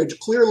carriage,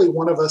 clearly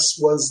one of us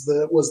was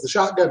the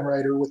shotgun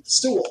rider with the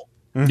stool.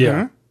 Mm-hmm.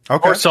 Yeah.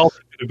 Okay. Or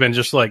Sultan could have been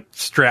just like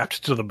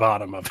strapped to the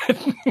bottom of it.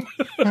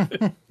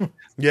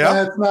 Yeah.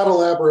 That's not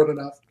elaborate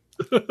enough.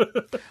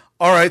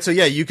 All right. So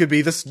yeah, you could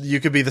be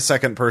the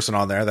second person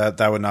on there.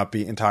 That would not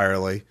be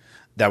entirely.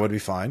 That would be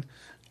fine.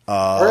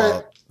 All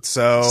right.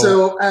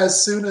 So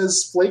as soon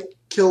as Flake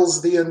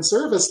kills the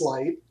in-service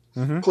light,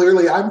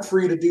 clearly I'm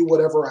free to do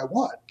whatever I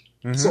want.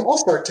 So I'll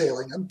start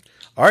tailing him.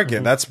 All right,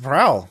 again, that's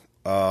prowl.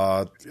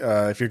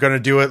 If you're going to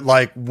do it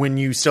like when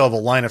you still have a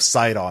line of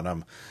sight on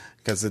him,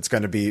 because it's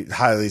going to be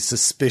highly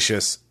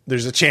suspicious.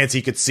 There's a chance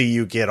he could see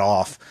you get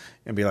off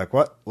and be like,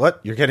 "What?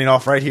 You're getting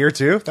off right here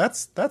too?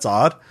 That's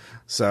odd."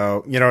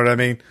 So you know what I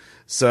mean.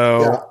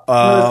 So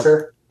that's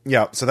fair.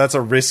 Yeah. So that's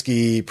a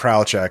risky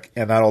prowl check,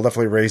 and that'll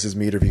definitely raise his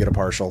meter if you get a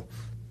partial.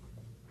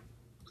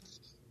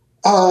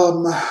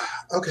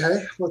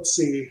 Okay. Let's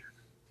see.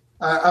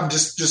 I'm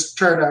just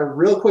trying to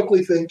real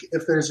quickly think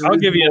if there's a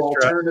reasonable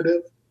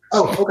alternative.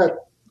 Oh, okay,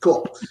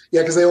 cool.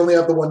 Yeah, because they only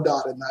have the one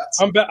dot in that.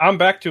 So. I'm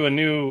back to a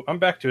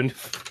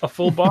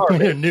full bar.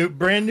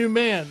 brand new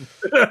man.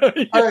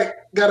 All right,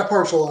 got a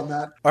partial on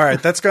that. All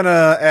right, that's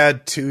gonna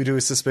add 2 to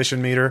his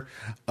suspicion meter.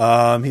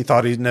 He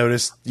thought he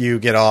noticed you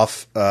get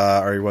off,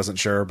 or he wasn't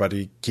sure, but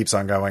he keeps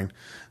on going.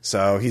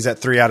 So he's at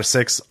 3 out of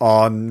 6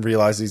 on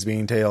realize he's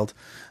being tailed.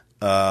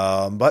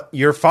 But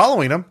you're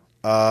following him.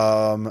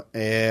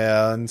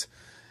 And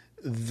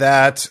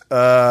that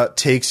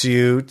takes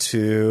you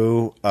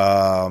to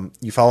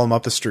you follow him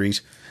up the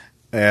street,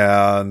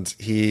 and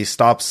he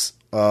stops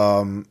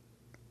at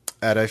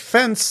a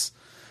fence.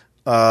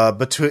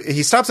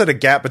 He stops at a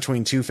gap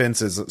between 2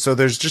 fences. So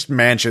there's just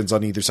mansions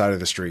on either side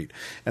of the street,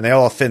 and they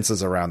all have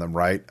fences around them,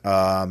 right?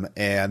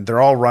 And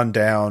they're all run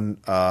down,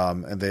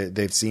 and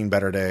they've seen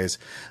better days.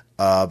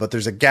 But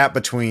there's a gap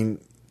between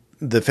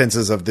the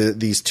fences of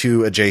these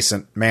 2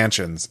 adjacent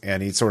mansions,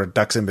 and he sort of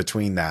ducks in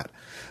between that.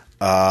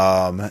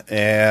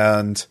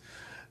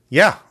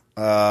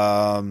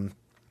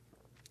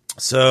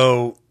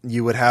 So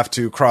you would have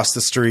to cross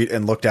the street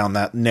and look down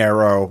that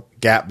narrow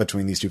gap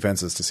between these 2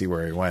 fences to see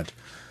where he went.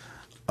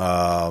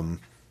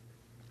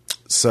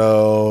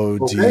 So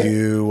okay. Do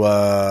you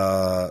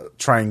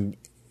try and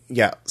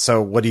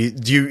so what do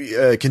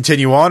you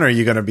continue on, or are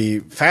you going to be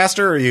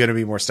faster, or are you going to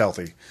be more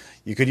stealthy?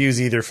 You could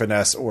use either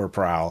finesse or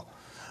prowl.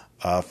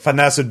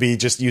 Finesse would be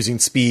just using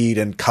speed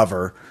and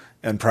cover,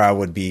 and prowl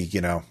would be,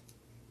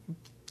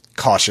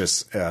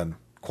 cautious and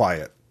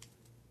quiet.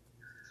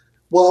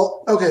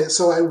 Well, okay,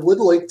 so I would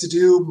like to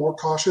do more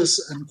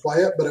cautious and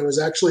quiet, but I was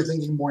actually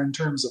thinking more in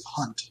terms of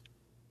hunt.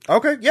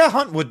 Okay, yeah,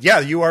 hunt would, yeah,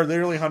 you are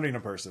literally hunting a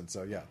person,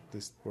 so yeah,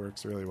 this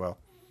works really well.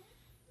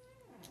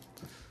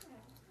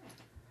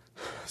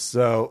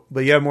 So,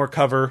 but you have more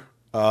cover.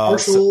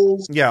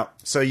 Partials. Yeah,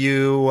 so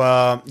you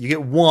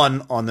get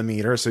 1 on the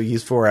meter, so you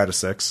use 4 out of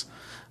 6.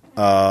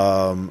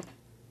 And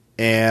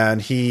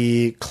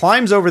he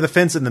climbs over the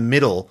fence in the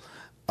middle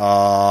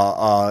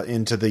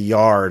into the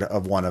yard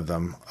of one of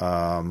them.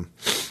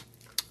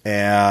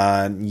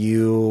 And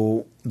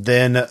you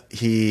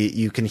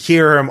can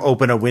hear him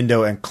open a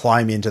window and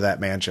climb into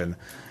that mansion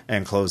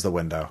and close the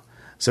window.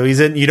 So he's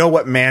in,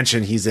 what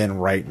mansion he's in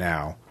right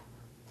now.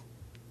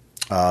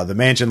 The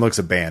mansion looks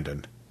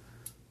abandoned.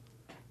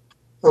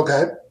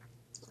 Okay.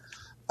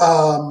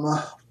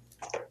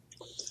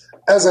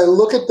 As I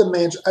look at the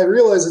mansion, I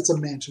realize it's a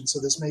mansion, so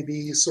this may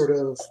be sort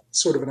of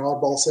an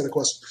oddball set of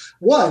questions.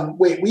 One,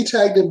 wait, we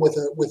tagged him with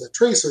a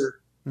tracer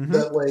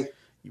that like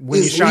When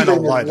you is shine a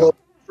leaving light low on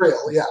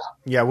trail. Yeah.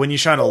 Yeah, when you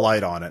shine a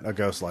light on it, a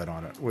ghost light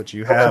on it, which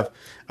you have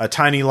a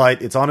tiny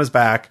light, it's on his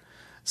back.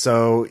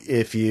 So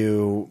if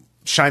you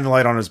shine the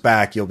light on his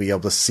back, you'll be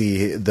able to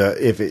see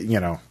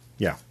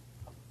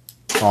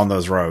on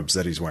those robes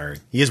that he's wearing.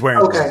 He is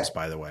wearing robes,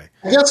 by the way.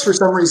 I guess for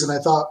some reason I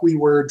thought we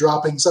were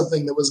dropping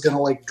something that was going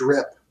to like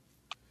drip.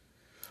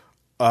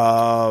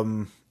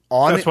 On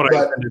That's it, what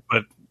I intended,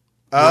 but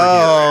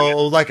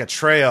like a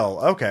trail.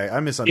 Okay, I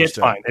misunderstood. it's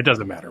fine. It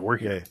doesn't matter. We're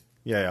here.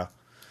 Yeah.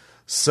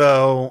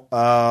 So,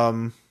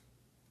 well,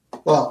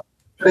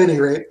 at any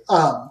rate,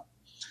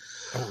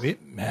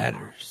 it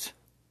matters.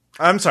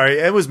 I'm sorry,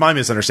 it was my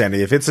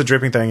misunderstanding. If it's a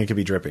dripping thing, it could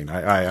be dripping.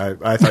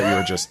 I thought you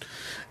were just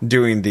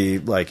doing the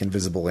like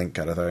invisible ink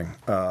kind of thing.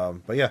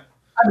 But yeah,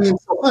 I mean,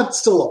 so hunt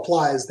still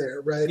applies there,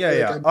 right?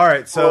 Yeah. All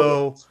right,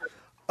 so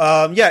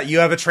you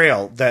have a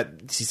trail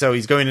so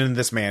he's going into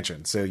this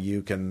mansion, so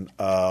you can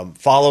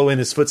follow in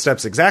his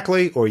footsteps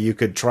exactly, or you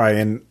could try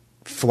and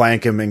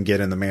flank him and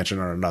get in the mansion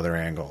on another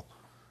angle.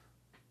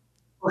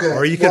 Okay.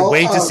 Or you can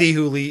wait to see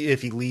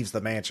if he leaves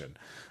the mansion.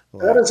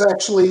 That is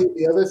actually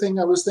the other thing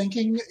I was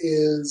thinking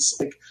is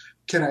like,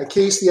 can I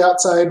case the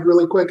outside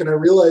really quick? And I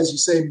realize you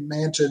say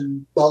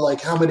mansion, but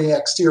like how many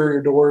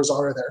exterior doors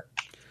are there?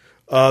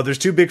 There's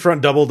 2 big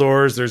front double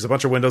doors. There's a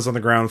bunch of windows on the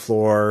ground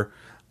floor.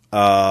 You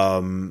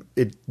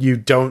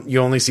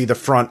only see the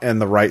front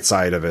and the right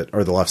side of it,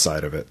 or the left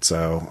side of it.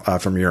 So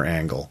from your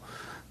angle,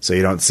 so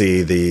you don't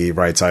see the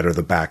right side or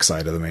the back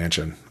side of the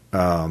mansion.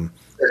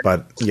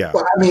 But yeah,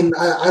 well, I mean,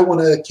 I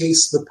want to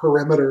case the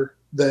perimeter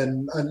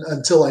then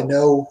until I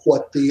know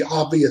what the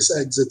obvious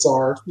exits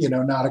are,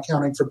 not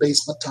accounting for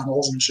basement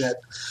tunnels and shit.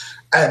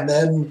 And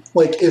then,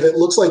 like, if it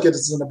looks like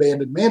it's an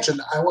abandoned mansion,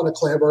 I want to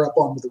clamber up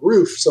onto the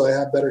roof so I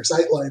have better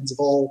sight lines of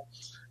all,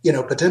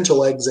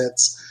 potential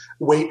exits.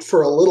 Wait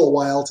for a little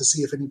while to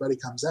see if anybody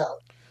comes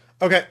out.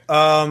 Okay.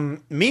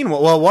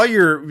 Meanwhile, while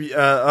you're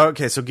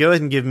okay, so go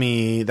ahead and give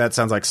me. That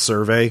sounds like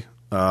survey.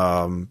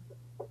 Because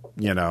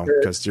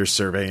you're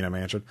surveying a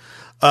mansion.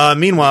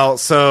 Meanwhile,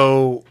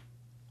 so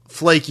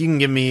Flake, you can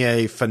give me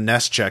a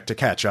finesse check to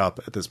catch up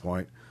at this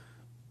point.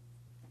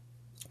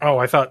 Oh,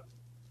 I thought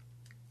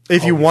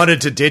if you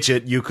wanted to ditch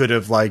it, you could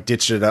have like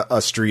ditched it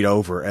a street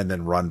over and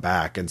then run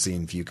back and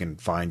seen if you can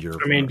find your.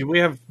 I mean, do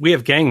we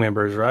have gang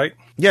members, right?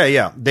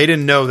 Yeah. They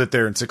didn't know that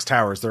they're in 6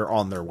 Towers. They're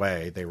on their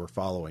way. They were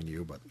following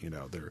you, but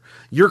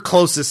you're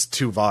closest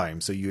to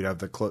Vime, so you'd have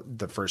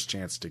the first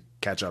chance to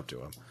catch up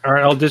to him. All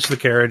right, I'll ditch the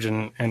carriage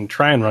and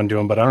try and run to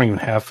him, but I don't even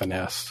have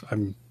finesse.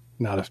 I'm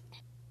not a.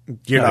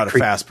 You're not a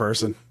fast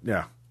person.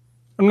 Yeah.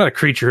 I'm not a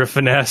creature of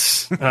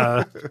finesse.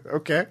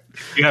 Okay.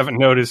 You haven't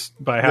noticed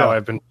by how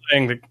I've been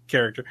playing the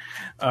character.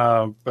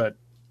 But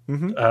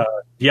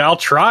I'll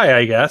try,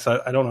 I guess.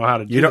 I don't know how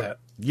to do that.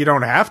 You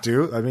don't have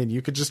to. I mean,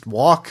 you could just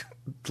walk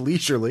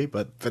leisurely,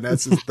 but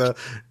finesse is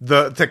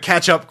the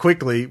catch up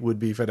quickly would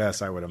be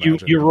finesse, I would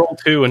imagine. You roll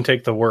 2 and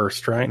take the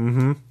worst, right?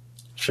 Mm-hmm.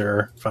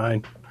 Sure,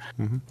 fine.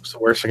 Mm-hmm. What's the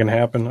worst that can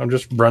happen? I'm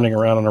just running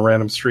around on a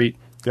random street.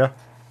 Yeah.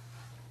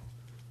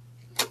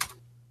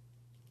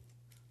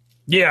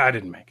 Yeah, I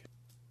didn't make it.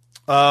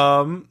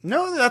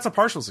 No, that's a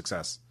partial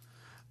success.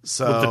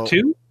 So with the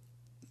 2?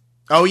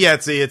 Oh yeah,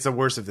 it's a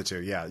worst of the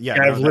 2. Yeah.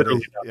 I've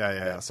literally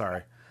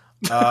Sorry.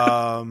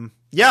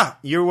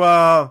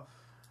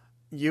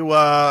 You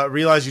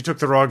realize you took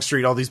the wrong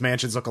street. All these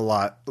mansions look a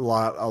lot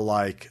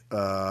alike.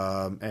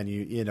 And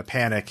you in a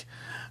panic,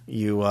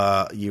 you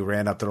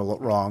ran up to the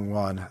wrong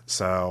one.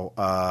 So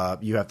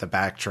you have to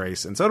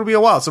backtrace, and so it'll be a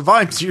while. So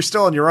Vimes, you're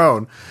still on your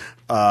own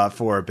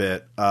for a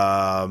bit.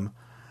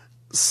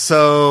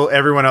 So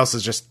everyone else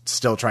is just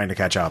still trying to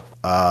catch up.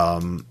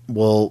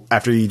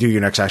 After you do your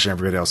next action,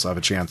 everybody else will have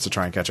a chance to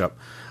try and catch up.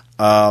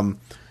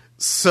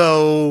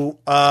 So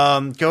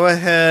go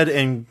ahead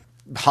and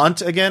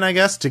hunt again, I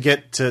guess, to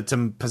get to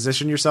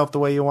position yourself the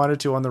way you wanted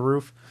to on the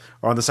roof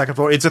or on the second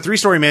floor. It's a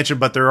 3-story mansion,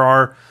 but there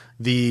are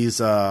these,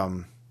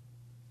 what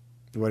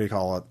do you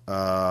call it?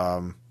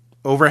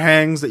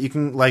 Overhangs that you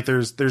can, like,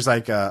 there's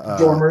like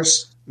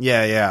dormers.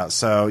 Yeah.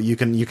 So you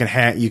can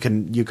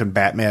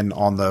Batman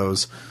on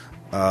those.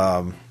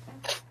 5.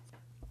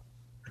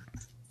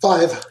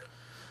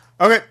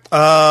 Okay.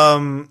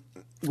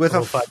 With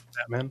roll 5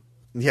 Batman.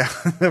 Yeah,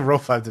 roll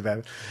 5 to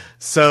Batman.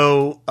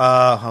 So,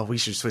 we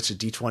should switch to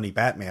D20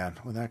 Batman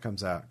when that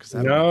comes out.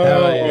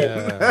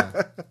 Yeah.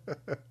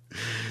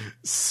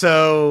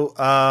 So,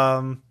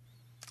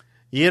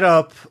 you get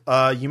up.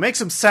 You make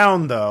some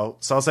sound though,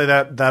 so I'll say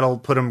that'll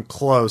put him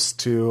close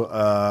to.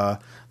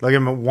 Like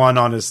him 1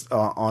 on his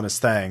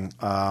thing.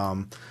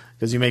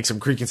 Because you make some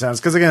creaking sounds.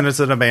 Because again,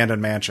 it's an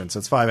abandoned mansion, so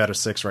it's 5 out of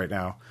 6 right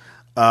now.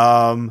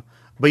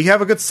 But you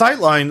have a good sight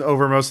line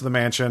over most of the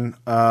mansion.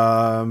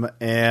 Now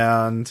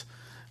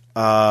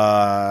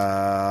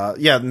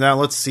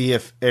let's see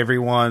if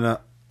everyone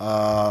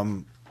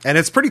And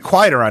it's pretty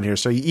quiet around here.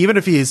 So even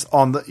if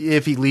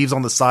if he leaves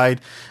on the side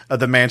of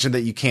the mansion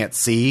that you can't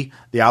see,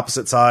 the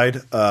opposite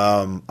side,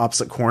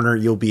 opposite corner,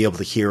 you'll be able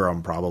to hear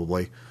him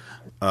probably.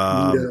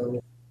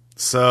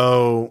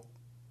 So,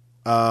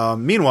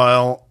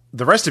 meanwhile,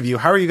 the rest of you,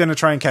 how are you going to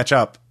try and catch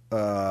up?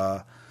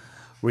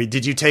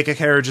 Did you take a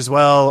carriage as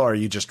well? Or are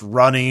you just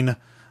running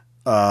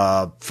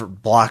for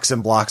blocks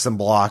and blocks and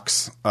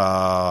blocks?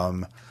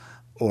 Or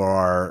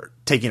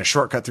taking a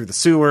shortcut through the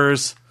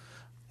sewers?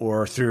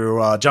 Or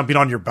through jumping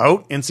on your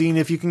boat and seeing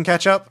if you can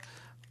catch up?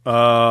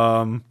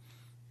 Yeah.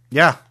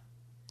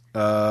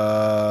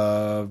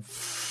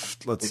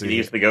 Let's see.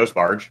 Use the ghost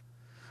barge.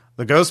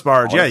 The ghost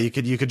barge, yeah. You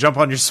could jump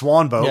on your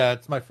swan boat. Yeah,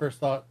 it's my first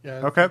thought.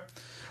 Yeah. Okay.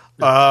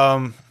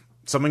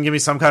 Someone give me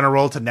some kind of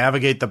roll to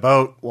navigate the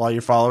boat while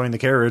you're following the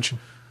carriage.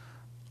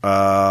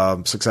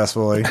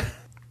 Successfully.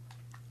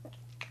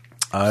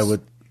 I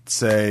would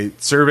say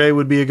survey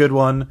would be a good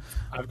one.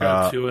 I've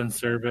got 2 in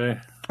survey.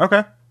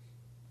 Okay.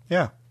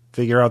 Yeah.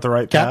 Figure out the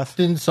right path.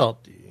 Captain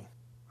Salty.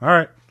 All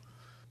right.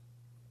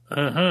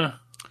 Uh-huh.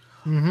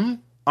 Mm-hmm.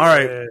 All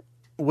right.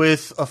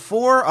 With a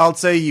 4, I'll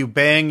say you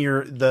bang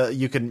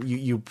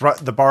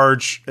the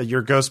barge,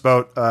 your ghost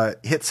boat,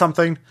 hit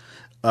something.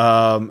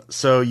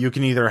 So you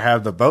can either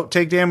have the boat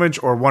take damage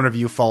or one of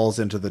you falls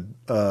into the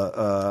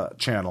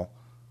channel.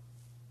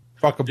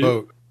 Fuck a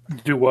boat.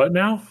 Do what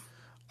now?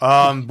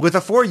 With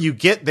a 4, you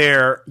get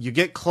there, you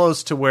get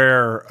close to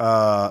where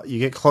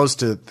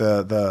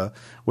the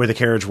where the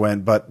carriage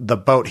went, but the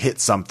boat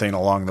hits something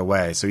along the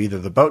way. So either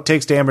the boat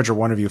takes damage or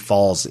one of you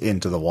falls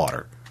into the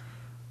water.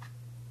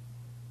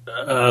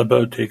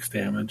 Boat takes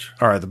damage.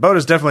 All right, the boat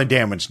is definitely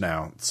damaged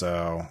now.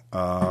 So,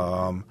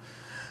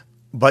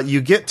 but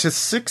you get to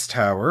 6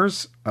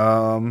 towers,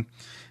 and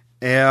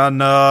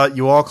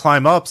you all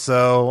climb up.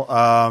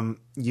 So,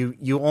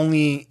 you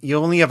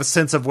only have a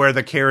sense of where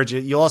the carriage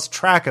is. You lost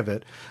track of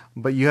it,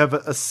 but you have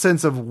a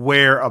sense of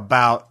where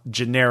about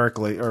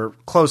generically or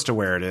close to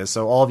where it is.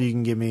 So all of you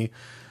can give me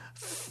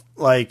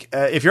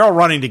if you're all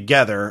running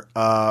together,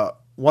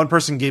 one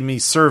person give me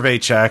survey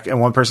check and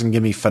one person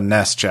give me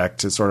finesse check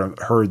to sort of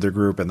herd the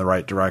group in the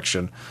right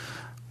direction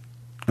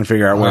and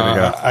figure out where to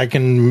go. I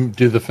can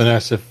do the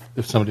finesse if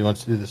somebody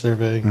wants to do the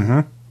survey. Mm-hmm.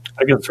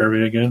 I can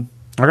survey again.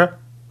 Okay.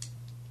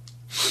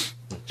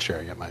 Sure,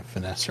 I got my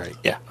finesse right.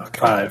 Yeah. Okay.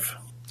 5.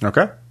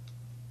 Okay.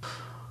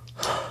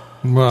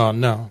 Well,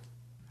 no.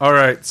 All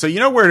right. So you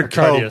know where to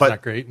go, but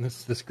not great in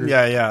this group.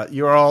 Yeah.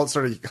 You're all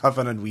sort of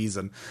huffing and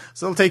wheezing,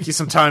 so it'll take you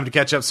some time to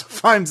catch up. So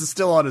Vimes is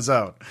still on his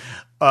own.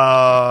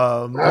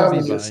 I'm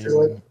used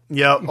to it.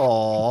 Yep.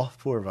 Aw,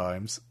 poor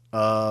Vimes.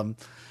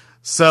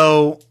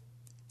 So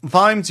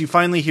Vimes, you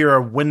finally hear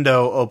a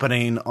window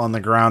opening on the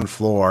ground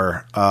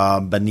floor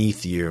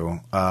beneath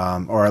you,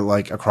 or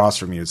like across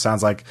from you. It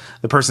sounds like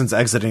the person's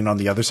exiting on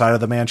the other side of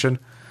the mansion.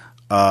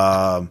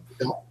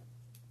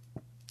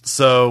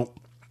 So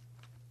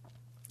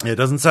it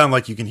doesn't sound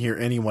like you can hear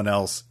anyone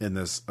else in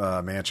this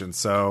mansion.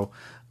 So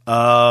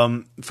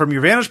from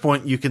your vantage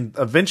point, you can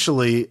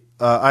eventually.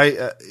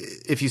 Are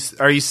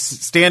you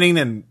standing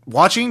and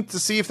watching to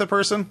see if the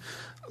person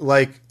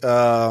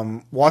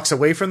walks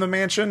away from the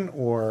mansion,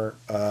 or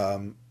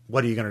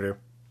what are you going to do?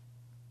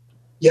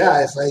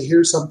 Yeah, if I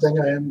hear something,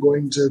 I am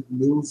going to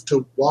move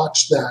to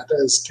watch that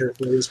as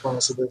carefully as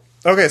possible.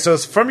 Okay, so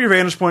from your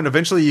vantage point,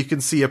 eventually you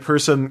can see a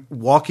person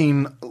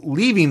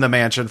leaving the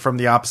mansion from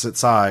the opposite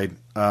side,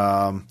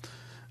 or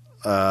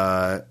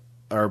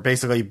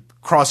basically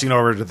crossing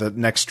over to the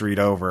next street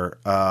over.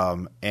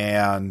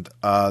 And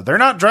they're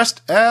not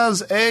dressed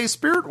as a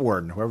spirit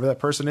warden. Whoever that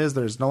person is,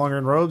 they're no longer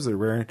in robes. They're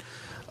wearing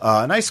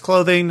nice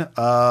clothing.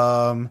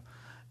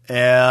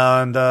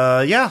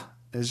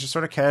 Is just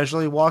sort of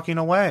casually walking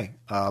away.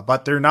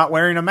 But they're not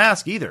wearing a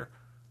mask either.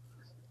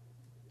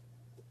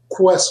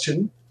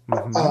 Question.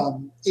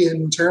 Mm-hmm.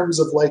 In terms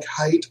of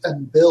height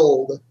and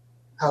build,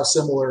 how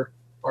similar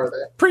are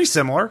they? Pretty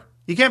similar.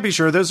 You can't be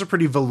sure. Those are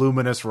pretty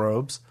voluminous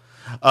robes.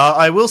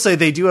 I will say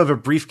they do have a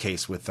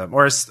briefcase with them,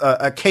 or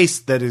a case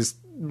that is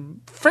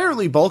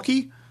fairly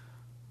bulky.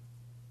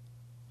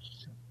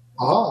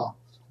 All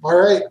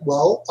right.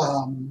 Well,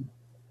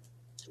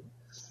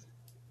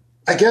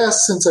 I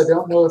guess since I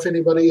don't know if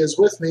anybody is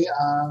with me,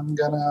 I'm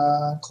going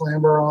to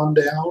clamber on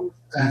down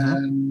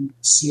and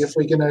see if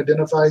we can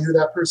identify who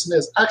that person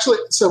is. Actually,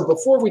 so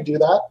before we do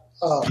that,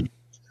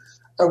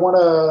 I want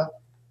to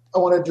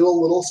do a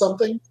little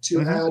something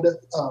to add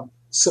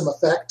some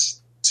effect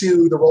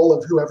to the role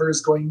of whoever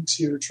is going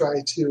to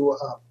try to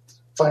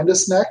find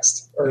us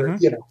next, or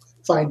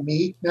find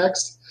me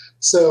next.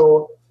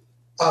 So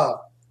I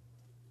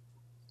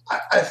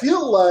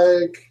feel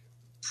like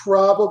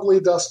probably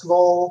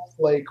Duskval,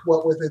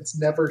 what with its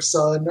never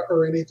sun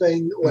or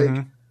anything,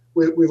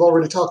 we've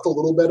already talked a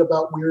little bit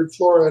about weird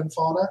flora and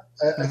fauna.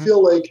 I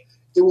feel like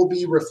it will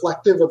be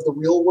reflective of the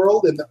real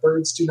world and that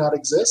birds do not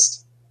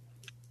exist.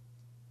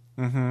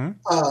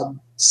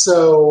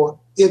 So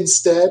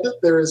instead,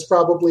 there is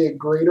probably a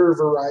greater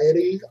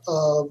variety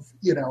of,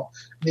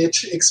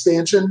 niche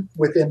expansion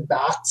within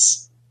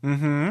bats.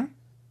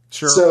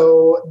 Sure.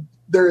 So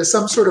there is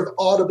some sort of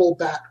audible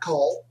bat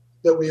call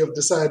that we have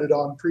decided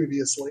on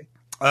previously.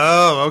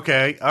 Oh,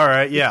 okay. All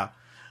right. Yeah.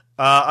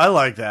 I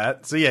like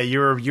that. So yeah, you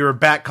were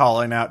bat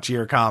calling out to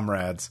your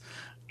comrades.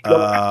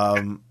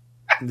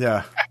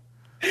 Yeah.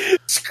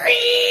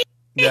 Scream!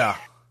 Yeah.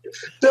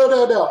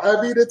 No.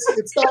 I mean,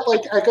 it's not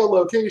like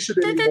echolocation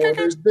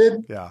anymore.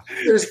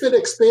 There's been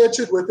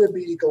expansion within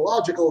the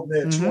ecological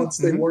niche once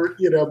they weren't,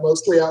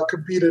 mostly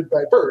outcompeted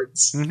by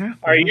birds. Mm-hmm. All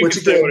right, you Which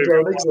can say again whatever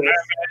you don't want. exist. I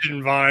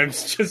imagine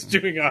Vimes just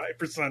doing a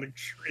hypersonic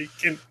shriek.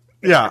 And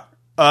Yeah.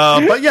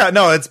 But yeah,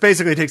 no, it's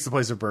basically takes the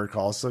place of bird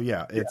calls. So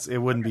yeah,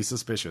 it wouldn't be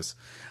suspicious.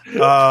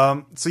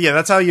 So yeah,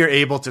 that's how you're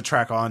able to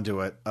track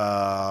onto it.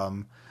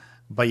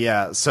 But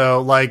yeah, so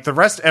like the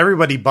rest,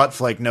 everybody but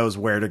Flake knows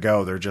where to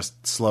go. They're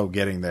just slow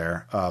getting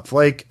there.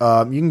 Flake, you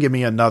can give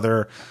me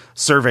another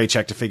survey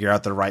check to figure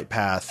out the right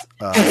path.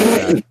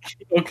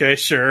 okay,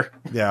 sure.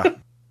 Yeah.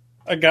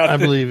 I got I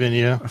this. believe in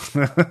you.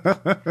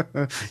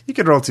 You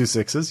could roll 2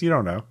 6s. You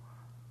don't know.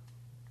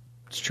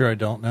 It's true. I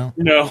don't know.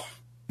 No.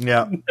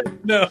 Yeah.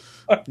 No.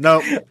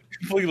 Nope.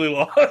 Completely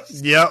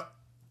lost. Yep.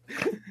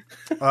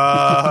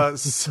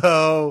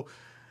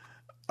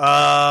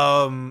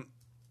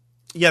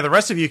 Yeah, the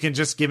rest of you can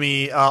just give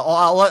me.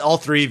 I'll let all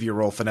three of you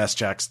roll finesse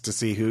checks to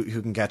see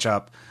who can catch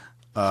up.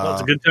 Well,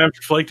 it's a good time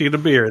for Flake to get a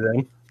beer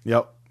then.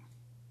 Yep.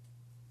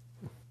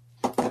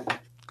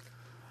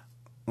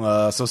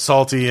 So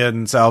Salty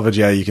and Salvage,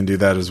 yeah, you can do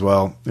that as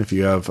well if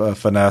you have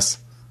finesse.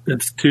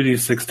 It's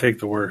 2d6 take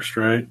the worst,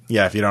 right?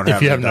 Yeah, if you don't have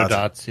If you any have no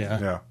dots, yeah.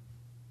 Yeah.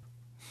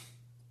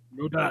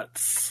 No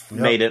dots. Yep.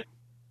 Made it.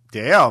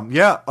 Damn.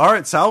 Yeah. All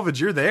right, Salvage,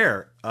 you're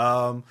there.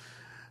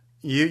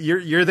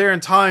 You're there in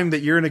time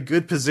that you're in a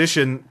good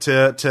position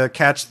to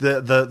catch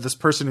this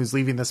person who's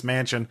leaving this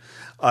mansion.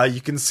 You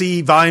can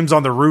see Vimes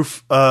on the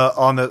roof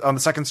on the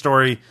second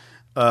story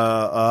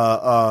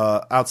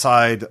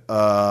outside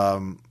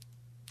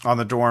on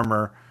the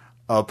dormer,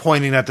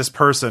 pointing at this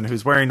person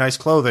who's wearing nice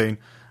clothing,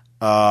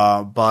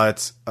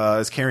 but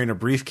is carrying a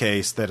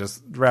briefcase that is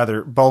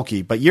rather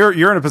bulky. But you're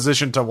in a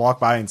position to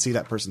walk by and see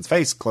that person's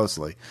face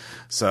closely.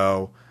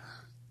 So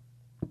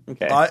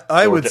Okay.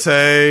 I would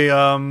say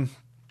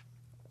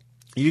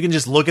you can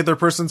just look at their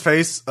person's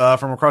face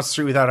from across the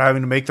street without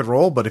having to make the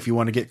roll. But if you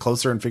want to get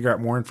closer and figure out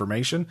more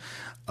information,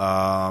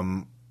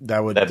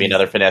 that'd be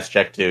another finesse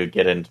check to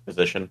get into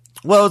position.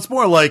 Well, it's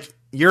more like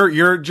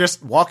you're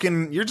just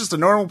walking. You're just a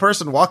normal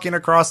person walking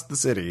across the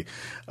city,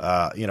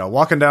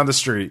 walking down the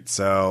street.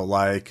 So,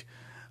 like,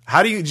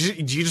 how do you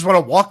just want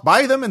to walk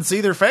by them and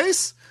see their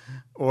face,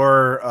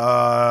 or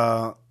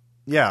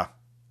yeah?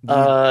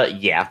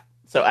 Yeah.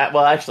 So,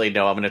 well, actually,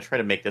 no. I'm going to try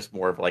to make this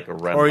more of like a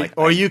run.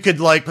 Or you could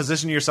like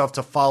position yourself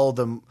to follow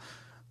them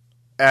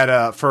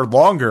for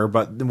longer,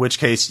 but in which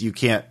case you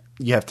can't.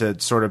 You have to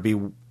sort of be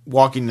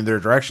walking in their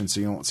direction so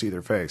you won't see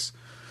their face.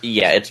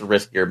 Yeah, it's a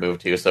riskier move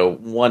too. So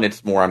one,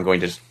 it's more I'm going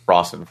to just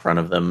cross in front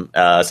of them,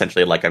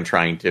 essentially like I'm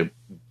trying to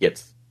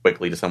get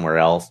quickly to somewhere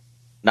else.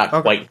 Not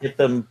quite hit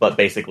them, but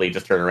basically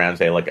just turn around and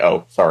say like,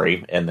 "Oh,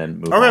 sorry," and then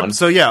move on.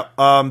 So yeah,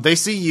 they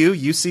see you,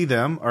 you see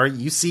them, or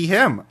you see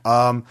him,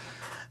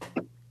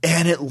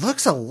 and it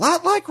looks a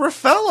lot like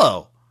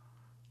Raffello.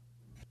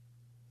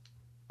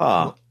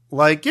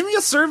 Like, give me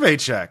a survey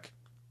check.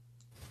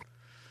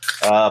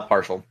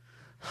 Partial.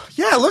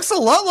 Yeah, it looks a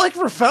lot like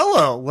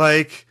Raffello.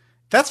 Like,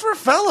 that's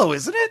Raffello,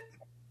 isn't it?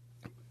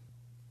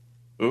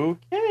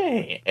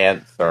 Okay.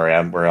 And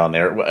sorry, we're on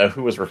there.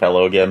 Who was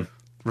Raffello again?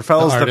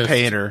 Raffello's the artist.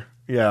 painter.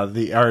 Yeah,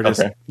 the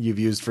artist you've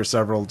used for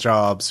several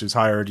jobs, who's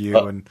hired you,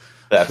 and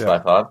That's what I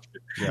thought.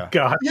 yeah,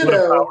 God, You what a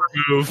know. power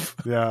move.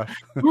 yeah.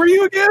 Who are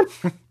you again?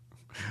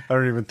 I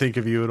don't even think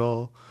of you at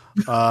all.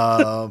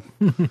 Yeah,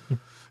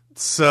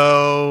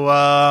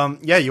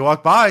 you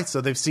walk by.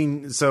 So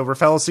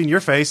Raffello's seen your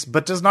face,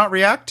 but does not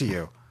react to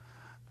you,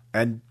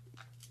 and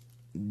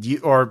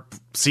or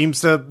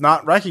seems to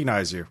not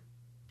recognize you.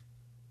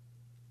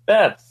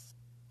 That's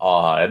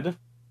odd.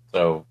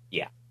 So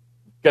yeah,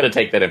 gotta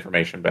take that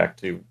information back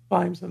to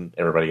Vimes and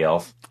everybody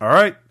else. All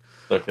right.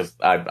 Because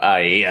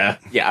I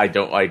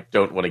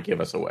don't want to give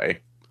us away.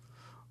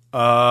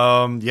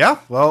 Yeah.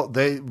 Well,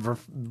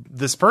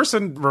 this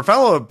person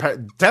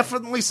Raffello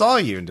definitely saw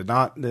you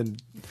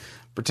and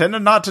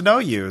pretended not to know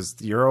you. Is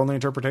your only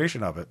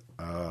interpretation of it.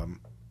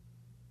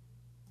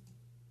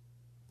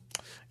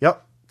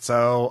 Yep.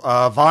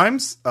 So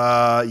Vimes,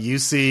 you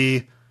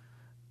see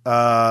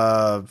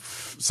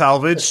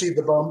Salvage. I see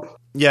the bump.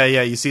 Yeah,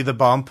 you see the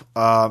bump.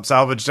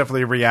 Salvage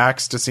definitely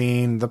reacts to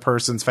seeing the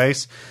person's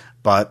face,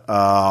 but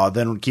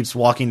then keeps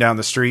walking down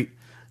the street.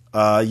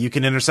 You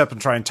can intercept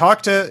and try and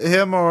talk to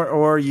him,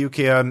 or you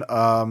can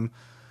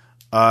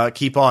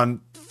keep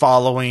on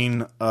following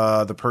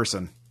the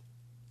person.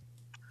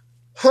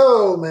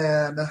 Oh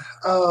man,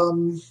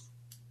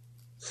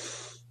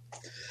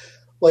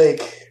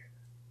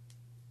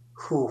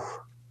 whew.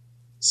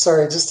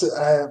 Sorry,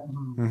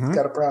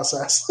 gotta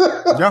process.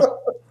 Yeah.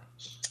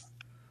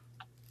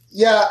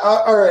 Yeah,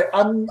 all right.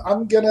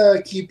 I'm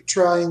gonna keep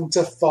trying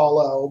to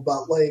follow,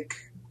 but like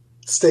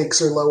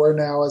stakes are lower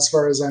now as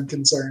far as I'm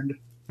concerned.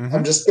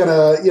 I'm just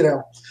gonna,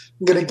 I'm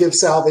gonna give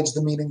Salvage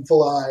the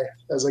meaningful eye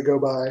as I go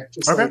by.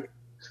 Just Okay. like,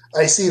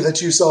 I see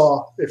that you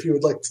saw. If you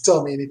would like to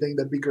tell me anything,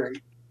 that'd be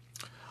great.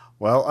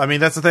 Well, I mean,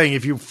 that's the thing.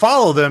 If you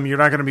follow them, you're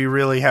not going to be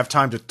really have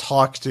time to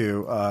talk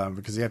to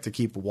because you have to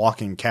keep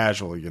walking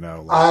casual,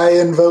 I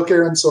invoke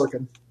Aaron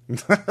Sorkin.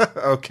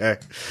 Okay.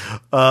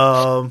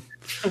 Oh.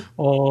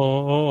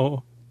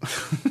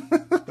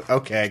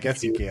 Okay, I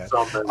guess you can.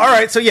 Something. All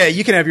right, so yeah,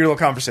 you can have your little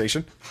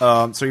conversation.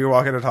 So you're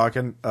walking and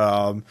talking.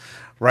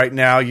 Right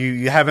now,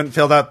 you haven't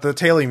filled out the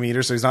tailing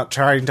meter, so he's not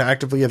trying to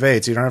actively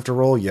evade, so you don't have to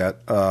roll yet.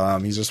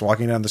 He's just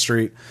walking down the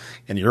street,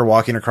 and you're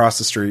walking across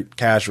the street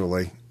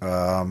casually,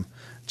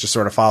 just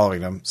sort of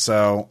following him.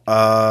 So,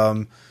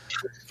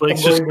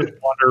 Flake's just going to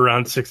wander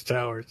around Six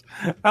Towers.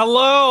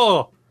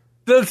 Hello!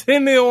 Does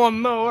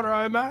anyone know where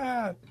I'm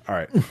at? all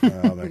right.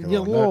 I'll make a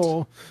little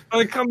note.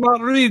 Hello. I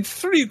cannot read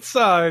street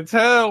signs.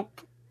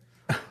 Help!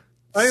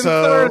 I'm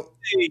So,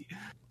 thirsty.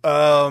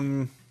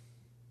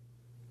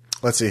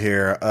 Let's see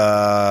here.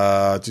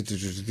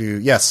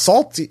 Yeah,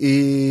 Salty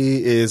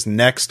is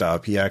next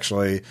up. He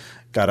actually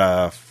got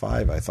a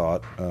 5, I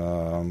thought.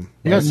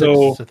 You got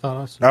No. 6, I thought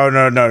also. Oh,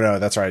 no.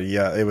 That's right.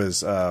 Yeah, it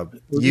was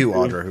you,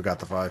 Audra, who got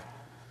the 5.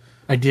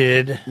 I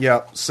did.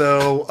 Yeah.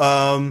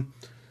 So,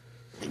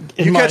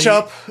 you catch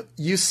up.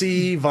 You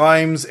see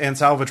Vimes and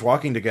Salvage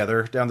walking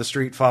together down the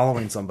street,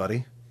 following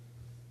somebody.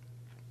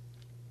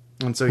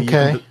 And so you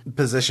Okay. can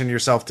position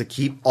yourself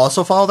to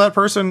also follow that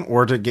person,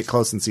 or to get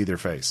close and see their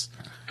face.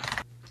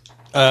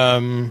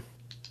 I'll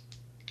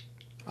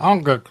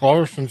get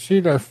close and see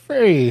their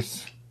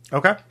face.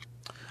 Okay.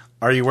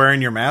 Are you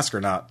wearing your mask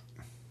or not?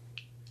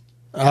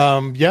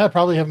 Yeah, I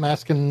probably have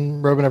mask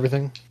and robe and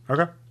everything.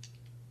 Okay.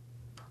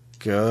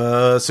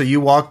 Good. So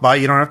you walk by.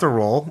 You don't have to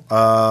roll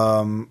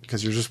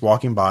because you're just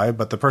walking by.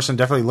 But the person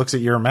definitely looks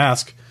at your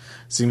mask,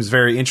 seems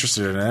very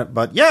interested in it.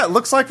 But yeah, it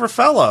looks like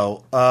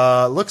Raffaello.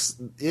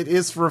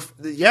 It's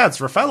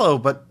Raffaello,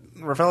 but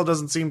Raffaello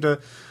doesn't seem to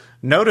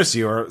notice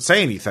you or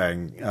say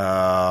anything.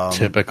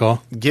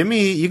 Typical.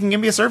 You can give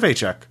me a survey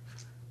check.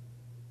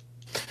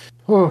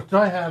 Oh, do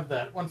I have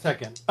that? 1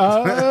 second.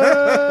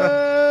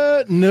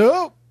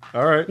 Nope.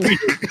 All right.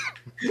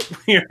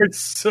 We are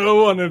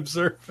so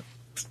unobservant.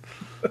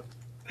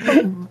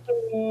 I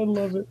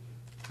love it.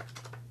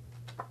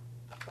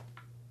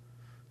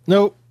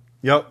 Nope.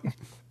 Yep.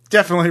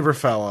 Definitely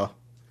Raffaello.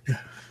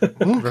 Okay.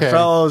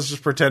 Raffaello is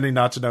just pretending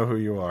not to know who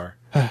you are.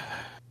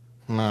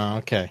 No,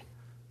 okay.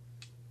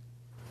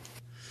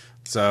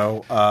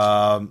 So,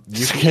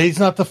 Okay, he's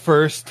not the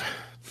first.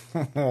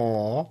 Aw.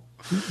 Go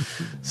to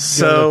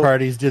So, the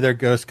parties, do their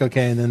ghost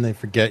cocaine, and then they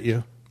forget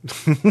you.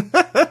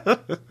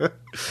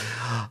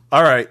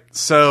 all right.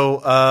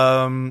 So,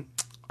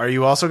 are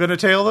you also going to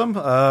tail them?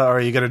 Are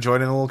you going to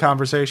join in a little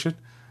conversation?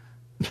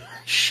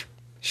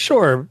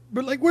 Sure,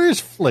 but where's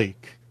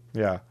Flake?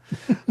 Yeah.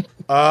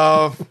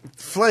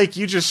 Flake,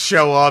 you just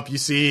show up.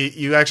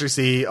 You actually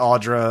see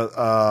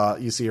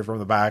Audra. You see her from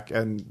the back,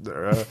 and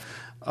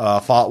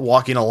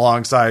walking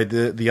alongside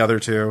the other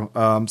two.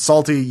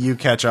 Salty, you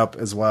catch up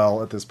as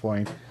well at this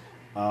point.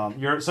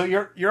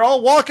 You're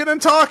all walking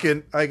and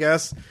talking, I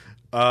guess.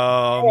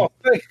 Oh,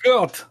 thank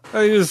God.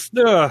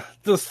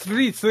 The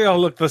streets, they all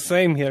look the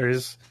same here.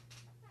 It's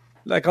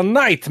like a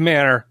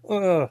nightmare.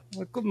 I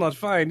could not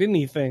find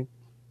anything.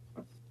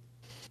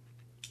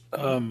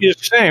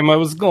 It's a shame. I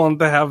was going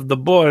to have the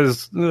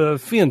boys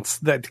fence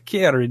that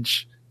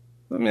carriage.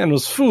 The man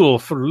was fool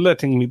for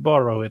letting me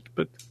borrow it,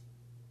 but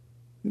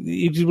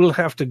it will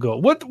have to go.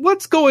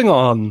 What's going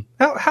on?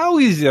 How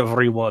is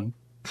everyone?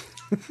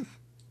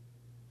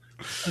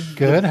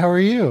 Good, how are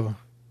you?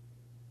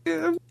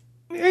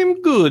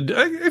 I'm good.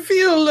 I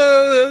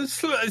feel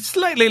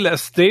slightly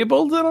less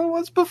stable than I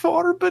was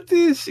before, but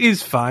this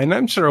is fine.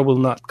 I'm sure it will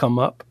not come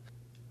up.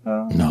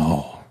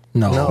 No,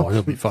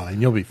 you'll be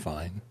fine. You'll be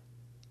fine.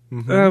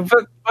 But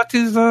what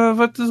is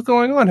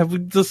going on? Have we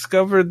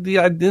discovered the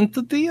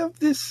identity of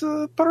this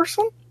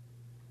person?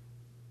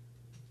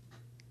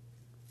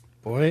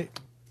 Boy,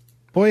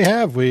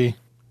 have we.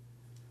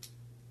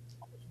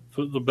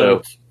 The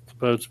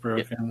boat's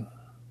broken.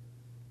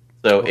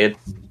 So it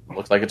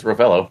looks like it's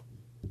Raffaello.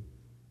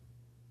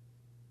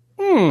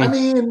 I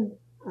mean,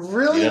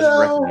 really He doesn't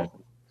though,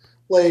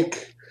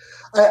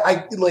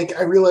 recognize him.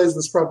 I realize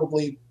this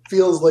probably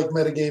feels like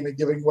metagaming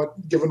given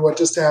what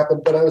just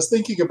happened, but I was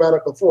thinking about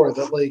it before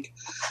that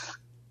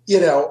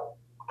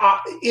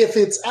if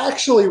it's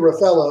actually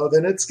Raffaello,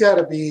 then it's got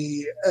to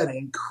be an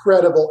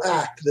incredible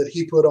act that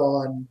he put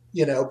on,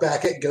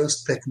 back at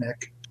Ghost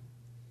Picnic.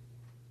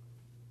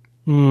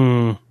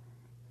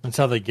 That's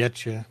how they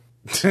get you.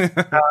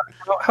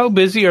 How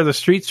busy are the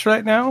streets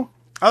right now?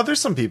 Oh,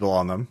 there's some people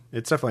on them.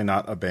 It's definitely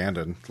not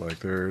abandoned.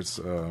 There's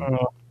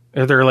Are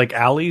there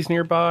alleys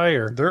nearby,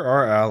 or there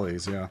are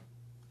alleys. Yeah.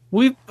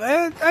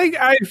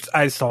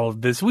 I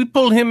solved this. We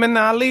pull him an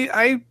alley.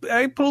 I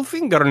pull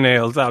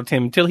fingernails out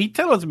him till he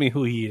tells me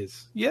who he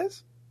is.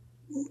 Yes,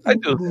 I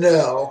do.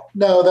 No,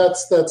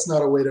 that's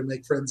not a way to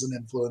make friends and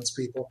influence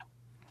people.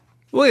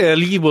 Well,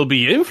 he will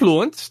be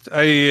influenced.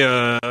 I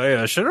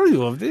assure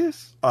you of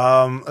this.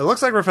 It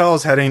looks like Rafael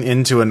is heading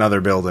into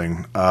another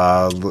building.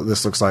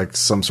 This looks like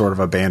some sort of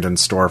abandoned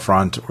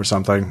storefront or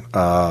something,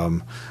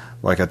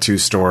 like a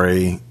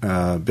 2-story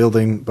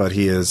building. But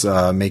he is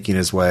making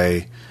his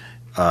way.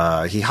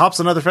 He hops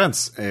another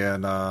fence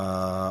and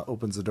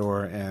opens the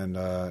door and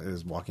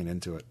is walking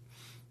into it.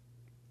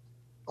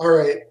 All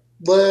right,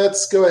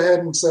 let's go ahead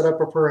and set up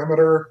a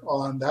perimeter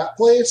on that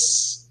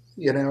place.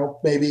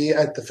 Maybe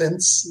at the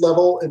fence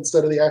level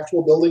instead of the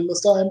actual building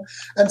this time,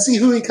 and see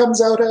who he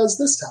comes out as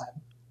this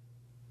time.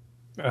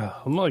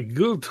 Oh my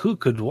God, who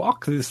could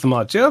walk this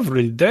much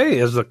every day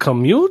as a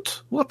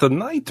commute? What a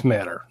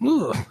nightmare.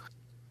 Ugh.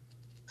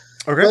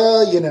 Okay.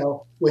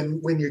 Well,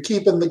 when you're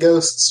keeping the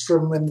ghosts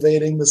from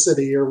invading the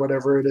city or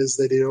whatever it is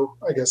they do,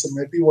 I guess it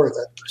might be worth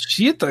it.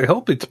 Shit, I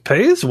hope it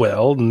pays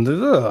well.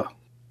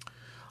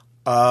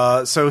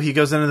 So he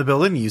goes into the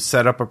building. You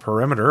set up a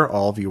perimeter.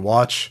 All of you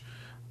watch.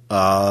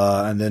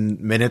 And then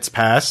minutes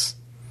pass.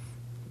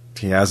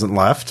 He hasn't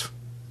left.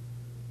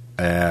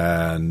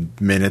 And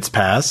minutes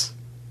pass.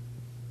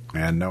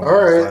 And no one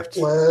All right, left.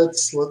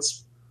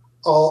 let's.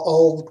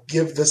 I'll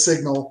give the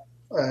signal,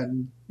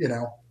 and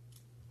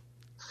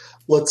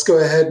let's go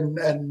ahead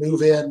and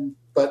move in,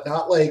 but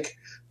not like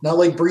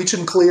breach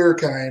and clear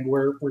kind.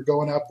 We're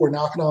going up. We're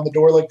knocking on the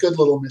door like good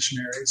little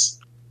missionaries.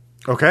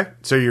 Okay,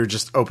 so you're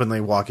just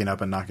openly walking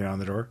up and knocking on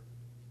the door?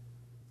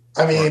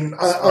 I mean,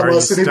 Or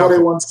unless are you anybody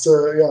stealth- wants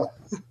to,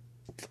 yeah.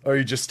 Or are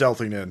you just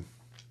stealthing in?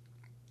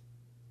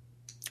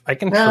 I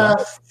can Nah,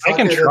 try. I fuck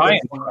can it, try it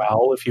and doesn't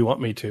prowl if you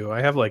want me to.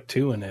 I have like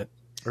 2 in it.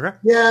 Okay.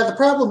 Yeah, the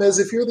problem is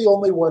if you're the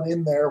only one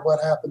in there,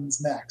 what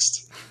happens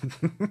next?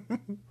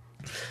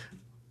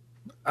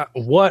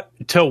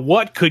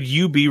 What could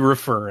you be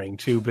referring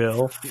to,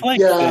 Bill?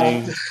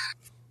 Yeah.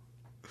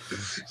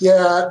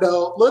 Yeah,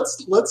 no,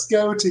 let's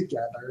go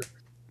together.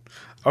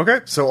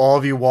 Okay, so all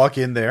of you walk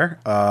in there.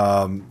 For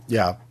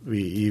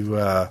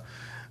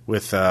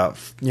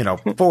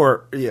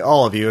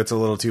all of you, it's a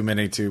little too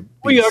many to be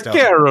We are stealthy.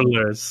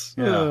 carolers.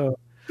 Yeah.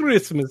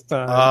 Christmas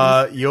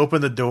time. You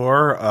open the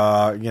door.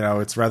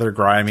 It's rather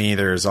grimy.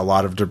 There's a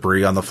lot of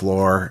debris on the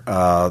floor.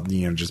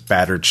 Just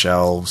battered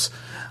shelves.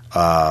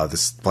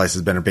 This place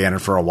has been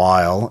abandoned for a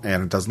while,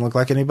 and it doesn't look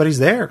like anybody's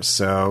there.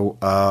 So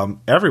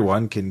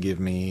everyone can give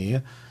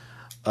me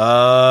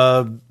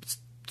a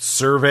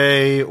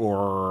survey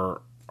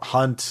or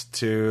hunt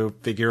to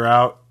figure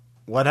out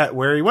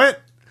where he went.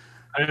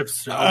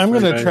 I'm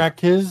going to track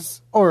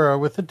his aura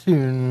with a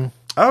tune.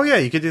 Oh yeah,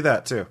 you could do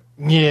that too.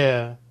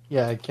 Yeah,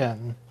 I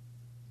can.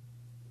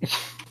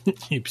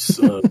 You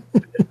son of a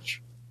bitch.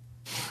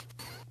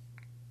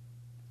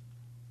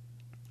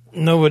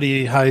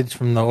 Nobody hides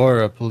from the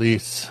aura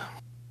police.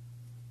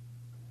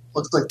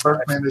 Looks like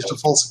Bart managed a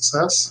full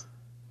success.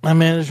 I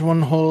managed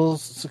one whole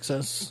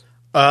success.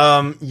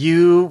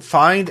 You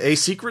find a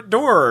secret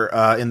door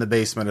in the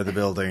basement of the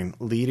building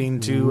leading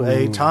to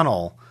a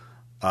tunnel.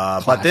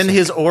 But then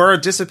his aura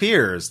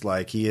disappears.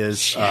 Like he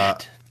is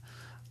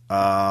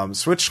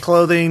switched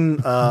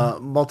clothing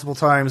multiple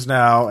times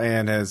now,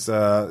 and has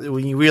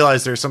when you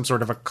realize there's some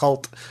sort of a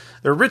cult,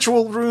 their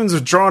ritual runes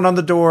are drawn on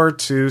the door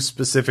to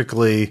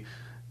specifically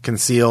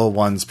conceal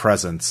one's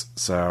presence.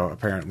 So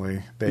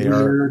apparently they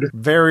are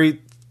very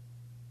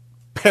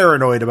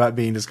paranoid about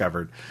being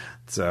discovered.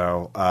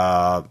 So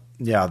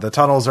the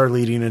tunnels are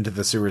leading into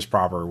the sewers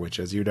proper, which,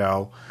 as you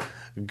know,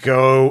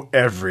 go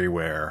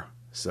everywhere.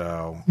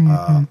 So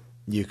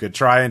you could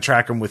try and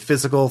track them with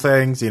physical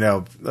things,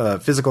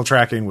 physical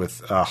tracking with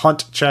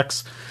hunt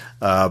checks.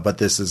 But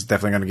this is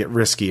definitely going to get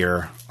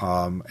riskier.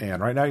 And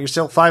right now you're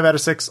still 5 out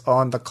of 6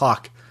 on the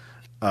clock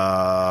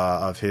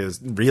of his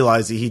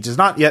realizing he does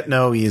not yet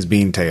know he is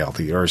being tailed,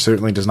 or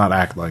certainly does not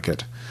act like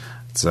it.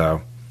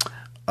 So,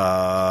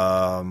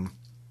 but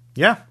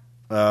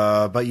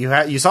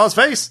you saw his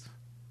face.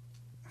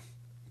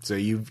 So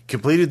you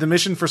completed the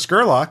mission for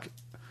Skurlock,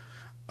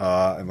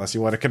 unless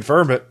you want to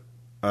confirm it.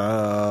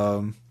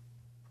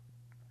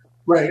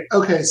 Right.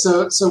 Okay.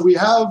 So we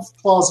have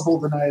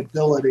plausible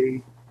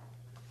deniability.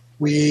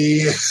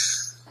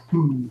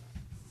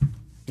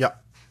 Yeah.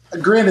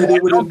 Granted,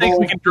 it would I don't think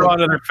we involve can draw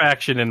another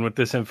faction in with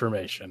this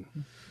information.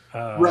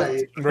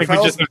 right. I think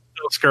we just know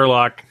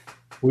Skurlock.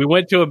 We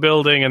went to a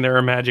building and there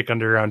are magic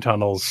underground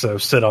tunnels, so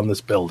sit on this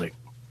building.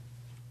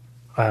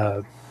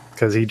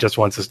 Because he just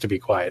wants us to be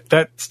quiet.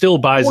 That still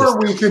buys us. Or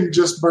we can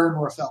just burn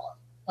Raffello.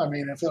 I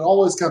mean, if it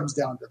always comes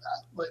down to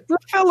that.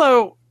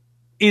 Raffello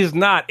is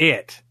not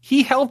it.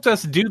 He helped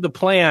us do the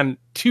plan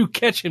to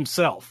catch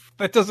himself.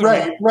 That doesn't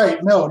Right.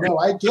 No,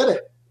 I get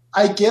it.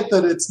 I get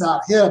that it's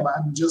not him.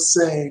 I'm just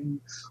saying,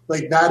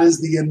 that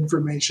is the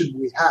information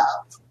we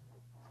have.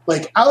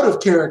 Out of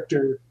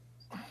character,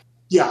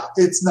 yeah,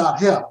 it's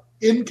not him.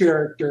 In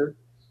character,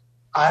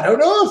 I don't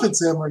know if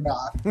it's him or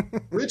not.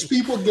 Rich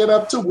people get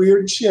up to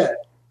weird shit.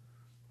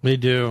 They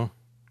do.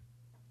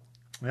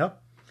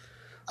 Yep.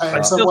 I am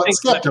I still somewhat think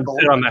skeptical.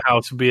 sit on the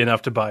house would be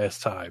enough to buy us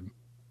time.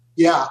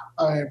 Yeah,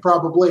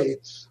 probably.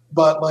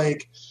 But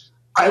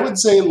I would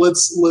say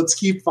let's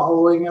keep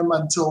following him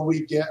until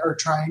we get, or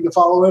trying to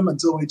follow him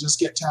until we just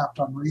get tapped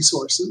on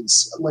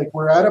resources. Like,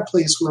 we're at a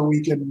place where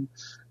we can,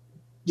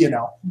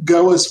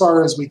 go as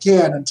far as we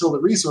can until the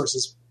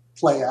resources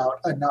play out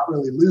and not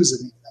really lose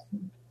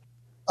anything.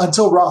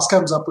 Until Ross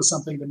comes up with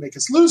something to make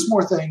us lose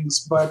more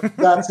things, but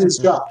that's his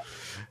job.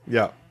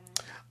 Yeah.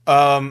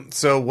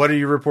 So what are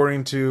you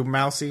reporting to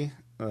Mousy?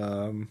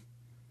 Well,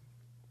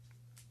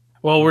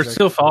 we're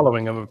still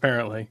following him,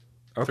 apparently.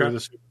 Okay.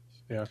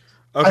 Yeah.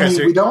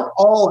 Okay. We don't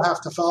all have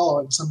to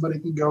follow him. Somebody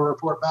can go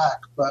report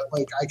back, but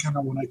I kind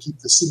of want to keep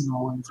the scene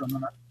rolling for a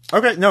minute.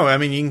 Okay. No, I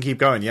mean, you can keep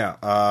going. Yeah.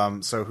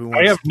 So who wants?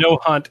 I have no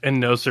hunt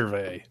and no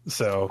survey,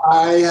 so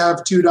I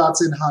have 2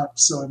 dots in hunt.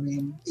 So, I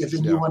mean, if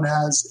anyone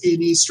has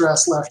any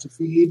stress left to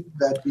feed,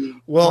 that'd be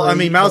Well, I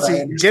mean,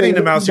 Mousy, getting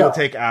to Mousy No. will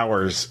take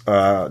hours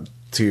from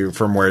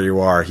where you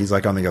are. He's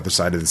like on the other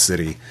side of the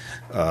city.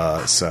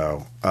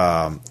 It'll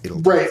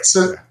Right.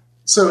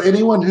 So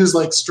anyone who's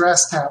like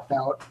stress tapped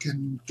out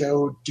can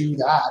go do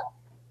that.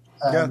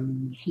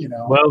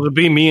 well, it'll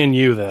be me and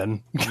you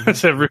then,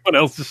 because everyone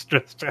else is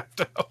stressed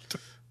out.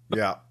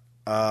 Yeah.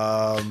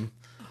 All And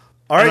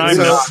right. I'm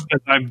So not,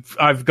 because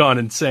I've gone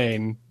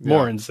insane,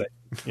 more insane.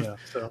 Yeah.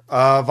 So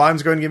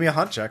Vime's going to give me a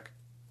hunt check.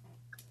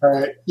 All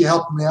right. You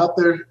helping me out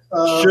there?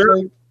 Sure.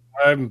 Blake?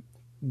 I'm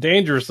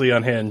dangerously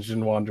unhinged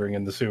and wandering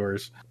in the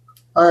sewers.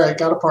 All right.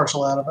 Got a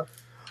partial out of it.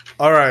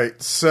 All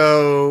right.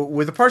 So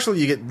with the partial,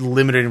 you get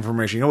limited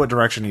information. You know what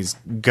direction he's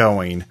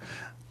going,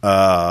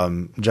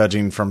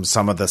 judging from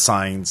some of the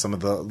signs, some of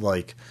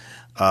the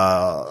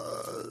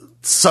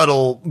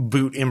subtle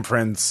boot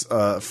imprints,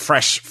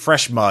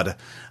 fresh mud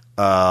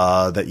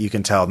that you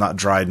can tell, not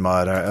dried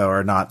mud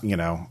or not,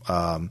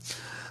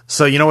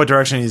 so you know what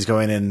direction he's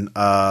going in,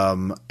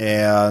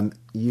 and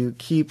you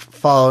keep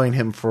following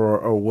him for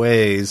a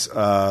ways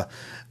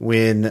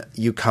when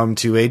you come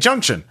to a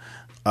junction.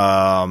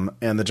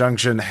 And the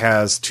junction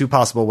has 2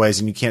 possible ways,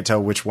 and you can't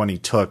tell which one he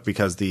took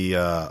because it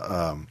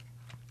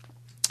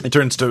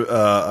turns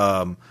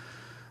to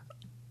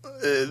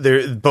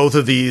both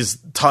of these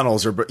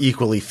tunnels are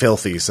equally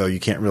filthy, so you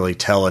can't really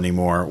tell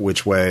anymore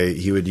which way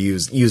he would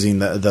use using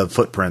the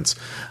footprints.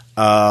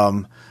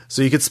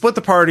 So you could split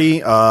the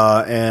party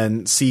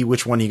and see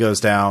which one he goes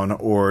down,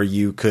 or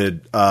you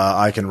could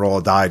I can roll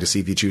a die to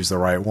see if you choose the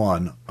right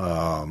one,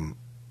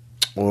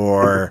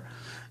 or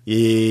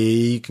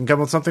you can come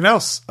up with something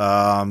else.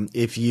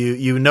 If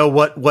you know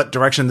what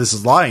direction this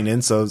is lying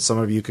in, so some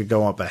of you could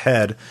go up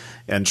ahead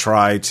and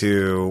try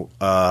to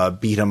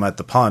beat him at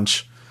the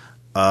punch.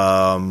 You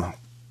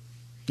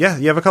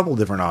have a couple of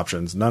different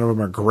options. None of them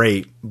are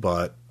great,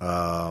 but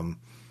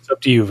It's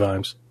up to you,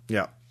 Vimes.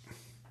 yeah.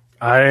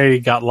 I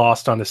got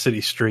lost on a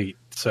city street,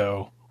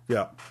 so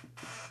Yeah.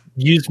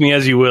 use me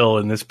as you will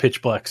in this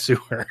pitch black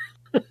sewer.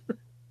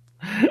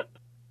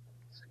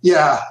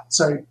 Yeah.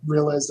 Sorry.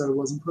 Realized I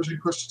wasn't push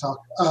to talk.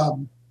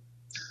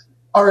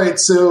 All right.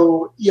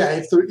 So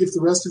if the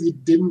rest of you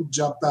didn't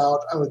jump out,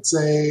 I would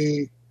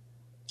say,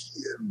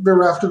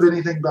 bereft of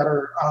anything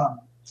better,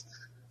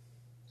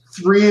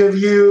 3 of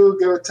you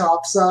go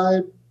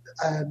topside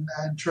and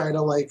try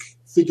to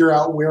figure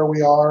out where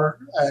we are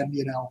and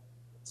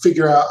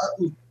figure out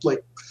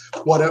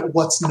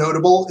what's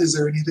notable. Is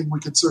there anything we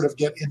could sort of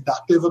get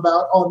inductive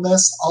about on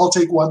this? I'll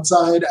take one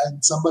side,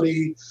 and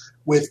somebody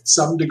with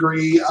some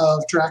degree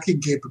of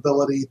tracking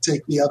capability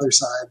take the other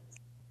side.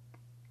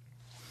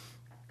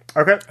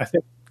 Okay.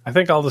 I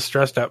think all the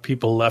stressed out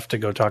people left to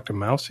go talk to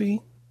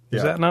Mousy.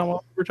 Is that not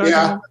what we're talking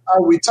Yeah,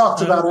 about? we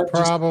talked about it.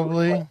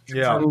 Probably.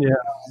 Yeah. Yeah.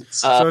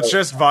 So it's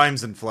just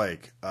Vimes and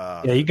Flake.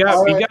 Yeah, you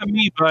got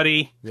me,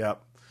 buddy.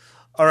 Yep.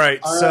 All right.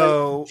 All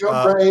So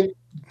jump right.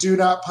 Do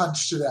not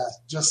punch to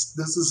death. Just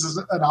this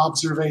is an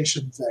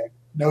observation thing.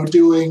 No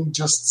doing,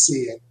 just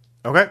seeing.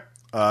 okay.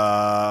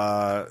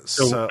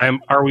 So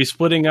are we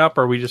splitting up,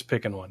 or are we just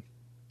picking one?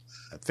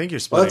 I think you're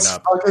splitting Let's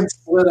up. fucking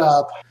split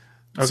up.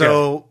 Okay.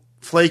 So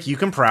Flake, you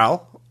can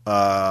prowl.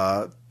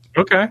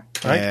 Okay.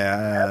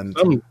 And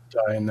I'm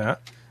dying that.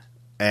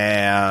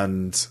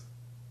 and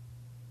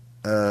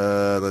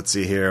let's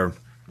see here.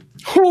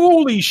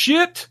 Holy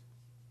shit!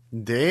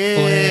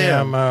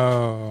 Damn.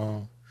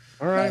 Blammo.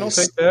 All right, Nice.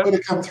 I'll take that. Way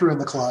to come through in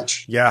the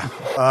clutch. Yeah.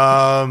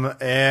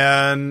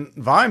 And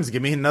Vimes,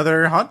 give me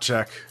another hunt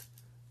check.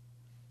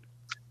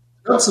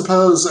 I don't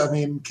suppose,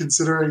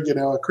 considering,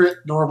 a crit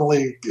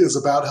normally is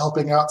about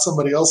helping out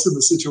somebody else in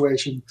the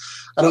situation,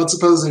 I don't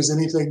suppose there's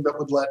anything that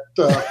would let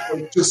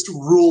just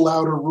rule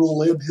out or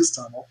rule in his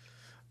tunnel.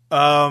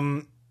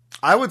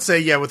 I would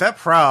say, with that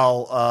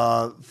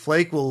prowl,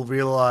 Flake will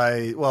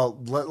realize. Well,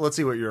 let's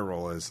see what your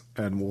roll is,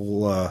 and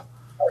we'll.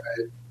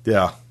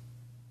 Yeah.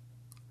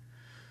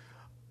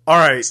 All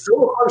right.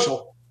 Still a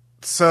partial.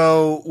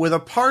 So with a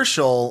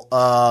partial,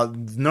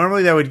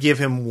 normally that would give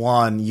him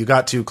 1. You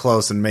got too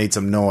close and made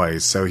some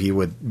noise, so he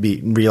would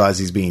realize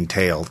he's being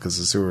tailed because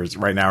the sewers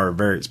right now are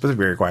very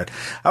quiet.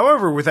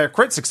 However, with that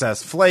crit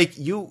success, Flake,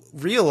 you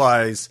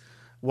realize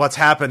what's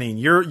happening.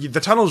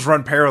 The tunnels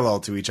run parallel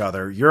to each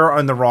other. You're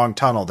in the wrong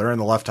tunnel. They're in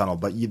the left tunnel,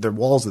 but the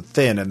walls are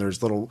thin and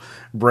there's little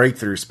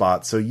breakthrough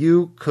spots. So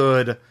you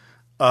could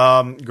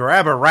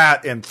grab a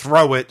rat and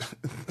throw it,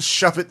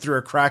 shove it through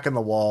a crack in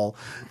the wall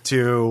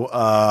to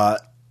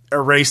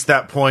erase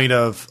that point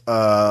of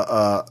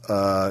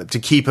to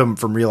keep him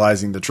from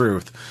realizing the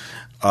truth.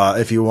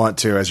 If you want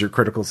to, as your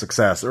critical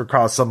success, or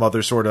cause some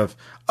other sort of,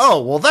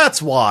 oh, well,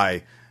 that's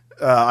why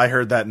I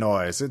heard that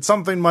noise. It's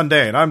something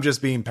mundane. I'm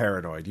just being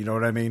paranoid. You know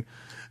what I mean?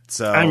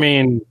 So, I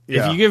mean,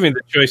 if you give me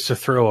the choice to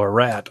throw a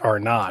rat or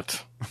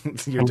not,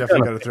 you're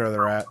definitely going to throw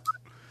the rat.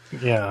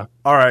 Yeah.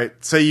 All right.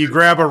 So you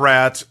grab a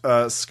rat,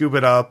 scoop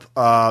it up.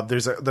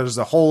 There's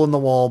a hole in the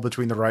wall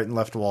between the right and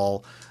left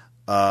wall.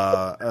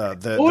 What was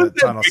The that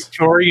tunnels.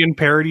 Victorian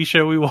parody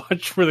show we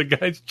watched where the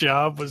guy's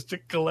job was to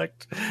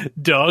collect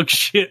dog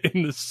shit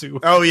in the sewer?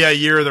 Oh yeah,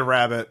 Year the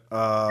Rabbit.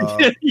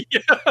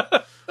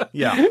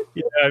 Yeah.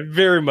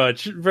 Very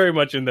much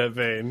in that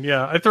vein.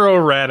 Yeah, I throw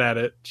a rat at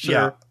it. Sure.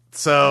 Yeah.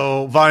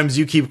 So, Vimes,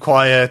 you keep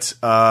quiet.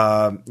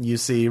 You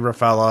see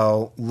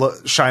Raffaello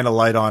shine a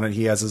light on it.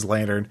 He has his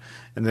lantern,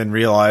 and then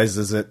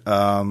realizes it.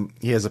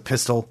 He has a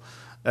pistol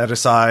at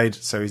his side,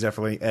 so he's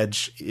definitely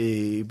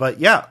edgy. But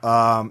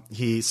yeah,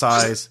 he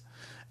sighs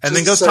and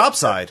then goes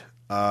topside.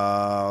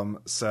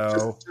 Just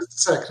a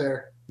sec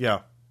there. Yeah.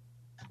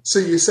 So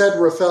you said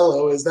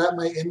Raffaello. Is that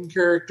my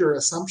in-character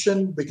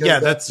assumption? Because Yeah,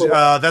 that's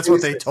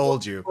what they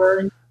told you.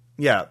 Wearing?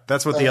 Yeah,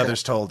 that's what the Okay.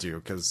 others told you,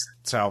 because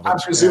Salvage. I'm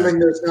presuming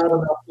there's not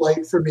enough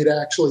light for me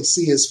to actually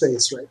see his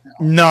face right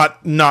now.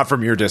 Not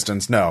from your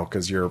distance, no,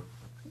 because you're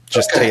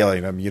just Okay.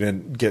 tailing him.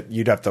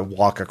 You'd have to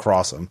walk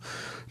across him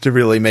to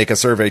really make a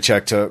survey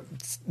check to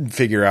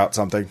figure out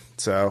something.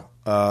 So,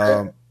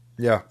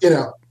 yeah.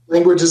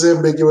 Language is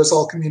ambiguous.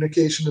 All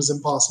communication is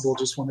impossible.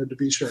 Just wanted to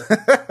be sure.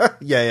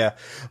 Yeah.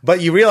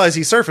 But you realize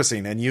he's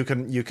surfacing, and you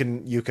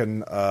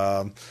can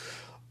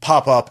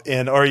pop up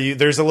in,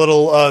 there's a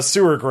little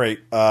sewer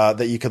grate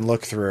that you can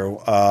look through,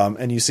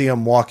 and you see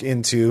him walk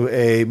into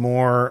a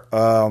more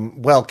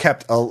well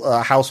kept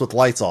a house with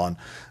lights on.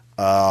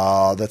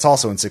 That's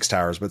also in Six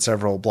Towers, but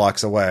several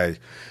blocks away.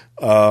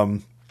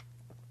 So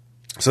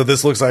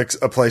this looks like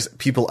a place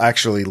people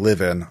actually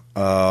live in,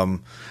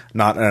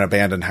 not an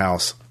abandoned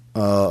house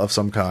of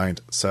some kind.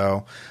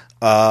 So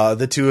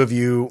the two of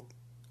you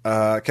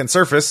can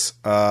surface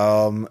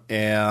and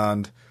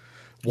watch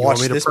want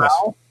me to this.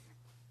 prowl?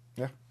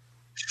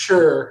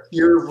 Sure,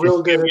 you're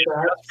real good at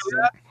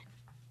that.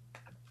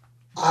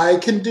 I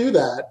can do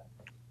that.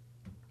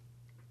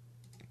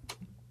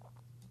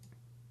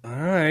 All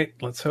right,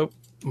 let's hope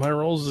my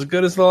roll's as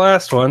good as the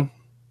last one.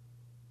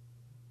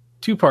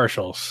 2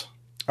 partials.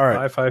 All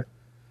right. 5.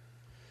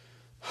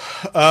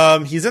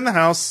 He's in the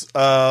house.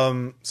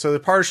 So the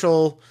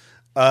partial,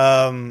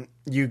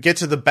 you get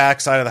to the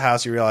back side of the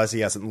house, you realize he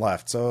hasn't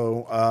left.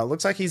 So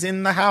looks like he's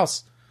in the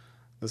house.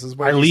 This is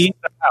where I leave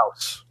the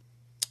house.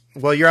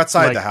 Well, you're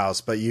outside Like- the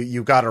house, but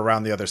you got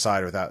around the other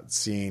side without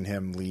seeing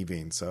him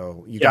leaving.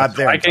 So you got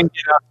there. I can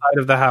get outside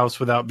of the house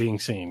without being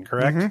seen,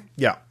 correct? Mhm.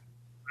 Yeah.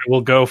 I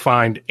will go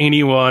find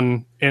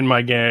anyone in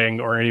my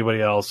gang or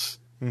anybody else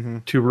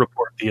to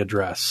report the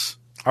address.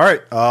 All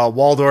right.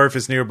 Waldorf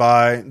is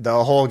nearby.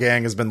 The whole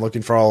gang has been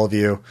looking for all of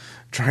you,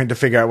 trying to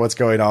figure out what's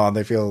going on.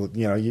 They feel,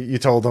 you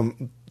told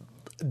them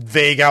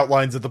vague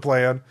outlines of the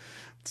plan.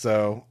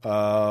 So,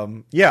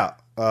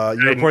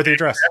 you report the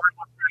address.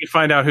 Everyone's trying to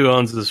find out who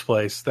owns this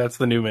place. That's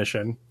the new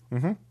mission.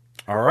 All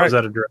Or right. is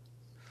that address?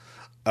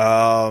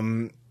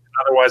 Um,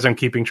 Otherwise, I'm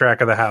keeping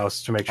track of the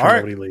house to make sure All right.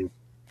 nobody leaves.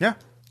 yeah.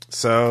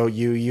 So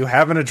you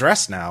have an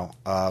address now,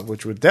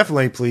 which would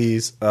definitely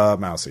please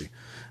Mousy.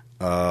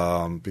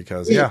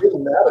 Because You're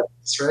getting mad at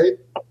this, right?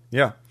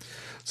 Yeah.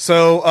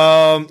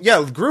 So,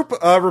 group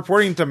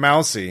reporting to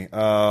Mousy.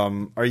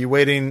 Are you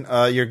waiting?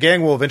 Your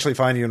gang will eventually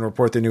find you and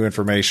report the new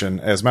information,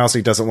 as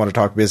Mousy doesn't want to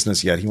talk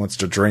business yet. He wants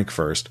to drink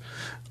first.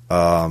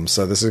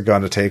 So this is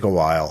going to take a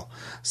while.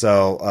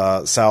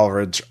 So,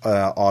 Salvage,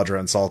 Audra,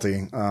 and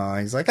Salty,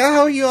 he's like,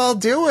 how are you all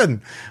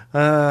doing?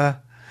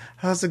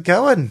 How's it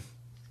going?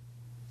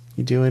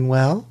 You doing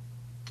well?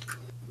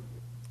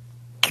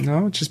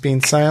 No, just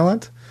being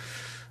silent?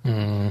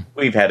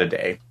 We've had a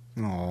day.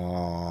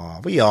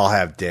 Aw, we all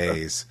have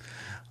days.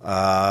 But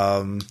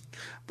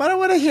I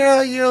want to hear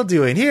how you're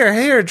doing.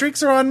 Here,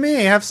 drinks are on me.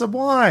 Have some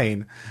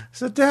wine.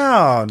 Sit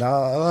down.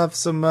 I'll have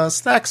some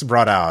snacks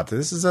brought out.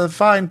 This is a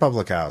fine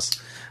public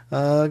house.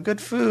 Good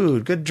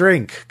food, good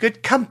drink,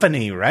 good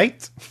company,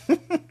 right?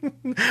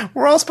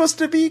 We're all supposed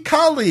to be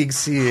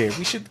colleagues here.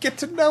 We should get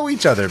to know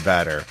each other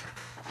better.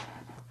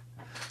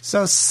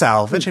 So,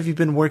 Salvage, have you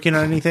been working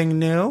on anything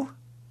new?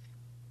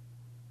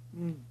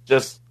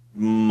 Just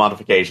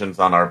modifications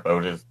on our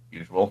boat as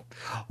usual.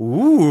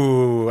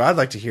 Ooh, I'd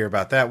like to hear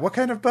about that. What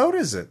kind of boat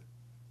is it?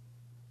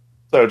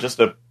 So just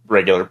a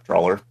regular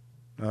trawler.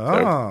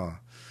 Oh,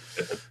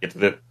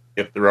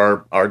 Get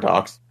through our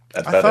docks.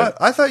 That's about it.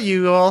 I thought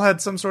you all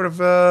had some sort of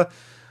a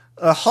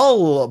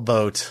hull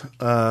boat,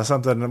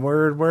 something.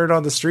 Word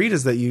on the street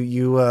is that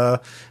you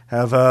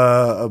have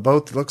a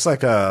boat that looks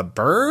like a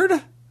bird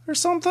or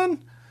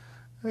something.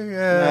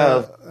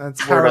 Yeah,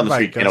 that's how word it on the might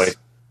street go. can't always.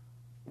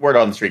 Word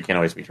on the street can't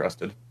always be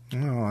trusted.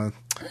 Oh,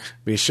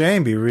 be a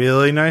shame. Be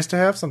really nice to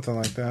have something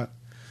like that.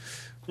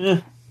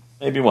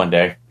 Maybe one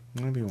day.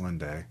 Maybe one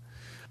day.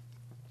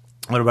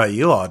 What about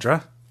you,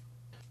 Audra?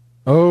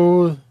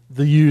 Oh,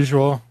 the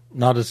usual.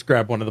 I'll just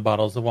grab one of the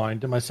bottles of wine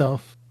to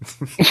myself.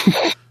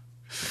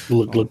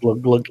 Look.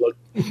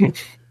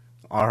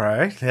 All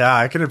right. Yeah,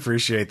 I can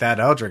appreciate that.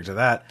 I'll drink to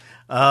that.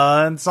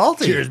 And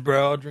Salty. Cheers,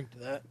 bro. I'll drink to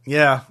that.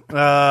 Yeah.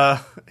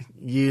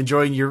 You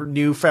enjoying your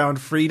newfound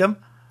freedom?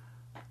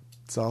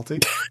 Salty?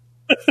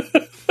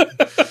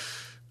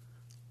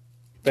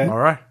 All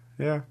right.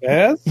 Yeah.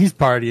 Yes? He's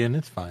partying.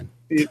 It's fine.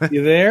 You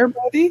there,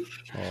 buddy?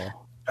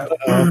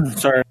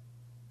 Sorry.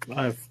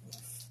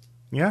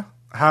 Yeah.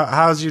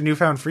 How's your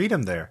newfound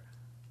freedom there?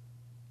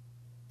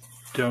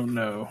 Don't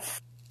know.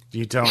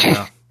 You don't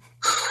know.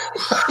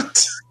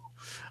 What?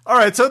 All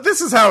right, so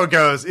this is how it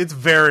goes. It's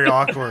very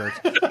awkward.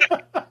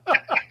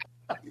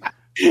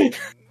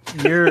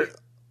 You're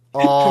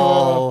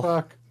all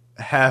fuck.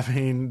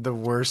 having the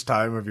worst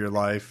time of your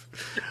life.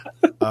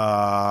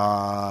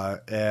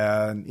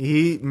 And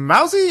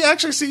Mousy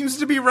actually seems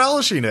to be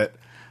relishing it.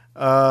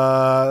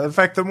 In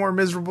fact, the more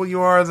miserable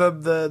you are,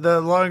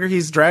 the longer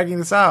he's dragging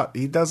this out.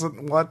 He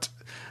doesn't want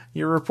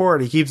your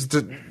report. He keeps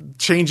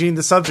changing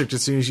the subject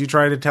as soon as you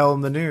try to tell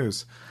him the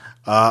news.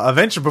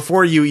 Eventually,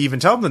 before you even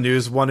tell him the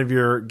news, one of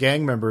your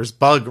gang members,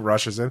 Bug,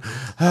 rushes in.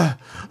 I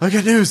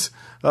got news.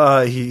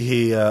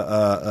 He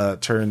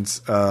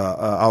turns.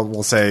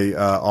 We'll say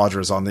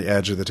Audra's on the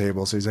edge of the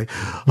table, so he's like,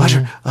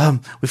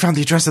 Audra, we found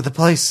the address of the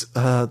place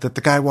that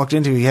the guy walked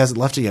into. He hasn't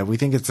left it yet. We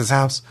think it's his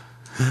house.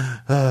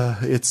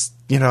 It's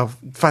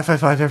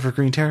 555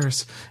 Evergreen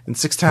Terrace in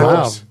 6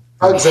 Towers.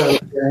 Wow. Bugs out of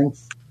the gang.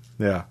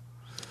 Yeah.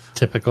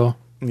 Typical.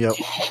 Yep.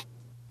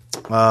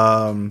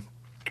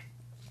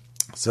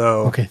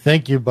 So Okay,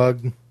 thank you,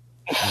 Bug. You've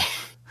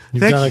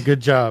Thank done a you. good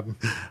job.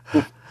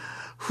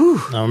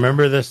 Now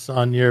remember this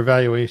on your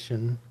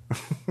evaluation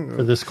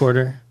for this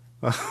quarter.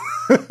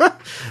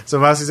 So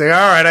Mousy's like,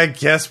 all right, I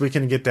guess we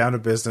can get down to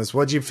business.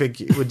 Would you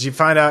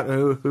find out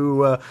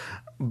who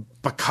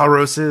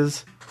Bakaros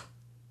is?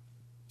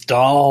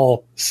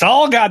 Stall,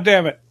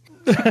 goddammit.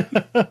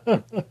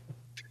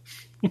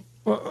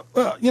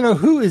 Well,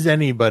 who is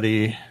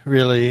anybody,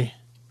 really?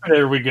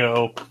 There we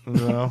go.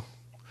 No.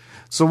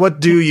 So what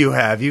do you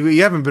have?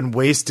 You haven't been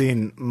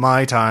wasting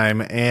my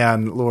time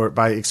and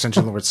by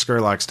extension Lord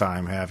Skurlock's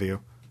time, have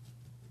you?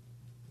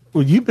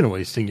 Well, you've been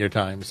wasting your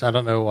time, so I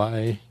don't know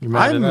why you're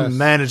mad at us. I'm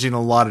managing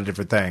a lot of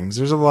different things.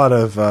 There's a lot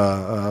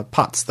of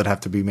pots that have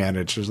to be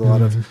managed. There's a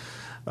lot of...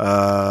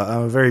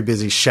 I'm a very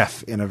busy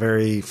chef in a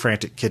very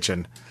frantic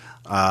kitchen.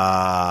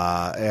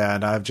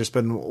 And I've just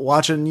been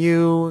watching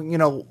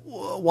you,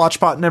 watch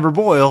pot never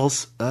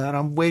boils, and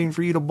I'm waiting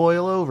for you to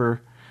boil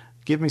over.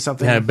 Give me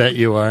something. Yeah, I bet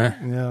you are.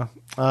 Yeah.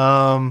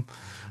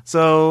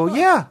 So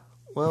yeah.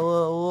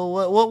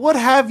 Well, what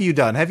have you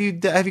done? Have you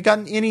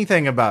gotten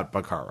anything about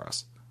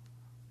Bakaros?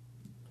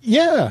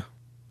 Yeah.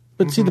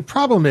 But see, the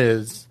problem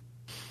is,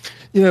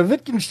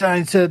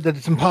 Wittgenstein said that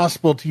it's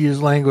impossible to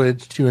use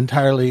language to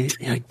entirely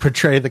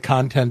portray the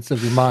contents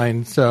of your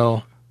mind.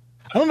 So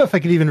I don't know if I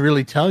could even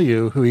really tell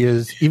you who he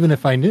is, even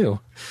if I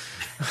knew.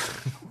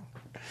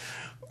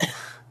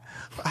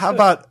 How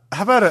about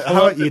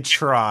you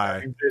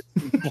try?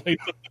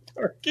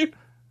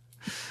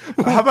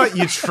 How about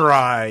you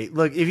try?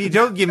 Look, if you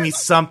don't give me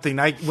something,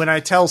 when I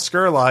tell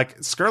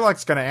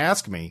Skurlock's going to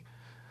ask me.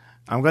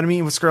 I'm going to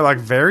meet with Skurlock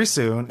very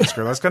soon. And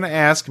Skurlock's going to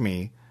ask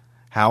me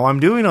how I'm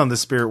doing on the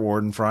Spirit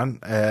Warden front,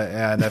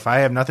 and if I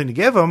have nothing to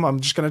give him, I'm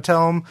just going to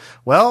tell him,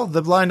 well,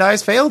 the Blind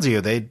Eyes failed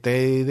you. They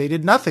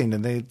did nothing,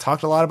 and they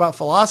talked a lot about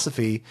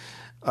philosophy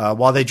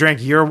while they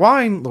drank your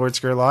wine, Lord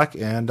Skurlock.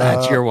 And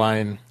That's your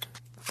wine.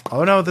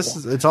 Oh no,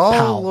 it's all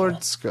Powell. Lord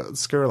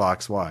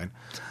Skurlock's wine.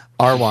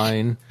 Our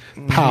wine.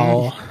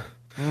 Powell.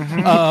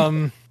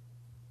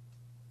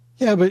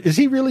 Yeah, but is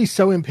he really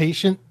so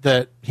impatient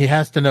that he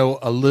has to know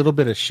a little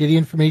bit of shitty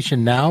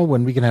information now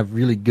when we can have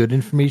really good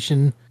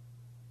information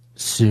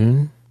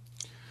soon?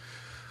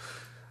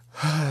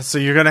 So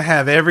you're going to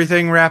have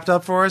everything wrapped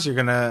up for us? You're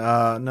going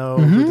to know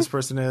who this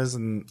person is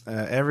and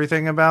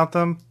everything about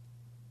them?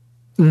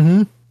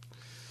 Mm-hmm.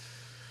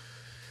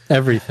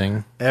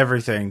 Everything.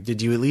 Everything.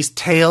 Did you at least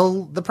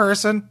tail the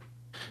person?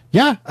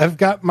 Yeah, I've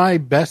got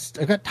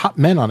top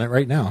men on it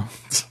right now.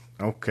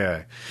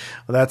 Okay.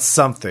 Well, that's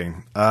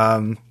something.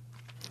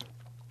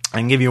 I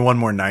can give you one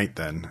more night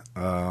then,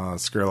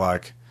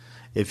 Skurlock.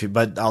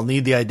 But I'll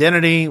need the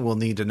identity. We'll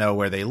need to know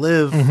where they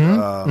live.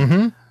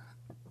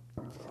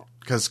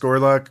 Because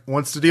Skurlock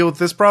wants to deal with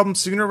this problem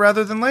sooner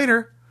rather than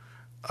later.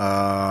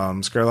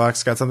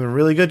 Skurlock's got something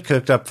really good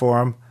cooked up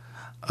for him.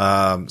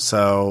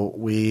 So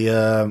we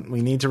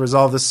need to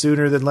resolve this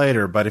sooner than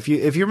later. But if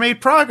you made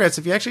progress,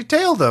 if you actually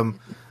tailed him,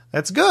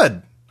 that's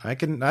good. I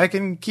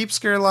can keep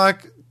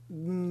Skurlock.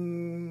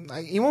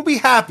 He won't be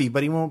happy,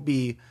 but he won't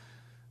be.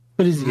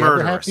 But is he ever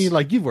murderous. happy?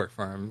 Like, you've worked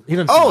for him. He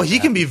doesn't. Oh, he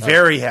can be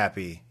very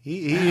happy.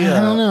 I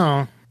don't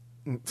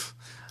know.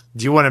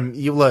 Do you want him?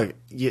 You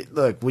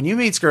look when you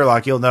meet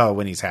Skurlock, you'll know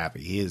when he's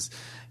happy.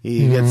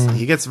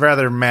 He gets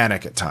rather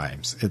manic at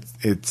times.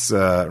 It's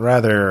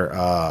rather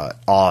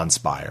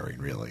awe-inspiring,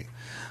 really.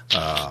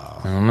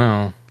 I don't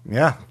know.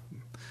 Yeah.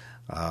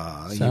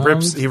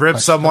 He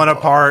rips someone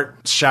apart,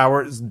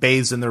 showers,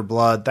 bathes in their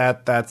blood.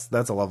 That's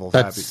a level of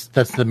happy.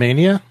 That's the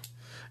mania.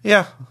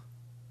 Yeah,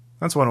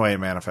 that's one way it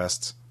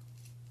manifests.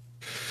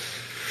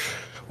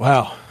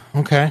 Wow.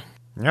 Okay.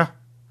 Yeah.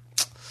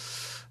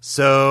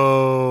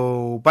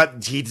 So,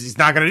 but he's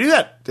not going to do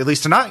that. At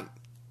least tonight.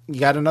 You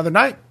got another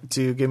night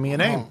to give me a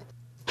name.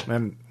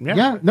 And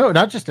yeah, no,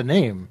 not just a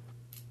name.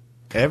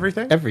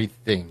 Everything.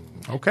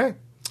 Okay.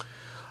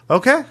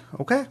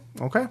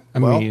 I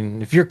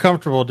mean, if you're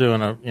comfortable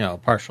doing a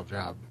partial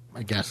job,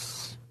 I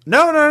guess.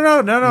 No.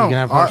 You can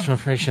have partial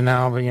information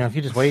now, but if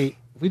you just wait,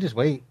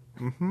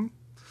 Mm-hmm.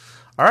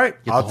 All right,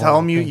 I'll tell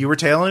them you were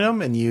tailing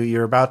them, and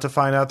you're about to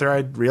find out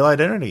their real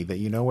identity, that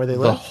you know where they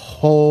live. The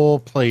whole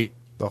plate.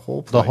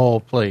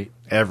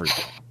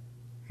 Everything.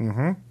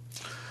 Mm-hmm.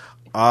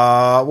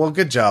 Well,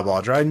 good job,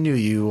 Audra. I knew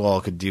you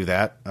all could do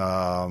that.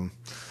 And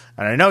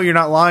I know you're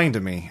not lying to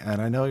me,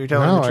 and I know you're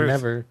telling the truth. No, I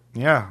never.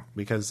 Yeah,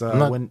 because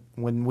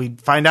when we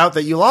find out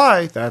that you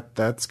lie,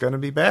 that's going to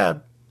be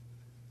bad.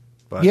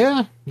 But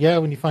yeah,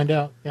 when you find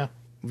out,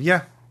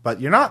 yeah,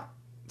 but you're not,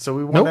 so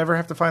we won't ever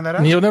have to find that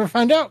out. And you'll never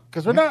find out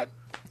because we're not.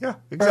 Yeah,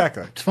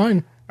 exactly. It's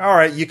fine. All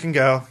right, you can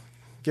go.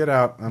 Get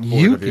out. I'm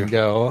bored You of can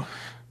go.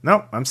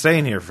 Nope, I'm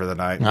staying here for the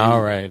night.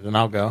 All right, then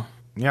I'll go.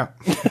 Yeah.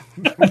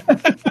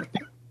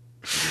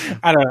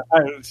 I don't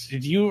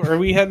know. Are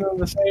we heading in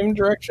the same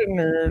direction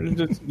or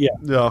just, yeah?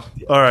 No.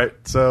 All right.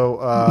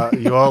 So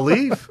you all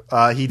leave.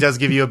 He does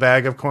give you a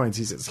bag of coins.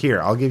 He says,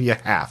 "Here, I'll give you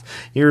half.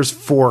 Here's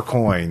 4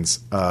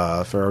 coins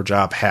for our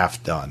job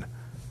half done."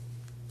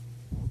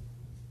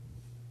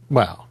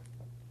 Well,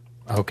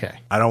 okay.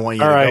 I don't want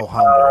you to go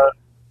hungry.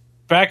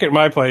 Back at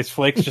my place,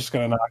 Flake's just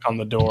going to knock on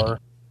the door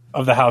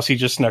of the house he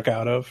just snuck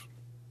out of.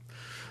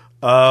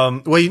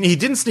 Well, he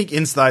didn't sneak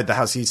inside the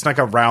house. He snuck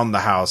around the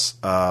house,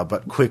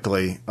 but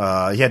quickly.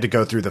 He had to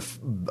go through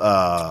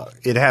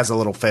it has a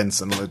little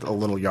fence and a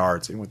little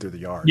yard, so he went through the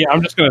yard. Yeah,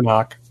 I'm just going to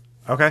knock.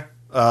 Okay.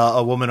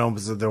 A woman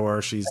opens the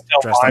door. She's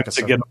dressed like a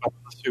to get up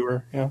the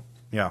sewer. Yeah.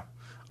 Yeah.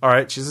 All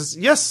right. She says,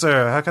 "Yes,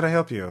 sir. How can I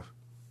help you?"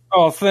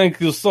 Oh, thank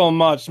you so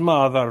much,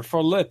 Mother,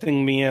 for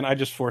letting me in. I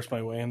just forced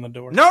my way in the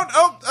door. No,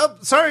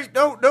 sorry.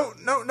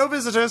 No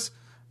visitors.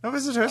 No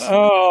visitors.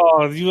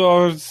 Oh, you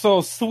are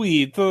so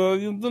sweet.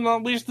 You do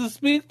not wish to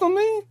speak to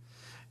me?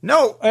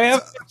 No. I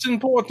have such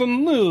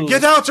important news.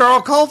 Get out, or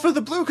I'll call for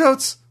the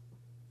Bluecoats.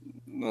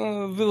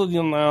 Will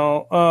you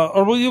now?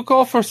 Or will you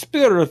call for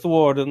spirit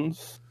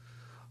wardens?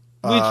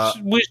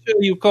 Which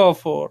will you call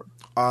for?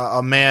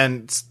 A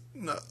man,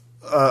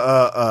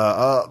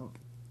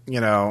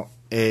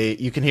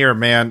 you can hear a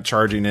man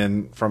charging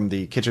in from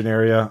the kitchen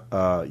area.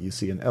 You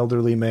see an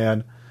elderly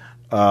man.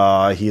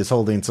 He is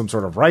holding some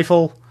sort of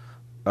rifle.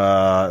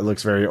 It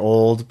looks very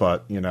old,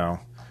 but who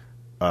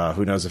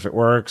knows if it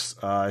works.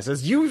 He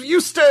says,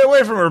 "You stay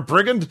away from her,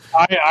 brigand."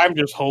 I'm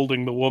just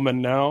holding the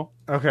woman now.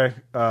 Okay.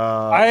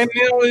 I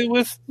merely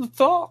wish to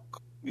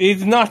talk.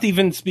 He's not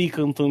even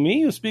speaking to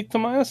me. You speak to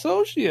my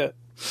associate.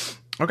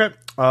 Okay.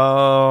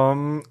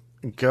 Go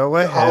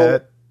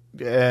ahead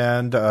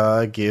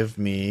and give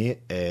me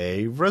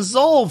a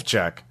resolve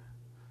check.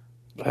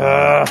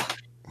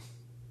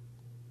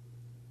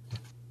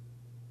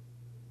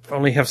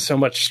 Only have so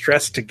much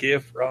stress to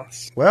give,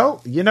 Ross.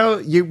 Well,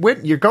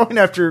 you're going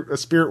after a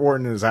spirit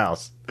warden in his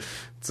house,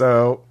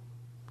 so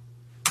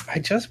I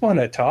just want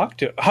to talk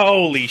to.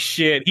 Holy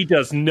shit, he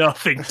does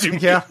nothing to me.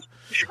 Yeah,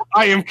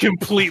 I am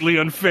completely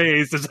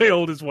unfazed as I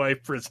hold his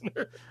wife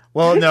prisoner.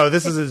 Well, no,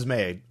 this is his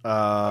maid.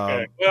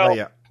 Okay,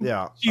 well,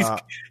 yeah.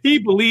 He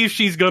believes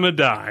she's gonna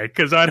die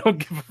because I don't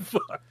give a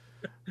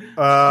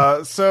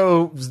fuck.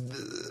 So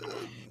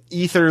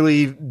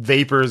etherly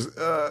vapors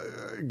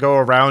go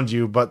around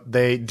you, but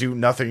they do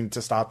nothing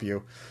to stop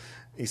you.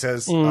 He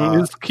says,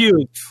 "It's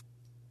cute,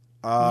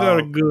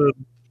 very good."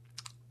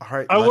 All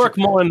right, I work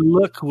more in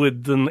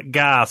liquid than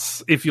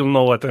gas, if you'll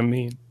know what I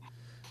mean.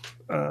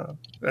 And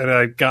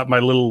I got my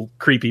little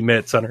creepy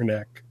mitts on her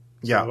neck.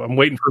 Yeah, so I'm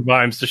waiting for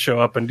Vimes to show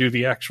up and do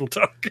the actual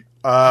talk.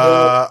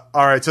 All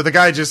right, so the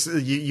guy just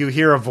you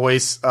hear a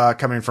voice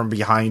coming from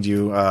behind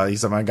you. He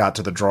somehow got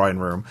to the drawing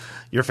room.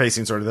 You're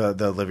facing sort of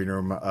the living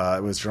room.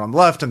 It was on the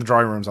left, and the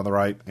drawing room's on the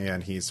right.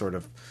 And he's sort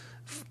of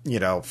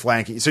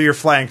flanking. So you're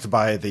flanked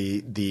by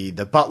the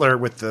butler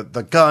with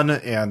the gun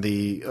and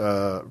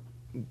the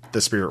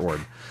spirit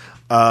ward,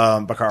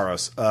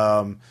 Bakaros.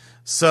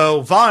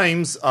 So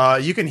Vimes,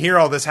 you can hear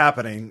all this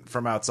happening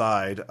from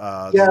outside.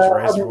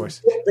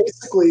 Voice.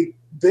 Basically,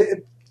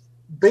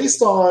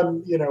 based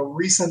on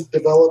recent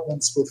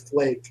developments with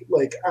Flake,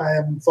 like I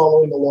am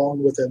following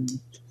along with him.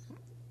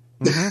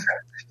 Mm-hmm.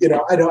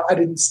 I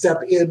didn't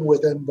step in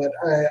with him, but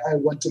I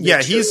went to.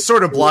 He's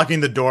sort of blocking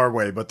the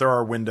doorway, but there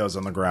are windows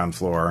on the ground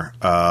floor,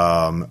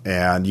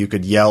 and you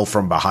could yell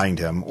from behind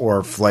him,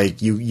 or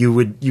Flake.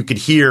 You could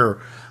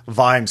hear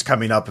Vimes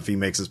coming up if he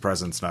makes his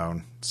presence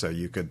known, so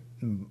you could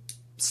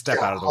step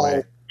out of the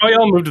way. Oh, yeah,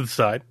 I'll move to the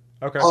side.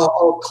 Okay.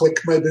 I'll click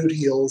my boot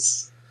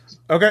heels.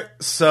 Okay,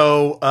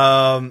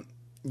 so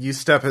you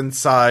step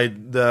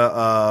inside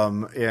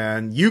the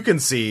and you can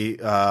see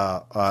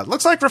it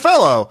looks like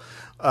Raffaello,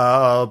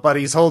 but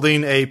he's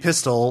holding a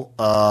pistol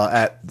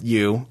at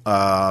you,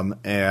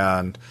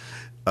 and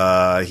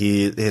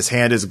his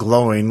hand is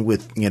glowing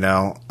with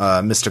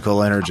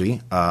mystical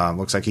energy.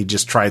 Looks like he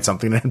just tried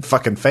something and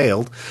fucking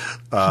failed.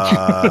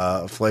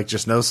 Flake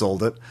just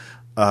no-sold it.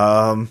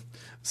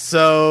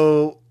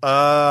 So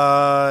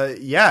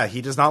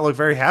he does not look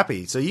very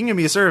happy. So you can give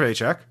me a survey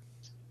check.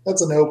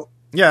 That's a nope.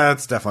 Yeah,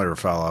 that's definitely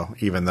Raffaello,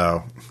 even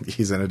though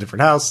he's in a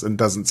different house and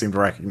doesn't seem to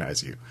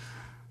recognize you.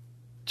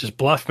 Just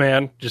bluff,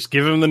 man. Just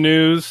give him the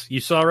news.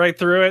 You saw right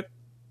through it.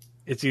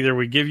 It's either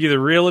we give you the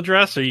real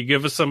address or you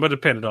give us somebody to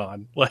pin it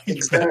on. Like,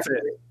 Exactly. that's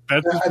it.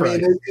 That's his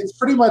price. It's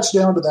pretty much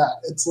down to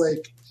that. It's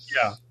like,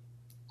 Yeah.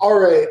 all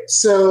right,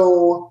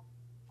 so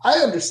I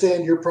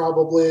understand you're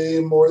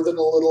probably more than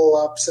a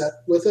little upset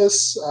with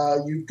us.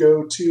 You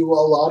go to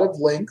a lot of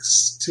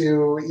lengths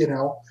to,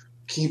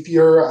 keep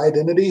your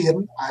identity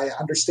hidden. I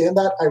understand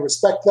that. I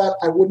respect that.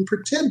 I wouldn't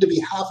pretend to be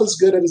half as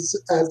good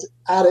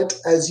at it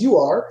as you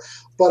are,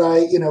 but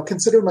I,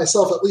 consider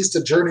myself at least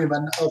a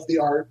journeyman of the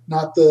art,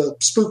 not the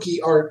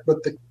spooky art,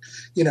 but the,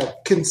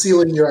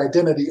 concealing your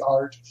identity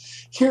art.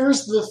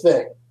 Here's the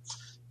thing.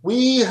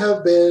 We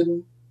have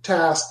been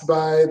tasked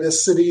by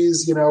this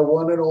city's,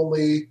 one and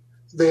only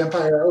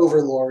vampire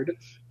overlord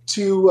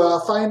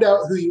to find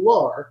out who you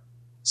are,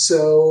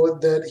 so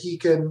that he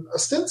can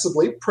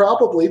ostensibly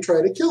probably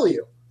try to kill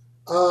you.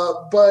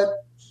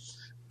 But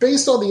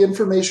based on the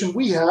information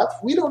we have,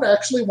 we don't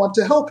actually want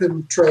to help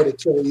him try to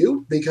kill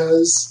you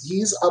because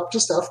he's up to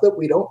stuff that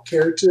we don't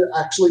care to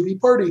actually be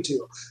party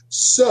to.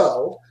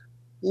 So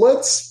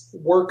let's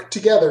work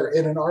together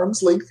in an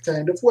arm's length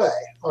kind of way,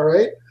 all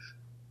right?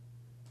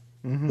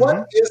 Mm-hmm.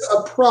 What is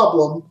a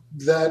problem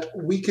that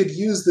we could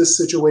use this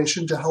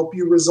situation to help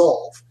you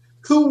resolve?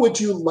 Who would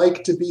you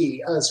like to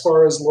be as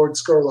far as Lord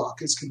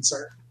Skurlock is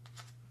concerned?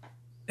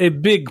 A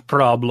big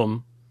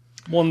problem.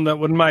 One that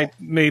might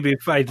maybe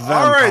fight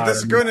vampires. All right, this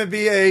is going to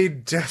be a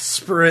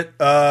desperate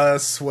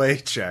sway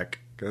check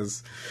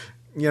because,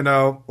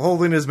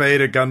 holding his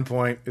maid at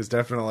gunpoint is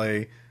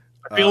definitely.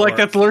 I feel like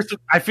that's worth.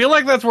 I feel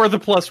like that's worth a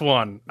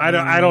 +1. I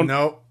don't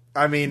know.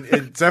 I mean,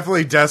 it's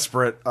definitely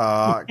desperate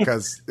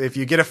because if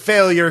you get a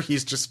failure,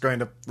 he's just going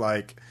to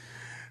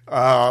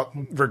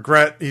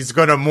regret. He's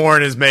going to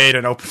mourn his maid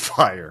and open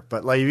fire.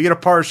 But if you get a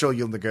partial,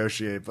 you'll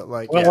negotiate. But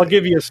I'll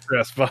give you a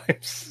stress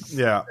vibes.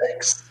 Yeah.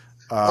 Thanks.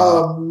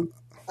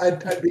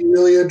 I'd be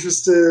really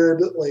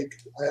interested.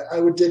 I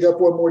would dig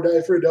up one more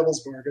die for a devil's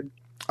bargain.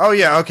 Oh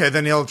yeah, okay.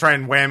 Then he'll try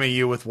and whammy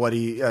you with what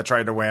he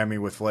tried to whammy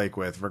with Flake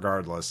with,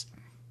 regardless.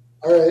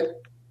 All right.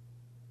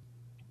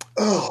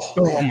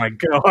 Oh my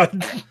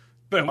god.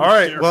 All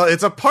right. Well,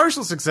 it's a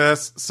partial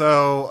success,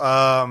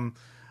 so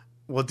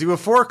we'll do a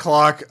 4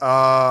 o'clock.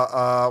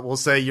 We'll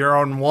say you're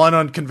on 1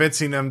 on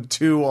convincing them,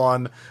 2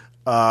 on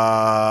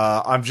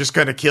I'm just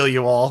going to kill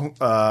you all,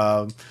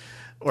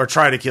 or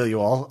try to kill you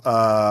all.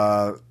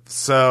 And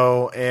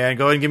go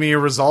ahead and give me your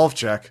resolve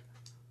check.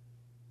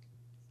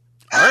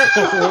 All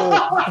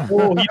right.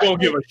 You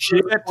don't give a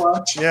shit.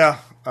 Yeah.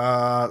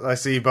 I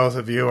see both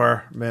of you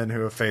are men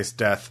who have faced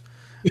death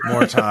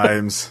more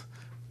times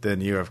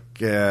than you have.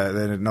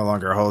 Then it no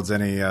longer holds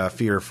any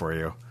fear for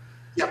you.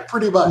 Yeah,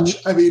 pretty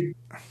much. I mean,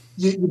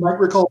 you might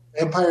recall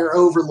Vampire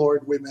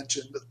Overlord we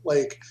mentioned.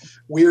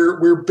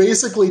 We're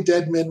basically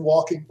dead men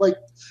walking.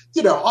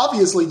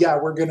 Obviously,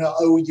 we're going to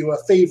owe you a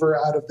favor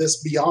out of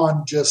this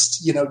beyond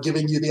just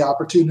giving you the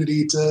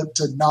opportunity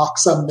to knock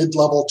some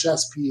mid-level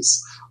chess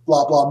piece,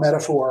 blah blah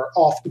metaphor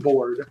off the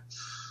board.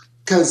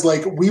 Because,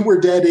 we were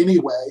dead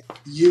anyway.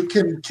 You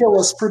can kill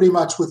us pretty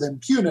much with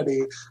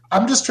impunity.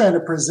 I'm just trying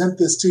to present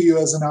this to you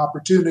as an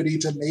opportunity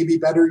to maybe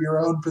better your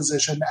own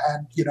position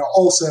and,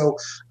 also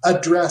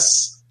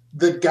address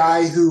the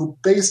guy who,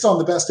 based on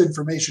the best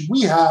information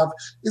we have,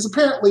 is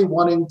apparently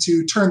wanting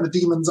to turn the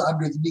demons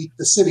underneath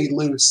the city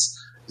loose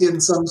in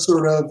some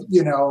sort of,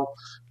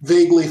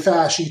 vaguely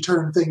fashy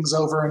turn things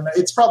over. And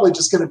it's probably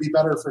just going to be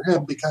better for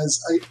him because,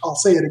 I'll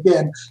say it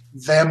again,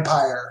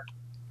 vampire.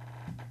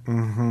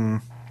 Mm-hmm.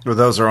 Well,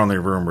 those are only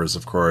rumors,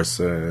 of course.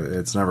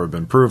 It's never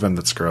been proven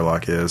that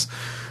Skurlock is.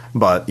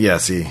 But,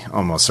 yes, he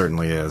almost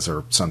certainly is,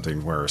 or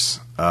something worse.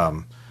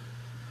 All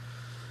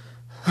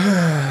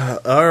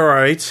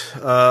right.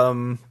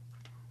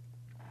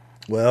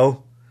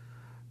 Well,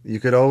 you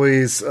could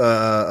always say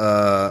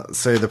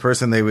the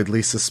person they would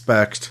least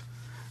suspect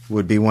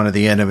would be one of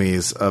the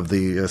enemies of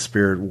the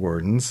Spirit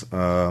Wardens.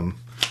 I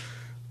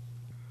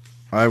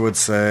would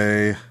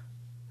say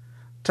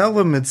tell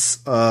them it's...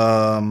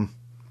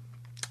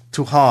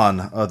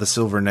 Tuhan of the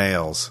Silver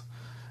Nails.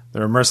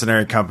 They're a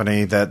mercenary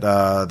company that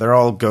they're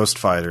all ghost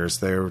fighters.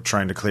 They're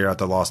trying to clear out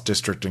the Lost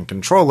District and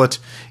control it,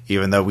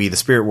 even though we, the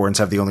Spirit Wardens,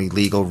 have the only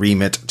legal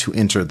remit to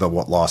enter the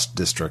Lost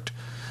District.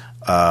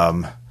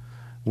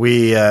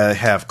 We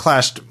have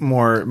clashed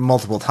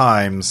multiple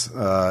times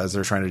as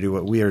they're trying to do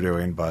what we are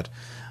doing, but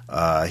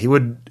He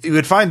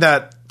would find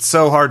that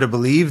so hard to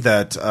believe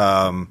that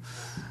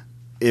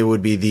it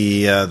would be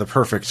the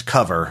perfect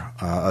cover,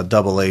 a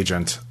double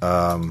agent,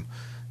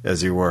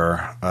 as you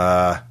were.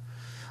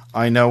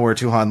 I know where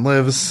Tuhan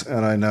lives,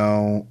 and I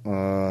know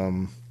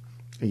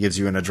he gives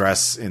you an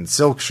address in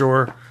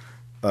Silkshore.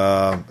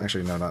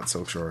 Actually, no, not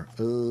Silkshore.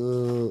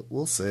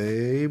 We'll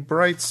say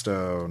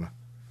Brightstone,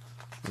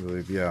 I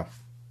believe. Yeah.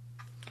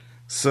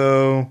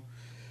 So,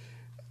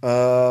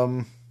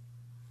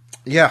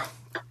 yeah.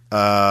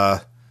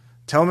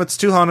 Tell him it's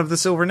Tuhan of the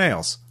Silver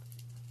Nails.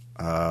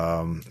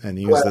 And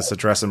use this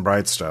address in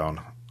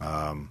Brightstone.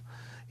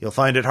 You'll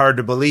find it hard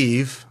to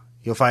believe.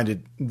 You'll find it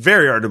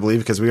very hard to believe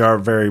because we are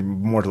very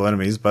mortal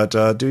enemies, but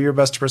do your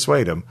best to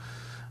persuade him.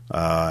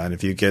 And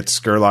if you get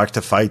Skurlock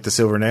to fight the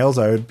Silver Nails,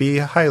 I would be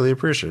highly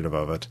appreciative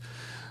of it.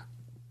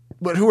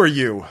 But who are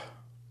you?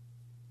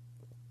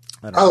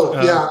 I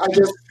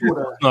guess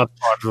not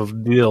part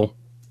of the deal.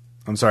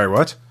 I'm sorry,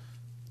 what?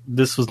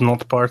 This was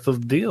not part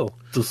of the deal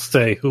to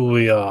say who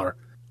we are.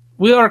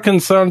 We are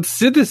concerned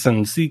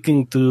citizens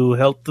seeking to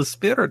help the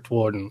Spirit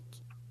Warden.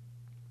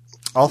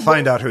 I'll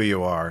find out who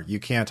you are. You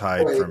can't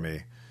hide from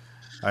me.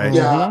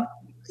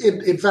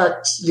 In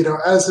fact,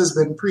 as has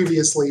been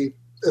previously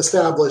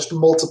established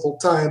multiple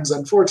times,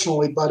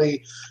 unfortunately,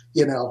 buddy,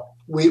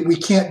 we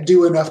can't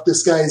do enough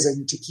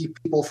disguising to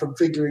keep people from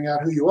figuring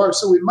out who you are,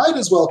 so we might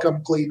as well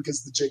come clean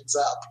because the jig's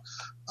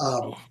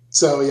up.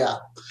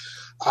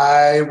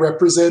 I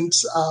represent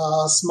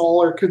a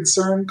smaller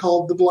concern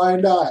called the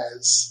Blind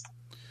Eyes.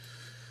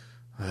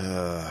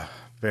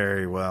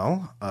 Very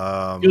well.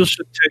 You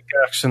should take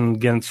action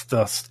against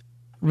us.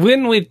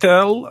 When we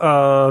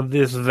tell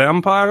this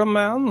vampire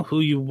man who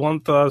you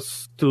want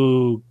us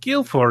to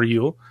kill for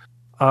you,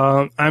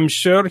 I'm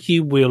sure he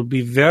will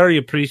be very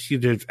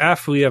appreciative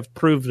after we have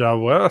proved our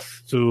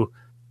worth to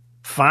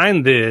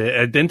find the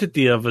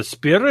identity of a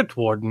Spirit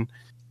Warden.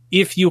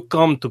 If you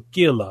come to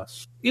kill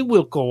us, it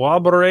will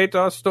corroborate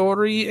our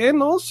story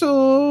and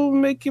also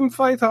make him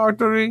fight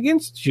harder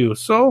against you.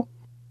 So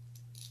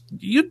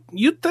you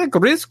take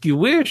risk you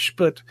wish,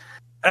 but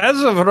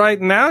as of right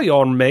now,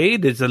 your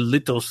maid is a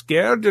little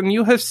scared, and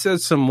you have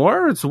said some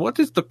words. What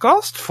is the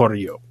cost for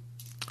you?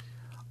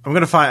 I'm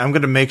going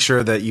to make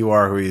sure that you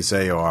are who you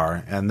say you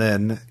are, and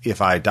then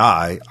if I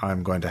die,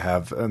 I'm going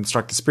to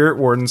instruct the Spirit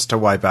Wardens to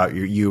wipe out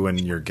you and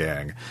your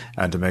gang,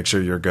 and to make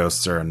sure your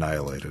ghosts are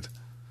annihilated.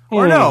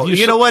 Or no,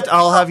 you know what?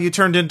 I'll have you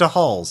turned into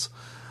hulls.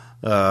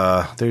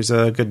 There's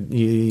a good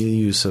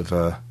use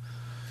of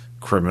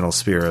criminal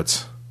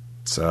spirits.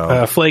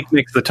 So Flake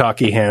makes the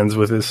talky hands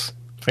with his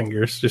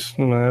fingers, just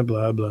blah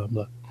blah blah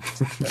blah.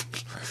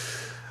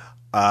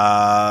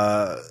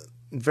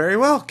 Very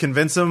well.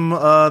 Convince him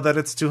that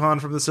it's Tuhan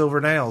from the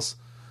Silver Nails.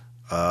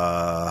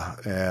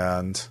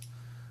 And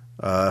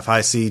if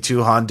I see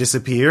Tuhan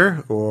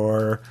disappear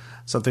or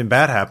something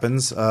bad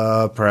happens,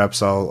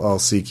 perhaps I'll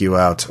seek you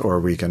out, or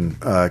we can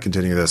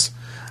continue this.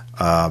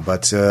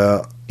 But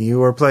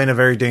you are playing a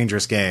very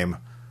dangerous game,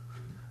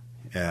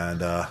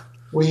 and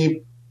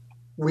we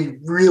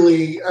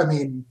really,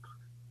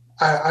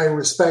 I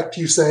respect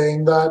you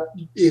saying that.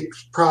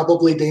 It's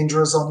probably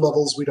dangerous on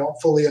levels we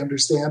don't fully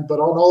understand, but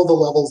on all the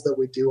levels that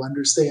we do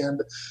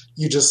understand,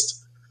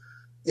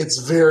 it's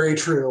very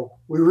true.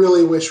 We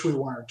really wish we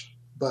weren't,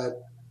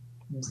 but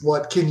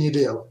what can you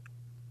do?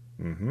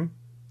 Mm-hmm.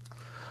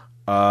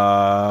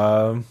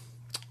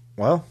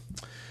 Well,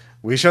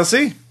 we shall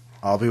see.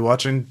 I'll be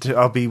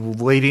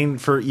waiting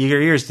for eager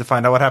ears to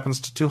find out what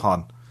happens to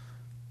Tuhan.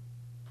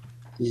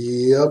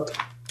 Yep.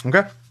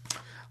 Okay.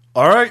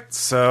 All right.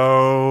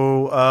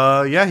 So,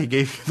 he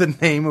gave you the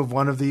name of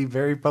one of the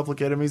very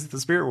public enemies of the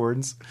Spirit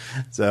Wardens.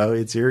 So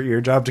it's your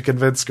job to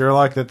convince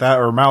Skurlock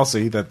or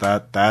Mousy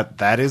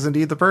that is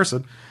indeed the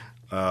person.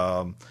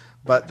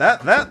 But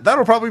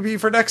that'll probably be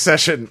for next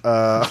session.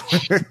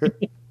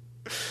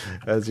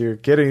 As you're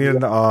getting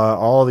in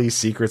all these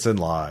secrets and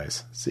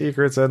lies.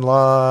 Secrets and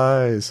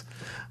lies.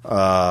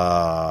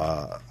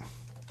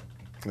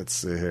 Let's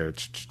see here.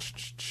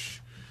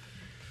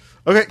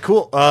 Okay,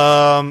 cool.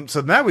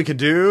 So now we can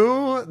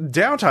do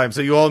downtime.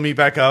 So you all meet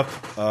back up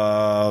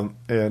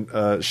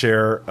and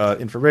share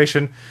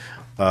information.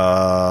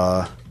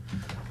 Sorry,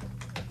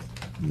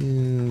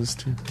 I'm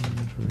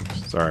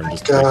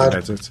just taking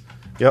notes.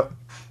 Yep.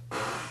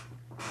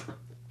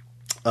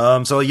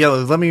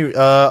 Let me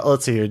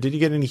let's see here. Did you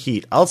get any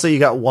heat? I'll say you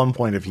got 1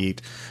 point of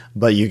heat,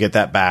 but you get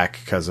that back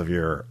because of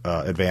your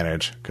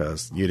advantage,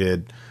 because you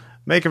did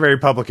make a very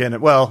public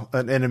enemy,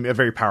 an enemy, a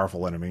very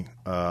powerful enemy.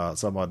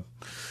 Someone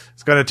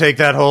is going to take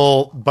that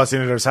whole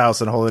busting into his house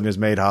and holding his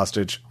maid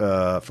hostage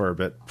for a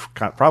bit,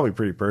 probably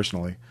pretty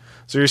personally.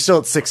 So you're still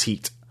at 6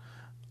 heat.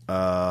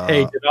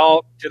 Hey,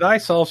 did I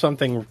solve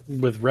something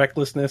with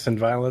recklessness and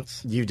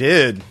violence? You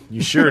did.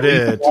 You sure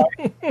did. All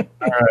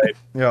right.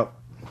 Yep.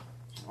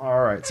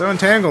 All right, so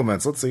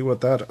entanglements. Let's see what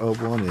that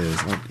one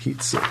is.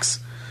 Heat 6.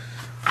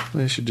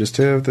 I should just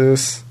have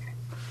this.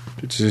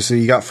 So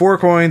you got 4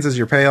 coins as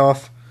your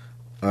payoff,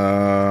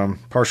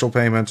 partial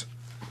payment,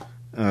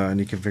 and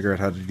you can figure out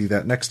how to do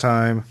that next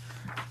time.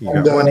 You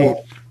got 1 heat.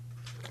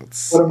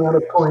 Let's What amount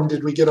of coin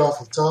did we get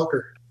off of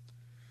Talker?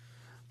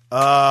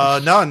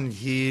 none.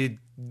 He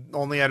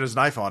only had his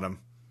knife on him.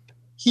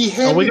 He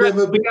handed we got him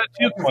a 2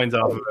 coins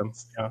off of him.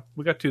 Yeah,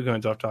 we got 2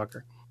 coins off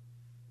Talker.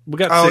 We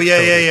got. Oh 6 yeah,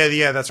 total.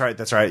 yeah. That's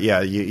right.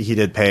 Yeah, he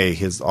did pay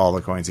all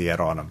the coins he had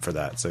on him for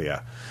that. So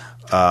yeah,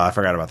 I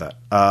forgot about that.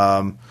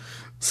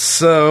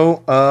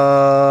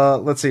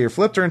 Let's see. Your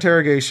flipped or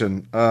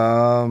interrogation.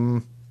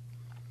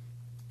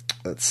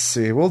 Let's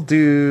see.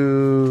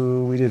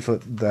 We did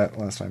flip that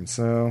last time.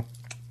 So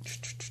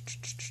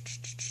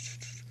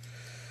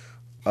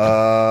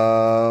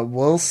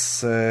we'll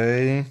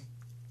say.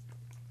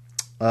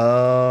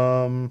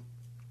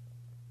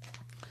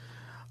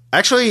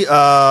 Actually,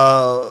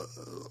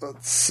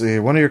 let's see.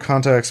 One of your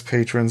contacts,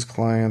 patrons,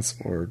 clients,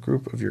 or a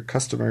group of your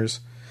customers.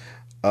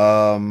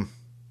 All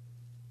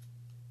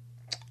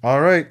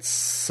right.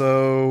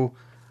 So,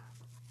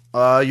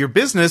 your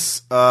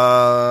business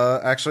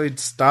actually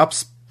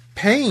stops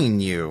paying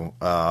you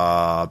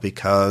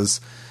because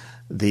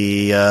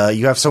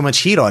you have so much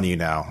heat on you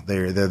now.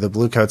 The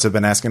Blue Coats have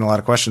been asking a lot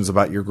of questions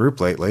about your group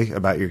lately,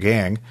 about your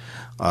gang.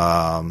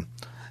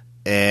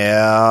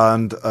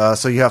 And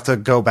so you have to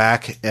go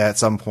back at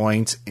some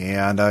point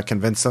and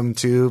convince them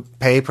to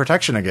pay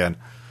protection again.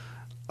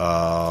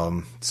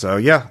 So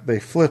yeah, they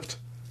flipped.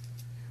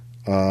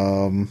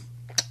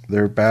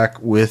 They're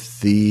back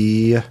with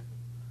I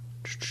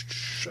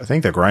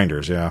think the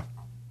grinders, yeah.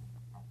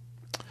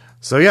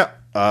 So yeah,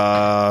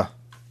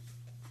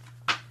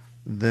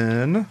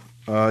 then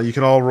you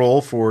can all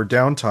roll for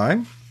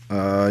downtime.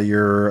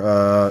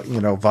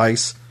 Your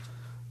vice,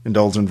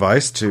 indulgent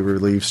vice to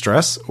relieve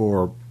stress,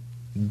 or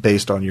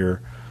based on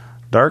your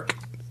dark.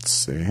 Let's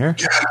see here.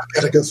 God, I've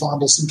got to go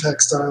fondle some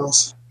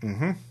textiles.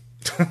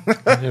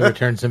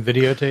 Return some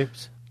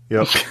videotapes.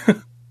 Yep.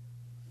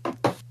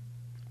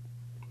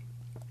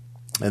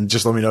 And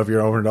just let me know if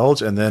you're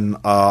overindulged, and then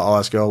I'll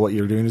ask you all what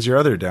you're doing as your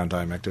other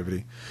downtime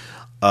activity.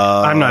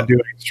 I'm not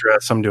doing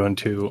stress. I'm doing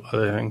 2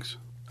 other things.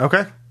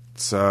 Okay.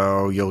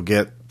 So you'll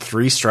get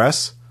 3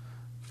 stress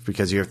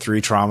because you have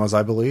 3 traumas,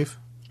 I believe.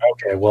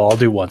 Okay, well, I'll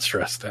do 1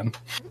 stress then.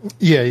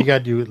 Yeah, you got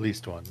to do at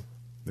least 1.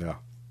 Yeah.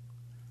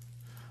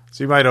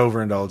 So you might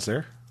overindulge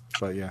there,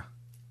 but yeah.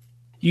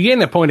 You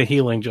gain a point of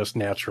healing just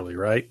naturally,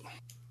 right?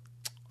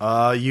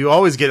 You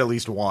always get at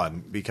least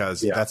 1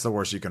 because Yeah. that's the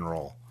worst you can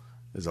roll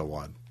is a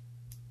 1.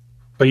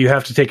 But you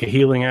have to take a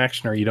healing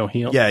action or you don't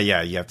heal? Yeah,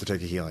 you have to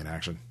take a healing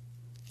action.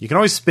 You can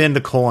always spend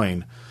a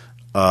coin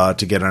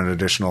to get an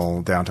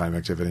additional downtime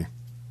activity.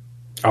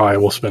 All right,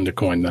 we'll spend a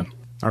coin then.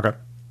 Okay.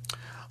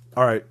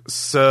 All right.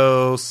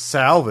 So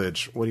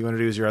salvage. What do you want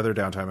to do as your other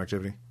downtime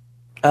activity?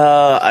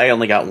 I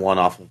only got 1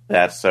 off of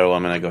that, so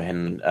I'm going to go ahead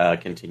and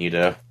continue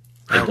to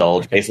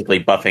indulge,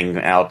 basically buffing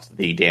out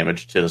the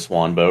damage to the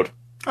swan boat.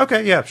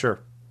 Okay. Yeah. Sure.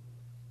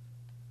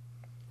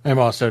 I'm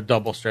also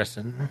double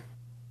stressing.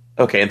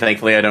 Okay, and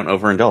thankfully I don't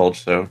overindulge,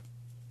 so...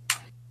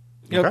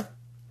 Yep. Okay.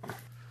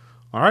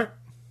 All right.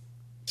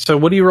 So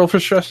what do you roll for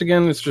stress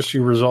again? It's just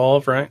your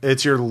resolve, right?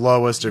 It's your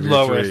lowest of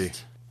your 3.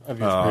 Of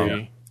your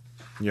 3.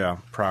 Yeah.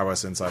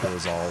 Prowess inside of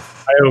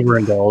resolve. I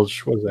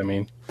overindulge. What does that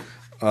mean?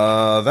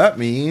 That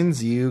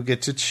means you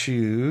get to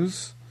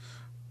choose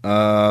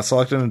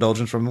select an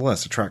indulgence from the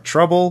list. Attract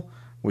trouble,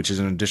 which is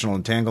an additional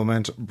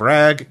entanglement.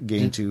 Brag,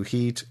 gain 2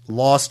 heat.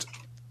 Lost,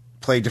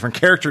 play different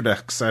character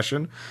deck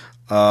session.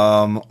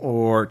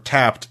 Or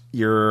tapped,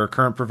 your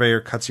current purveyor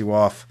cuts you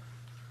off.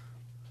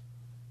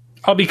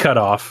 I'll be cut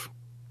off.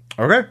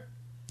 Okay.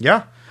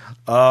 Yeah.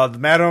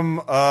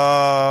 Madam,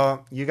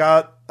 you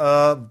got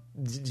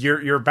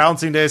your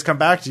bouncing days come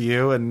back to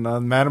you, and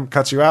Madam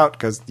cuts you out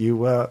because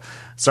you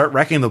start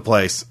wrecking the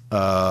place.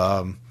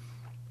 Yeah,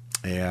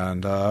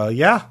 it's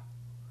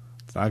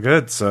not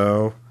good.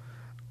 So,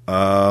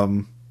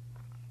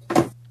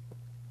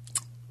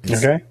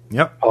 Okay.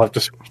 Yep. I'll have to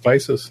switch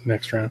spices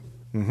next round.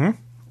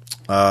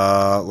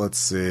 Let's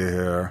see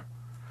here.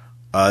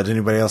 Did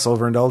anybody else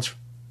overindulge?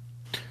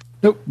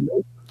 Nope.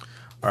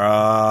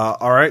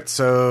 All right.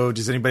 So,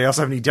 does anybody else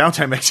have any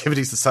downtime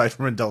activities aside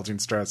from indulging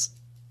stress?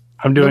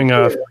 I'm doing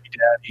a Free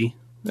Daddy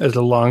as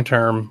a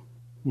long-term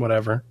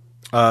whatever.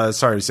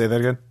 Sorry, say that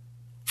again.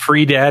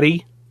 Free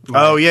Daddy.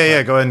 Oh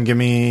yeah. Go ahead and give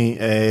me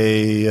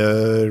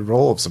a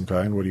roll of some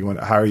kind. What do you want?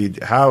 How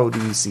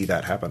do you see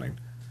that happening?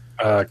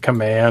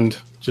 Command.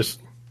 Just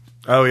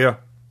Oh yeah.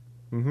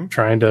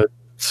 trying to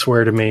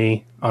swear to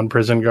me on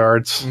prison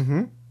guards.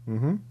 2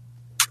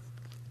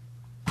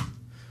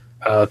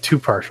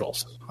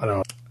 partials. I don't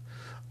know.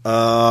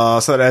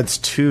 So that adds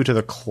 2 to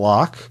the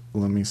clock.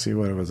 Let me see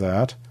what it was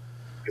at.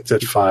 It's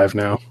at 5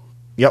 now.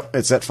 Yep,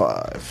 it's at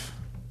 5.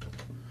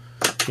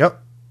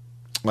 Yep.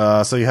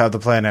 So you have the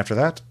plan after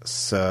that.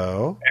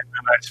 So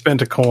And I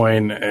spent a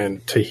coin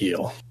and to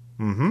heal.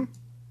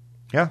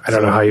 yeah, I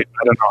don't know how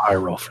I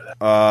roll for that.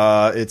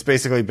 it's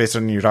basically based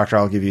on your doctor.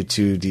 I'll give you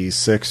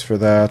 2d6 for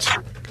that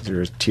because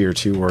you're a tier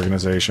 2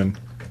 organization.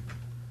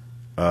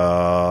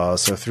 So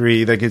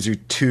 3 that gives you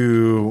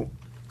 2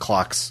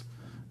 clocks.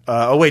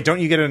 Oh wait, don't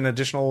you get an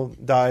additional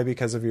die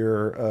because of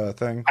your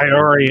thing?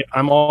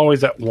 I'm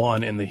always at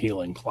 1 in the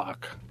healing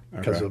clock.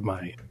 because Okay. of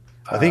my.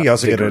 I think you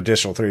also get an vigor.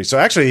 additional 3. So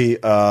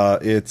actually, I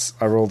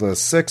rolled a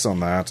 6 on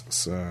that.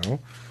 So,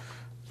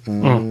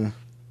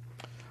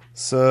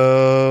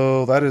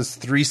 so that is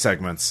 3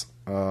 segments.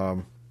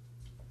 So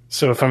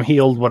if I'm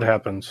healed, what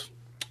happens?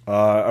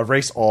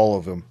 Erase all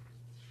of them.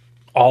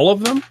 All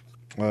of them?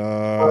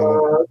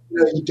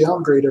 You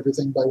downgrade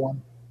everything by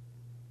 1.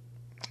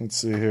 Let's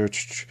see here.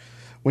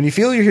 When you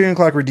feel your healing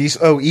clock reduce,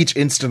 each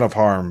instant of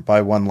harm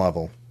by 1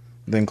 level,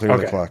 then clear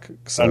the Okay. clock.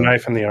 So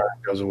knife in the arm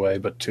goes away,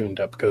 but tuned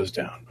up goes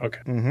down. Okay.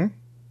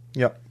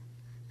 Yep.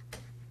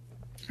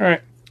 All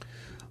right.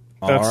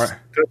 All That's right.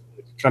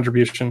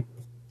 contribution.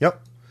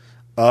 Yep.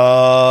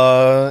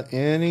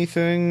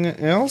 Anything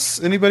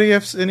else? Anybody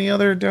have any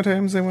other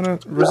downtimes they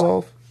want to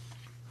resolve?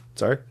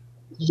 Sorry.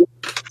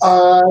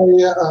 I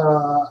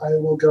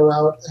will go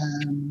out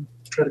and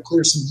try to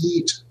clear some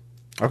heat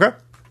Okay.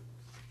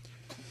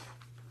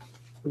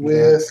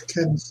 with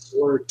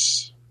consort.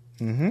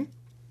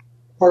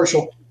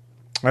 Partial.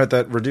 All right,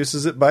 that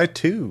reduces it by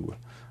 2.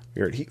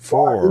 You're at heat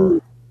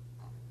 4.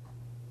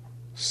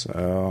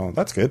 So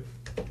that's good.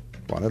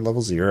 Wanted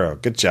level 0.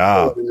 Good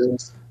job.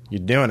 You're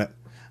doing it.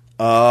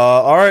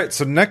 All right,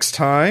 so next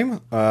time,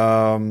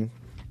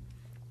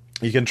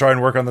 you can try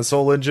and work on the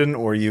soul engine,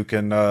 or you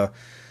can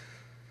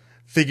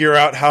figure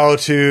out how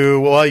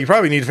to. Well, you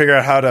probably need to figure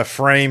out how to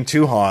frame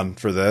Tuhon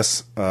for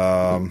this.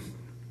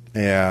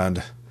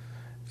 And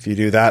if you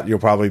do that, you'll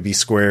probably be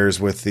squares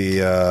with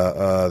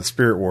the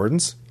Spirit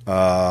Wardens.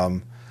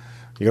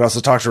 You can also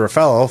talk to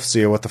Raphael,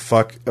 see what the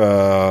fuck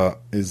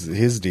is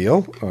his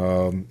deal.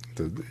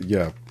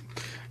 Yeah,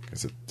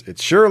 because it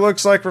sure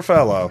looks like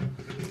Raphael.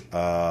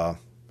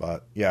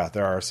 But yeah,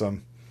 there are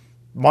some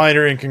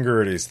minor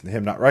incongruities.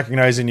 Him not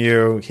recognizing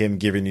you, him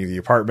giving you the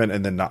apartment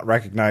and then not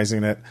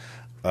recognizing it.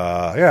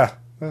 Yeah,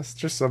 that's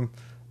just some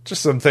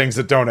things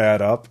that don't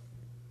add up.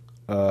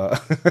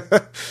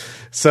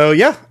 So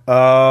yeah,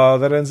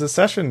 that ends the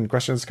session.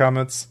 Questions,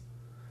 comments?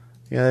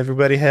 Yeah,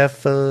 everybody have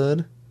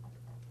fun.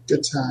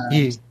 Good time.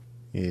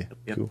 Yeah,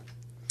 Yep.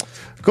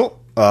 cool.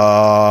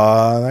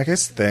 In that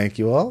case, thank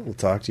you all. We'll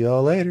talk to you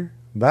all later.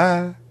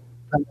 Bye.